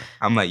 right?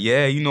 I'm like,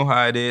 yeah, you know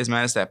how it is,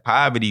 man. It's that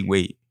poverty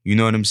weight. You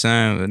know what I'm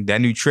saying? That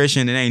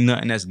nutrition, it ain't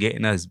nothing that's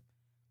getting us,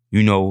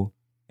 you know.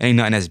 Ain't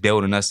nothing that's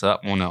building us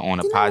up on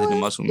a positive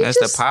muscle. That's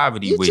the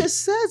poverty weight. You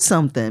just said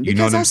something.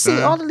 Because I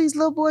see all of these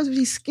little boys with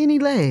these skinny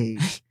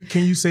legs.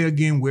 Can you say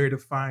again where to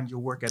find your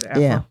work at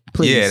Afro? Yeah,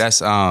 please. Yeah,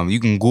 that's you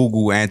can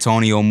Google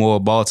Antonio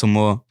Moore,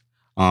 Baltimore,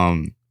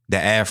 the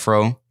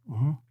Afro.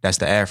 Mm-hmm. That's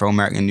the Afro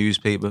American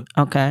newspaper.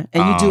 Okay.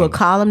 And you do a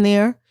column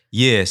there?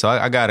 Yeah, so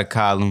I got a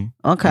column.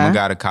 Okay. I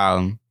got a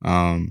column.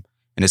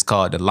 And it's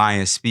called The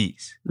Lion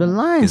Speaks. The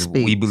Lion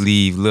Speaks. We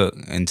believe, look,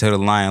 until the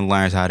lion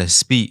learns how to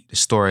speak, the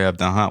story of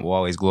the hunt will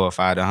always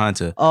glorify the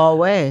hunter.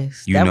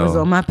 Always. That was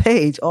on my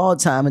page all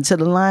the time. Until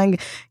the lion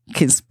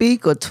can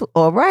speak or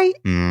write,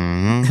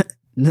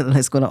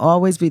 it's going to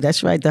always be,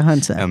 that's right, the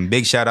hunter.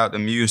 Big shout out to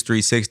Muse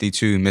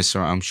 362, Miss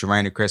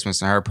Sharina Christmas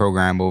and her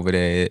program over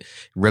there. It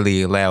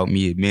really allowed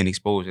me being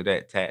exposed to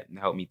that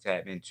helped me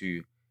tap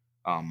into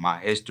my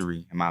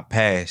history and my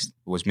past,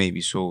 which made me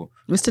so.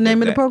 What's the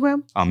name of the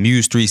program?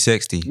 Muse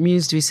 360.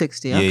 Muse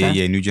 360. Okay.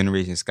 Yeah. New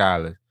Generation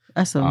Scholars.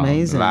 That's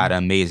amazing. A lot of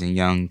amazing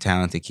young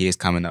talented kids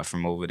coming up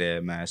from over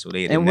there, man. So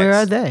where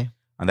are they?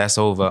 That's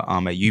over at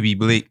UB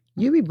Blake.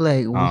 UB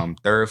Blake.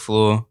 Third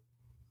floor.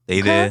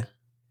 They there.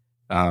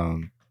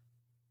 Children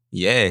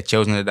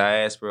of the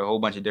Diaspora, a whole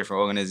bunch of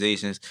different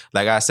organizations.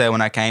 Like I said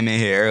when I came in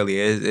here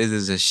earlier, it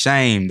is a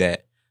shame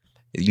that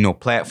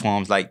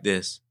platforms like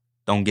this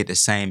don't get the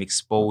same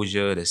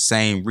exposure, the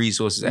same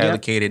resources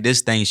allocated.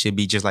 This thing should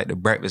be just like the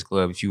Breakfast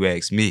Club, if you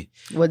ask me.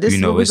 Well, this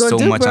is what we're going to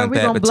do, bro.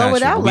 We're going to blow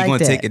it out like that. We're going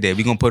to take it there.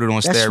 We're going to put it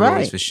on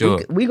steroids for sure.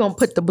 We're going to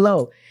put the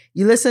blow.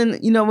 You listen,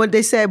 you know what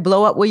they say,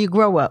 blow up where you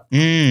grow up.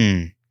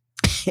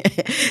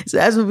 So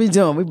that's what we're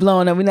doing. We're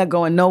blowing up. We're not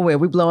going nowhere.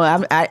 We're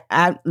blowing.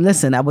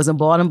 Listen, I wasn't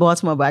born in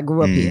Baltimore, but I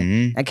grew up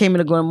here. I came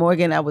into Glen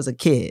Morgan. I was a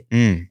kid.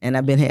 And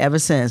I've been here ever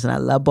since. And I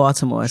love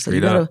Baltimore. So you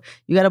gotta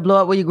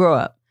blow up where you grow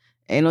up.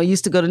 Ain't no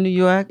used to go to New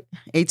York,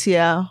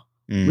 ATL.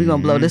 We're going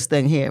to blow this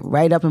thing here,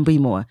 right up and be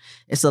more.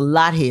 It's a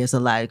lot here. It's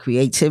a lot of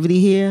creativity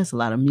here. It's a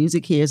lot of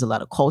music here. It's a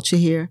lot of culture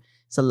here.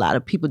 It's a lot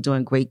of people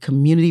doing great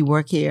community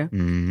work here.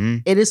 Mm-hmm.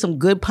 It is some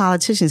good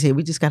politicians here.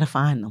 We just got to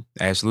find them.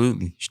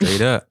 Absolutely.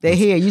 Straight up. They're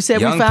here. You said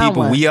young we found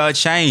people, one. we are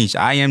changed.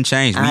 I am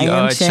changed. We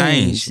are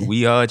changed.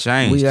 We are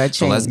changed. We are changed.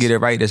 So let's get it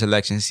right this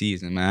election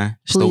season, man.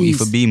 Stokey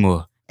for Be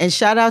More. And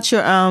shout out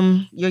your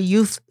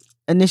youth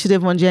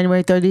initiative on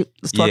January 30th.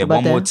 Let's talk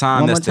about that. One more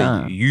time. That's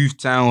the Youth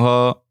Town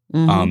Hall.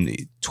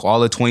 Mm-hmm. All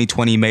the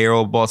 2020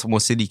 mayoral Baltimore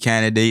City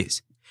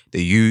candidates.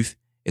 The youth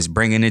is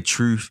bringing the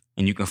truth.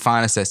 And you can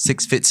find us at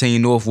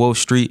 615 North Wolf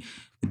Street.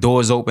 The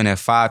doors open at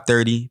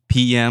 5:30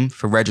 p.m.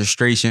 for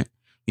registration.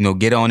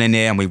 Get on in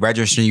there and we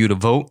registering you to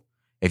vote.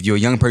 If you're a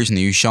young person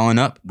and you're showing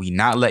up, we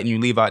not letting you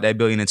leave out that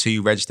building until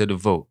you register to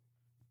vote.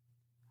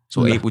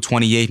 So April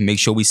 28th, make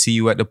sure we see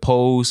you at the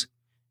polls.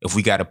 If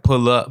we got to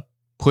pull up,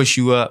 push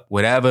you up,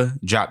 whatever,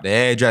 drop the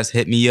address,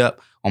 hit me up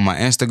on my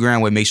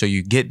Instagram. We'll make sure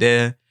you get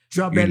there.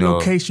 Drop that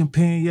location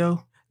pin,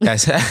 yo.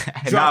 That's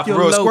not for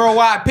real. Squirrel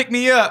Wide, pick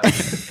me up.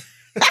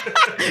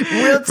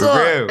 Real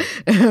talk.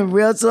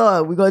 Real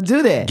talk. We're going to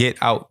do that. Get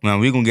out, man.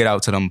 We're going to get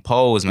out to them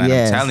polls, man.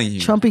 Yes. I'm telling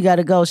you. Trumpy got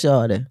to go,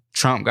 shorty.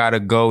 Trump got to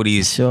go.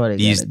 This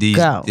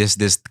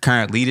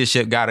current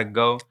leadership got to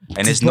go.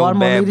 And it's no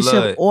bad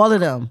blood. All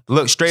of them.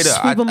 Look, straight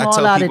up. I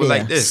tell people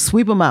like this.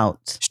 Sweep them out.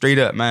 Straight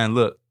up, man.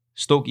 Look,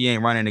 Stokey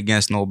ain't running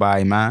against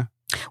nobody, man.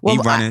 Well,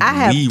 we running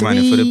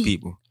for the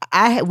people.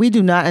 We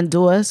do not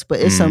endorse, but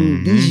it's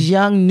these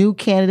young new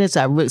candidates.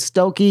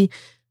 Stokey,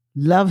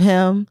 love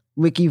him.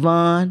 Ricky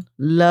Vaughn,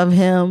 love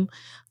him.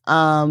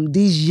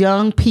 These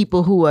young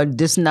people who are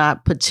just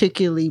not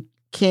particularly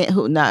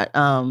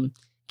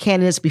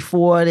candidates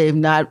before. They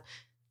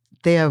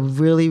are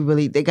really,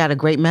 really, they got a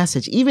great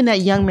message. Even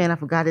that young man, I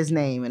forgot his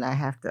name, and I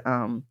have to,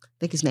 I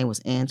think his name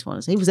was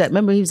Antoine. He was at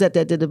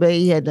that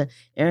debate. He had the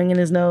earring in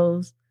his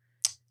nose.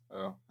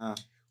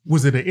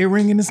 Was it an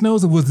earring in his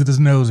nose or was it his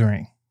nose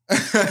ring?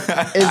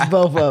 It's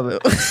both of them.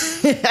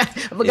 I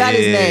forgot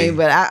his name,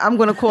 but I'm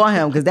going to call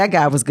him because that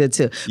guy was good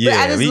too. But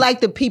I just like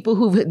the people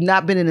who've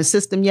not been in the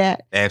system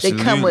yet. Absolutely.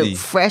 They come with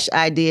fresh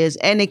ideas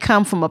and they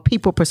come from a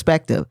people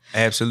perspective.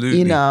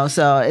 Absolutely.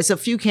 So it's a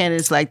few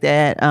candidates like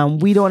that.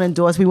 We don't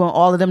endorse. We want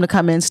all of them to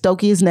come in.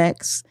 Stokey is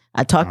next.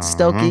 I talked to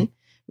Stokey.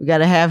 We got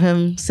to have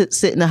him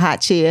sit in a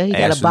hot chair. He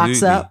got to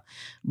box up.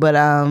 But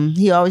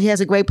he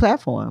has a great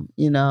platform.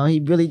 He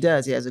really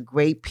does. He has a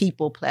great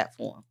people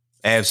platform.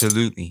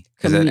 Absolutely.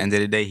 Because at the end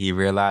of the day, he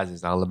realizes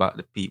it's all about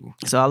the people.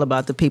 It's all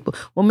about the people.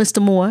 Well, Mr.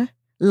 Moore,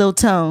 Lil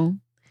Tone,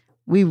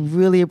 we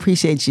really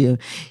appreciate you.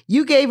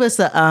 You gave us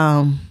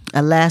a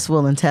last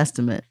will and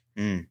testament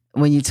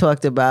when you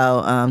talked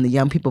about the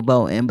young people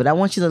voting. But I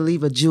want you to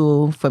leave a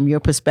jewel from your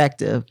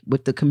perspective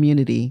with the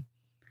community.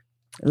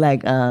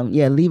 Like,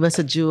 leave us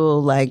a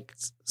jewel, like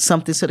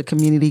something so the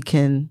community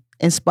can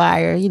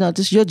inspire,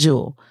 just your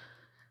jewel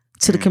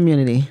to the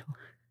community.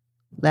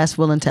 Last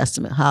will and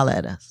testament. Holla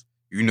at us.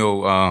 In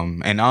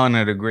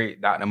honor of the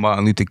great Dr.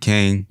 Martin Luther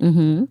King,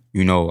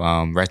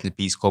 rest in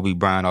peace, Kobe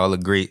Bryant, all the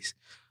greats.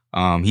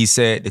 He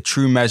said, the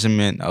true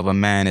measurement of a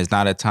man is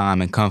not a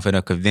time in comfort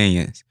or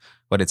convenience,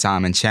 but a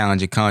time in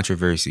challenge and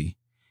controversy.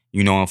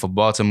 And for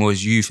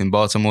Baltimore's youth in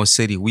Baltimore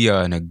City, we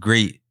are in a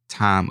great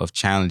time of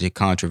challenge and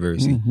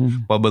controversy.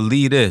 Mm-hmm. But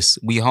believe this,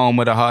 we home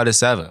with the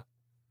hardest ever.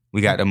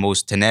 We got the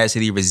most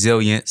tenacity,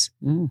 resilience,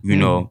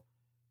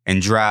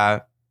 and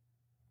drive.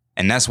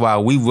 And that's why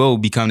we will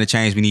become the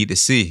change we need to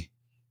see.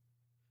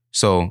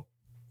 So,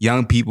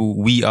 young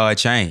people, we are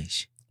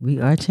change.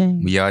 We are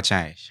change. We are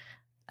change.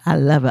 I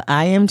love it.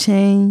 I am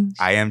change.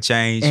 I am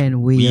change.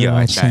 And we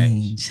are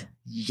change.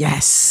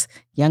 Yes.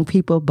 Young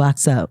people,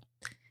 box up.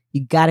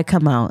 You got to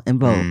come out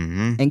and vote.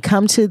 Mm-hmm. And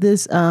come to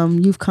this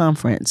youth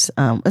conference.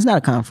 It's not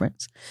a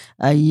conference.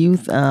 A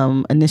youth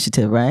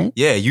initiative, right?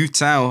 Yeah, Youth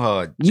Town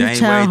Hall.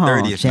 January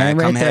 30th, man.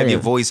 Come have your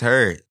voice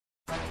heard.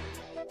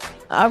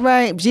 All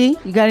right, G,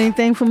 you got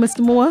anything from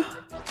Mr. Moore?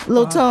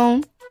 Lil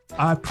Tone?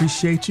 I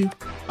appreciate you.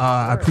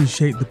 I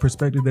appreciate the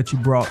perspective that you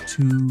brought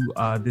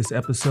to this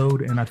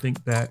episode. And I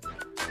think that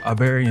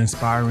very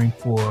inspiring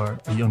for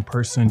a young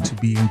person to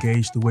be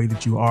engaged the way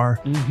that you are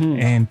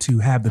and to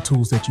have the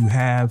tools that you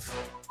have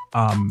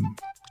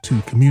to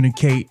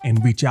communicate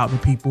and reach out to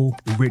people.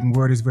 The written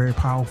word is very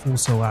powerful.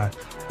 So I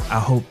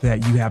hope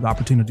that you have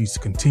opportunities to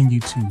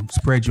continue to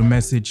spread your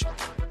message,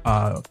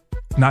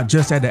 not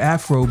just at the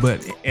Afro,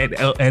 but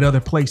at other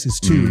places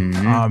too,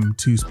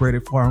 to spread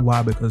it far and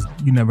wide, because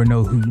you never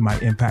know who you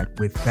might impact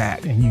with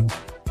that. And you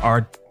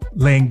are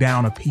laying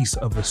down a piece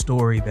of the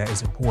story that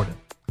is important.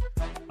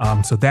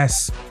 So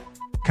that's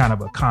kind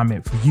of a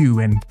comment for you.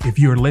 And if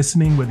you're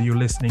listening, whether you're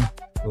listening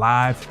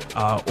live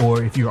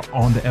or if you're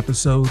on the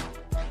episode,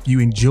 if you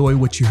enjoy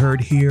what you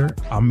heard here,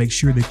 make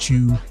sure that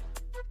you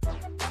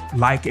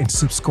like and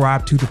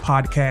subscribe to the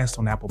podcast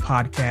on Apple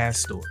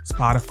Podcasts or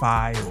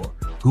Spotify or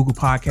Google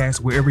Podcasts,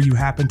 wherever you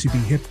happen to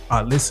be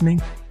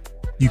listening.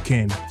 You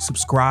can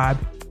subscribe,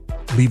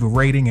 leave a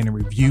rating and a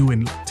review,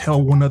 and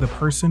tell one other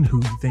person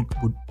who you think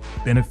would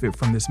benefit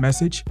from this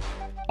message.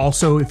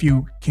 Also, if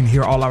you can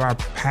hear all of our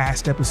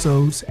past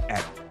episodes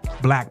at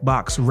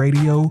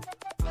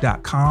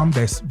blackboxradio.com,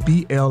 that's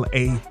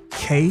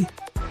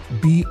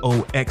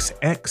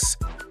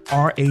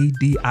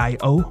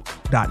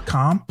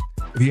BOXXRADIO.com.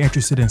 If you're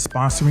interested in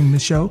sponsoring the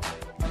show,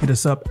 hit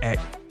us up at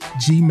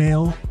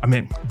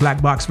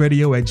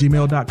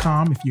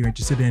blackboxradio@gmail.com. If you're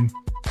interested in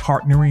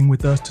partnering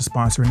with us to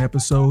sponsor an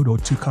episode or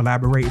to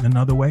collaborate in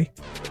another way,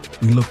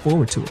 we look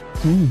forward to it.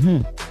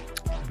 Mm-hmm.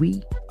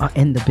 We are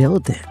in the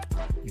building.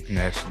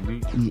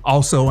 Absolutely.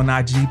 Also on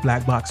IG,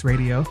 Black Box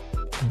Radio.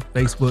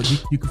 Facebook,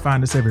 you can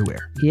find us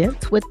everywhere. Yeah,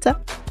 Twitter.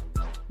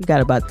 We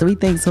got about 3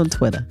 things on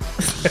Twitter.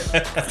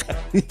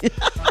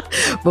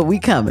 But we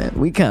coming.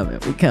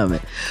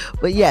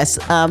 But yes,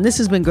 this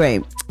has been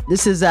great.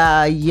 This is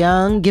our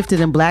Young, Gifted,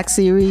 and Black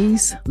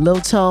series.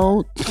 Lil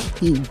Tone,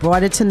 he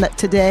brought it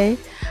today.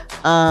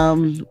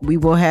 We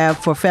will have,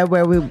 for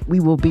February,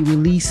 we will be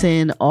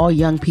releasing all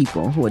young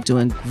people who are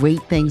doing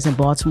great things in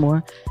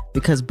Baltimore,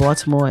 because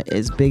Baltimore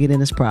is bigger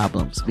than its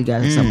problems. We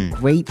got some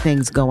great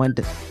things going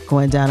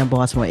down in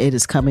Baltimore. It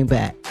is coming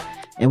back.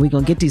 And we're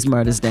going to get these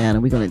murders down,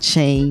 and we're going to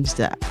change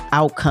the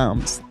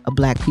outcomes of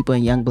Black people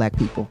and young Black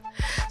people.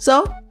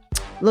 So,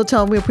 Lil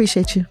Tone, we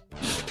appreciate you.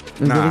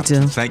 We really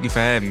do. Thank you for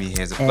having me.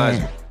 It's a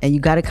pleasure. And you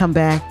got to come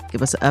back,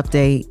 give us an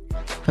update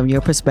from your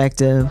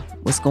perspective,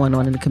 what's going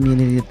on in the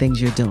community, the things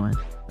you're doing.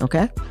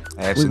 Okay?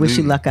 Absolutely. We wish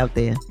you luck out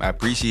there. I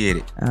appreciate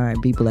it. All right,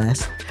 be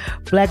blessed.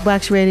 Black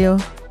Box Radio,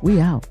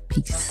 we out.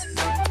 Peace.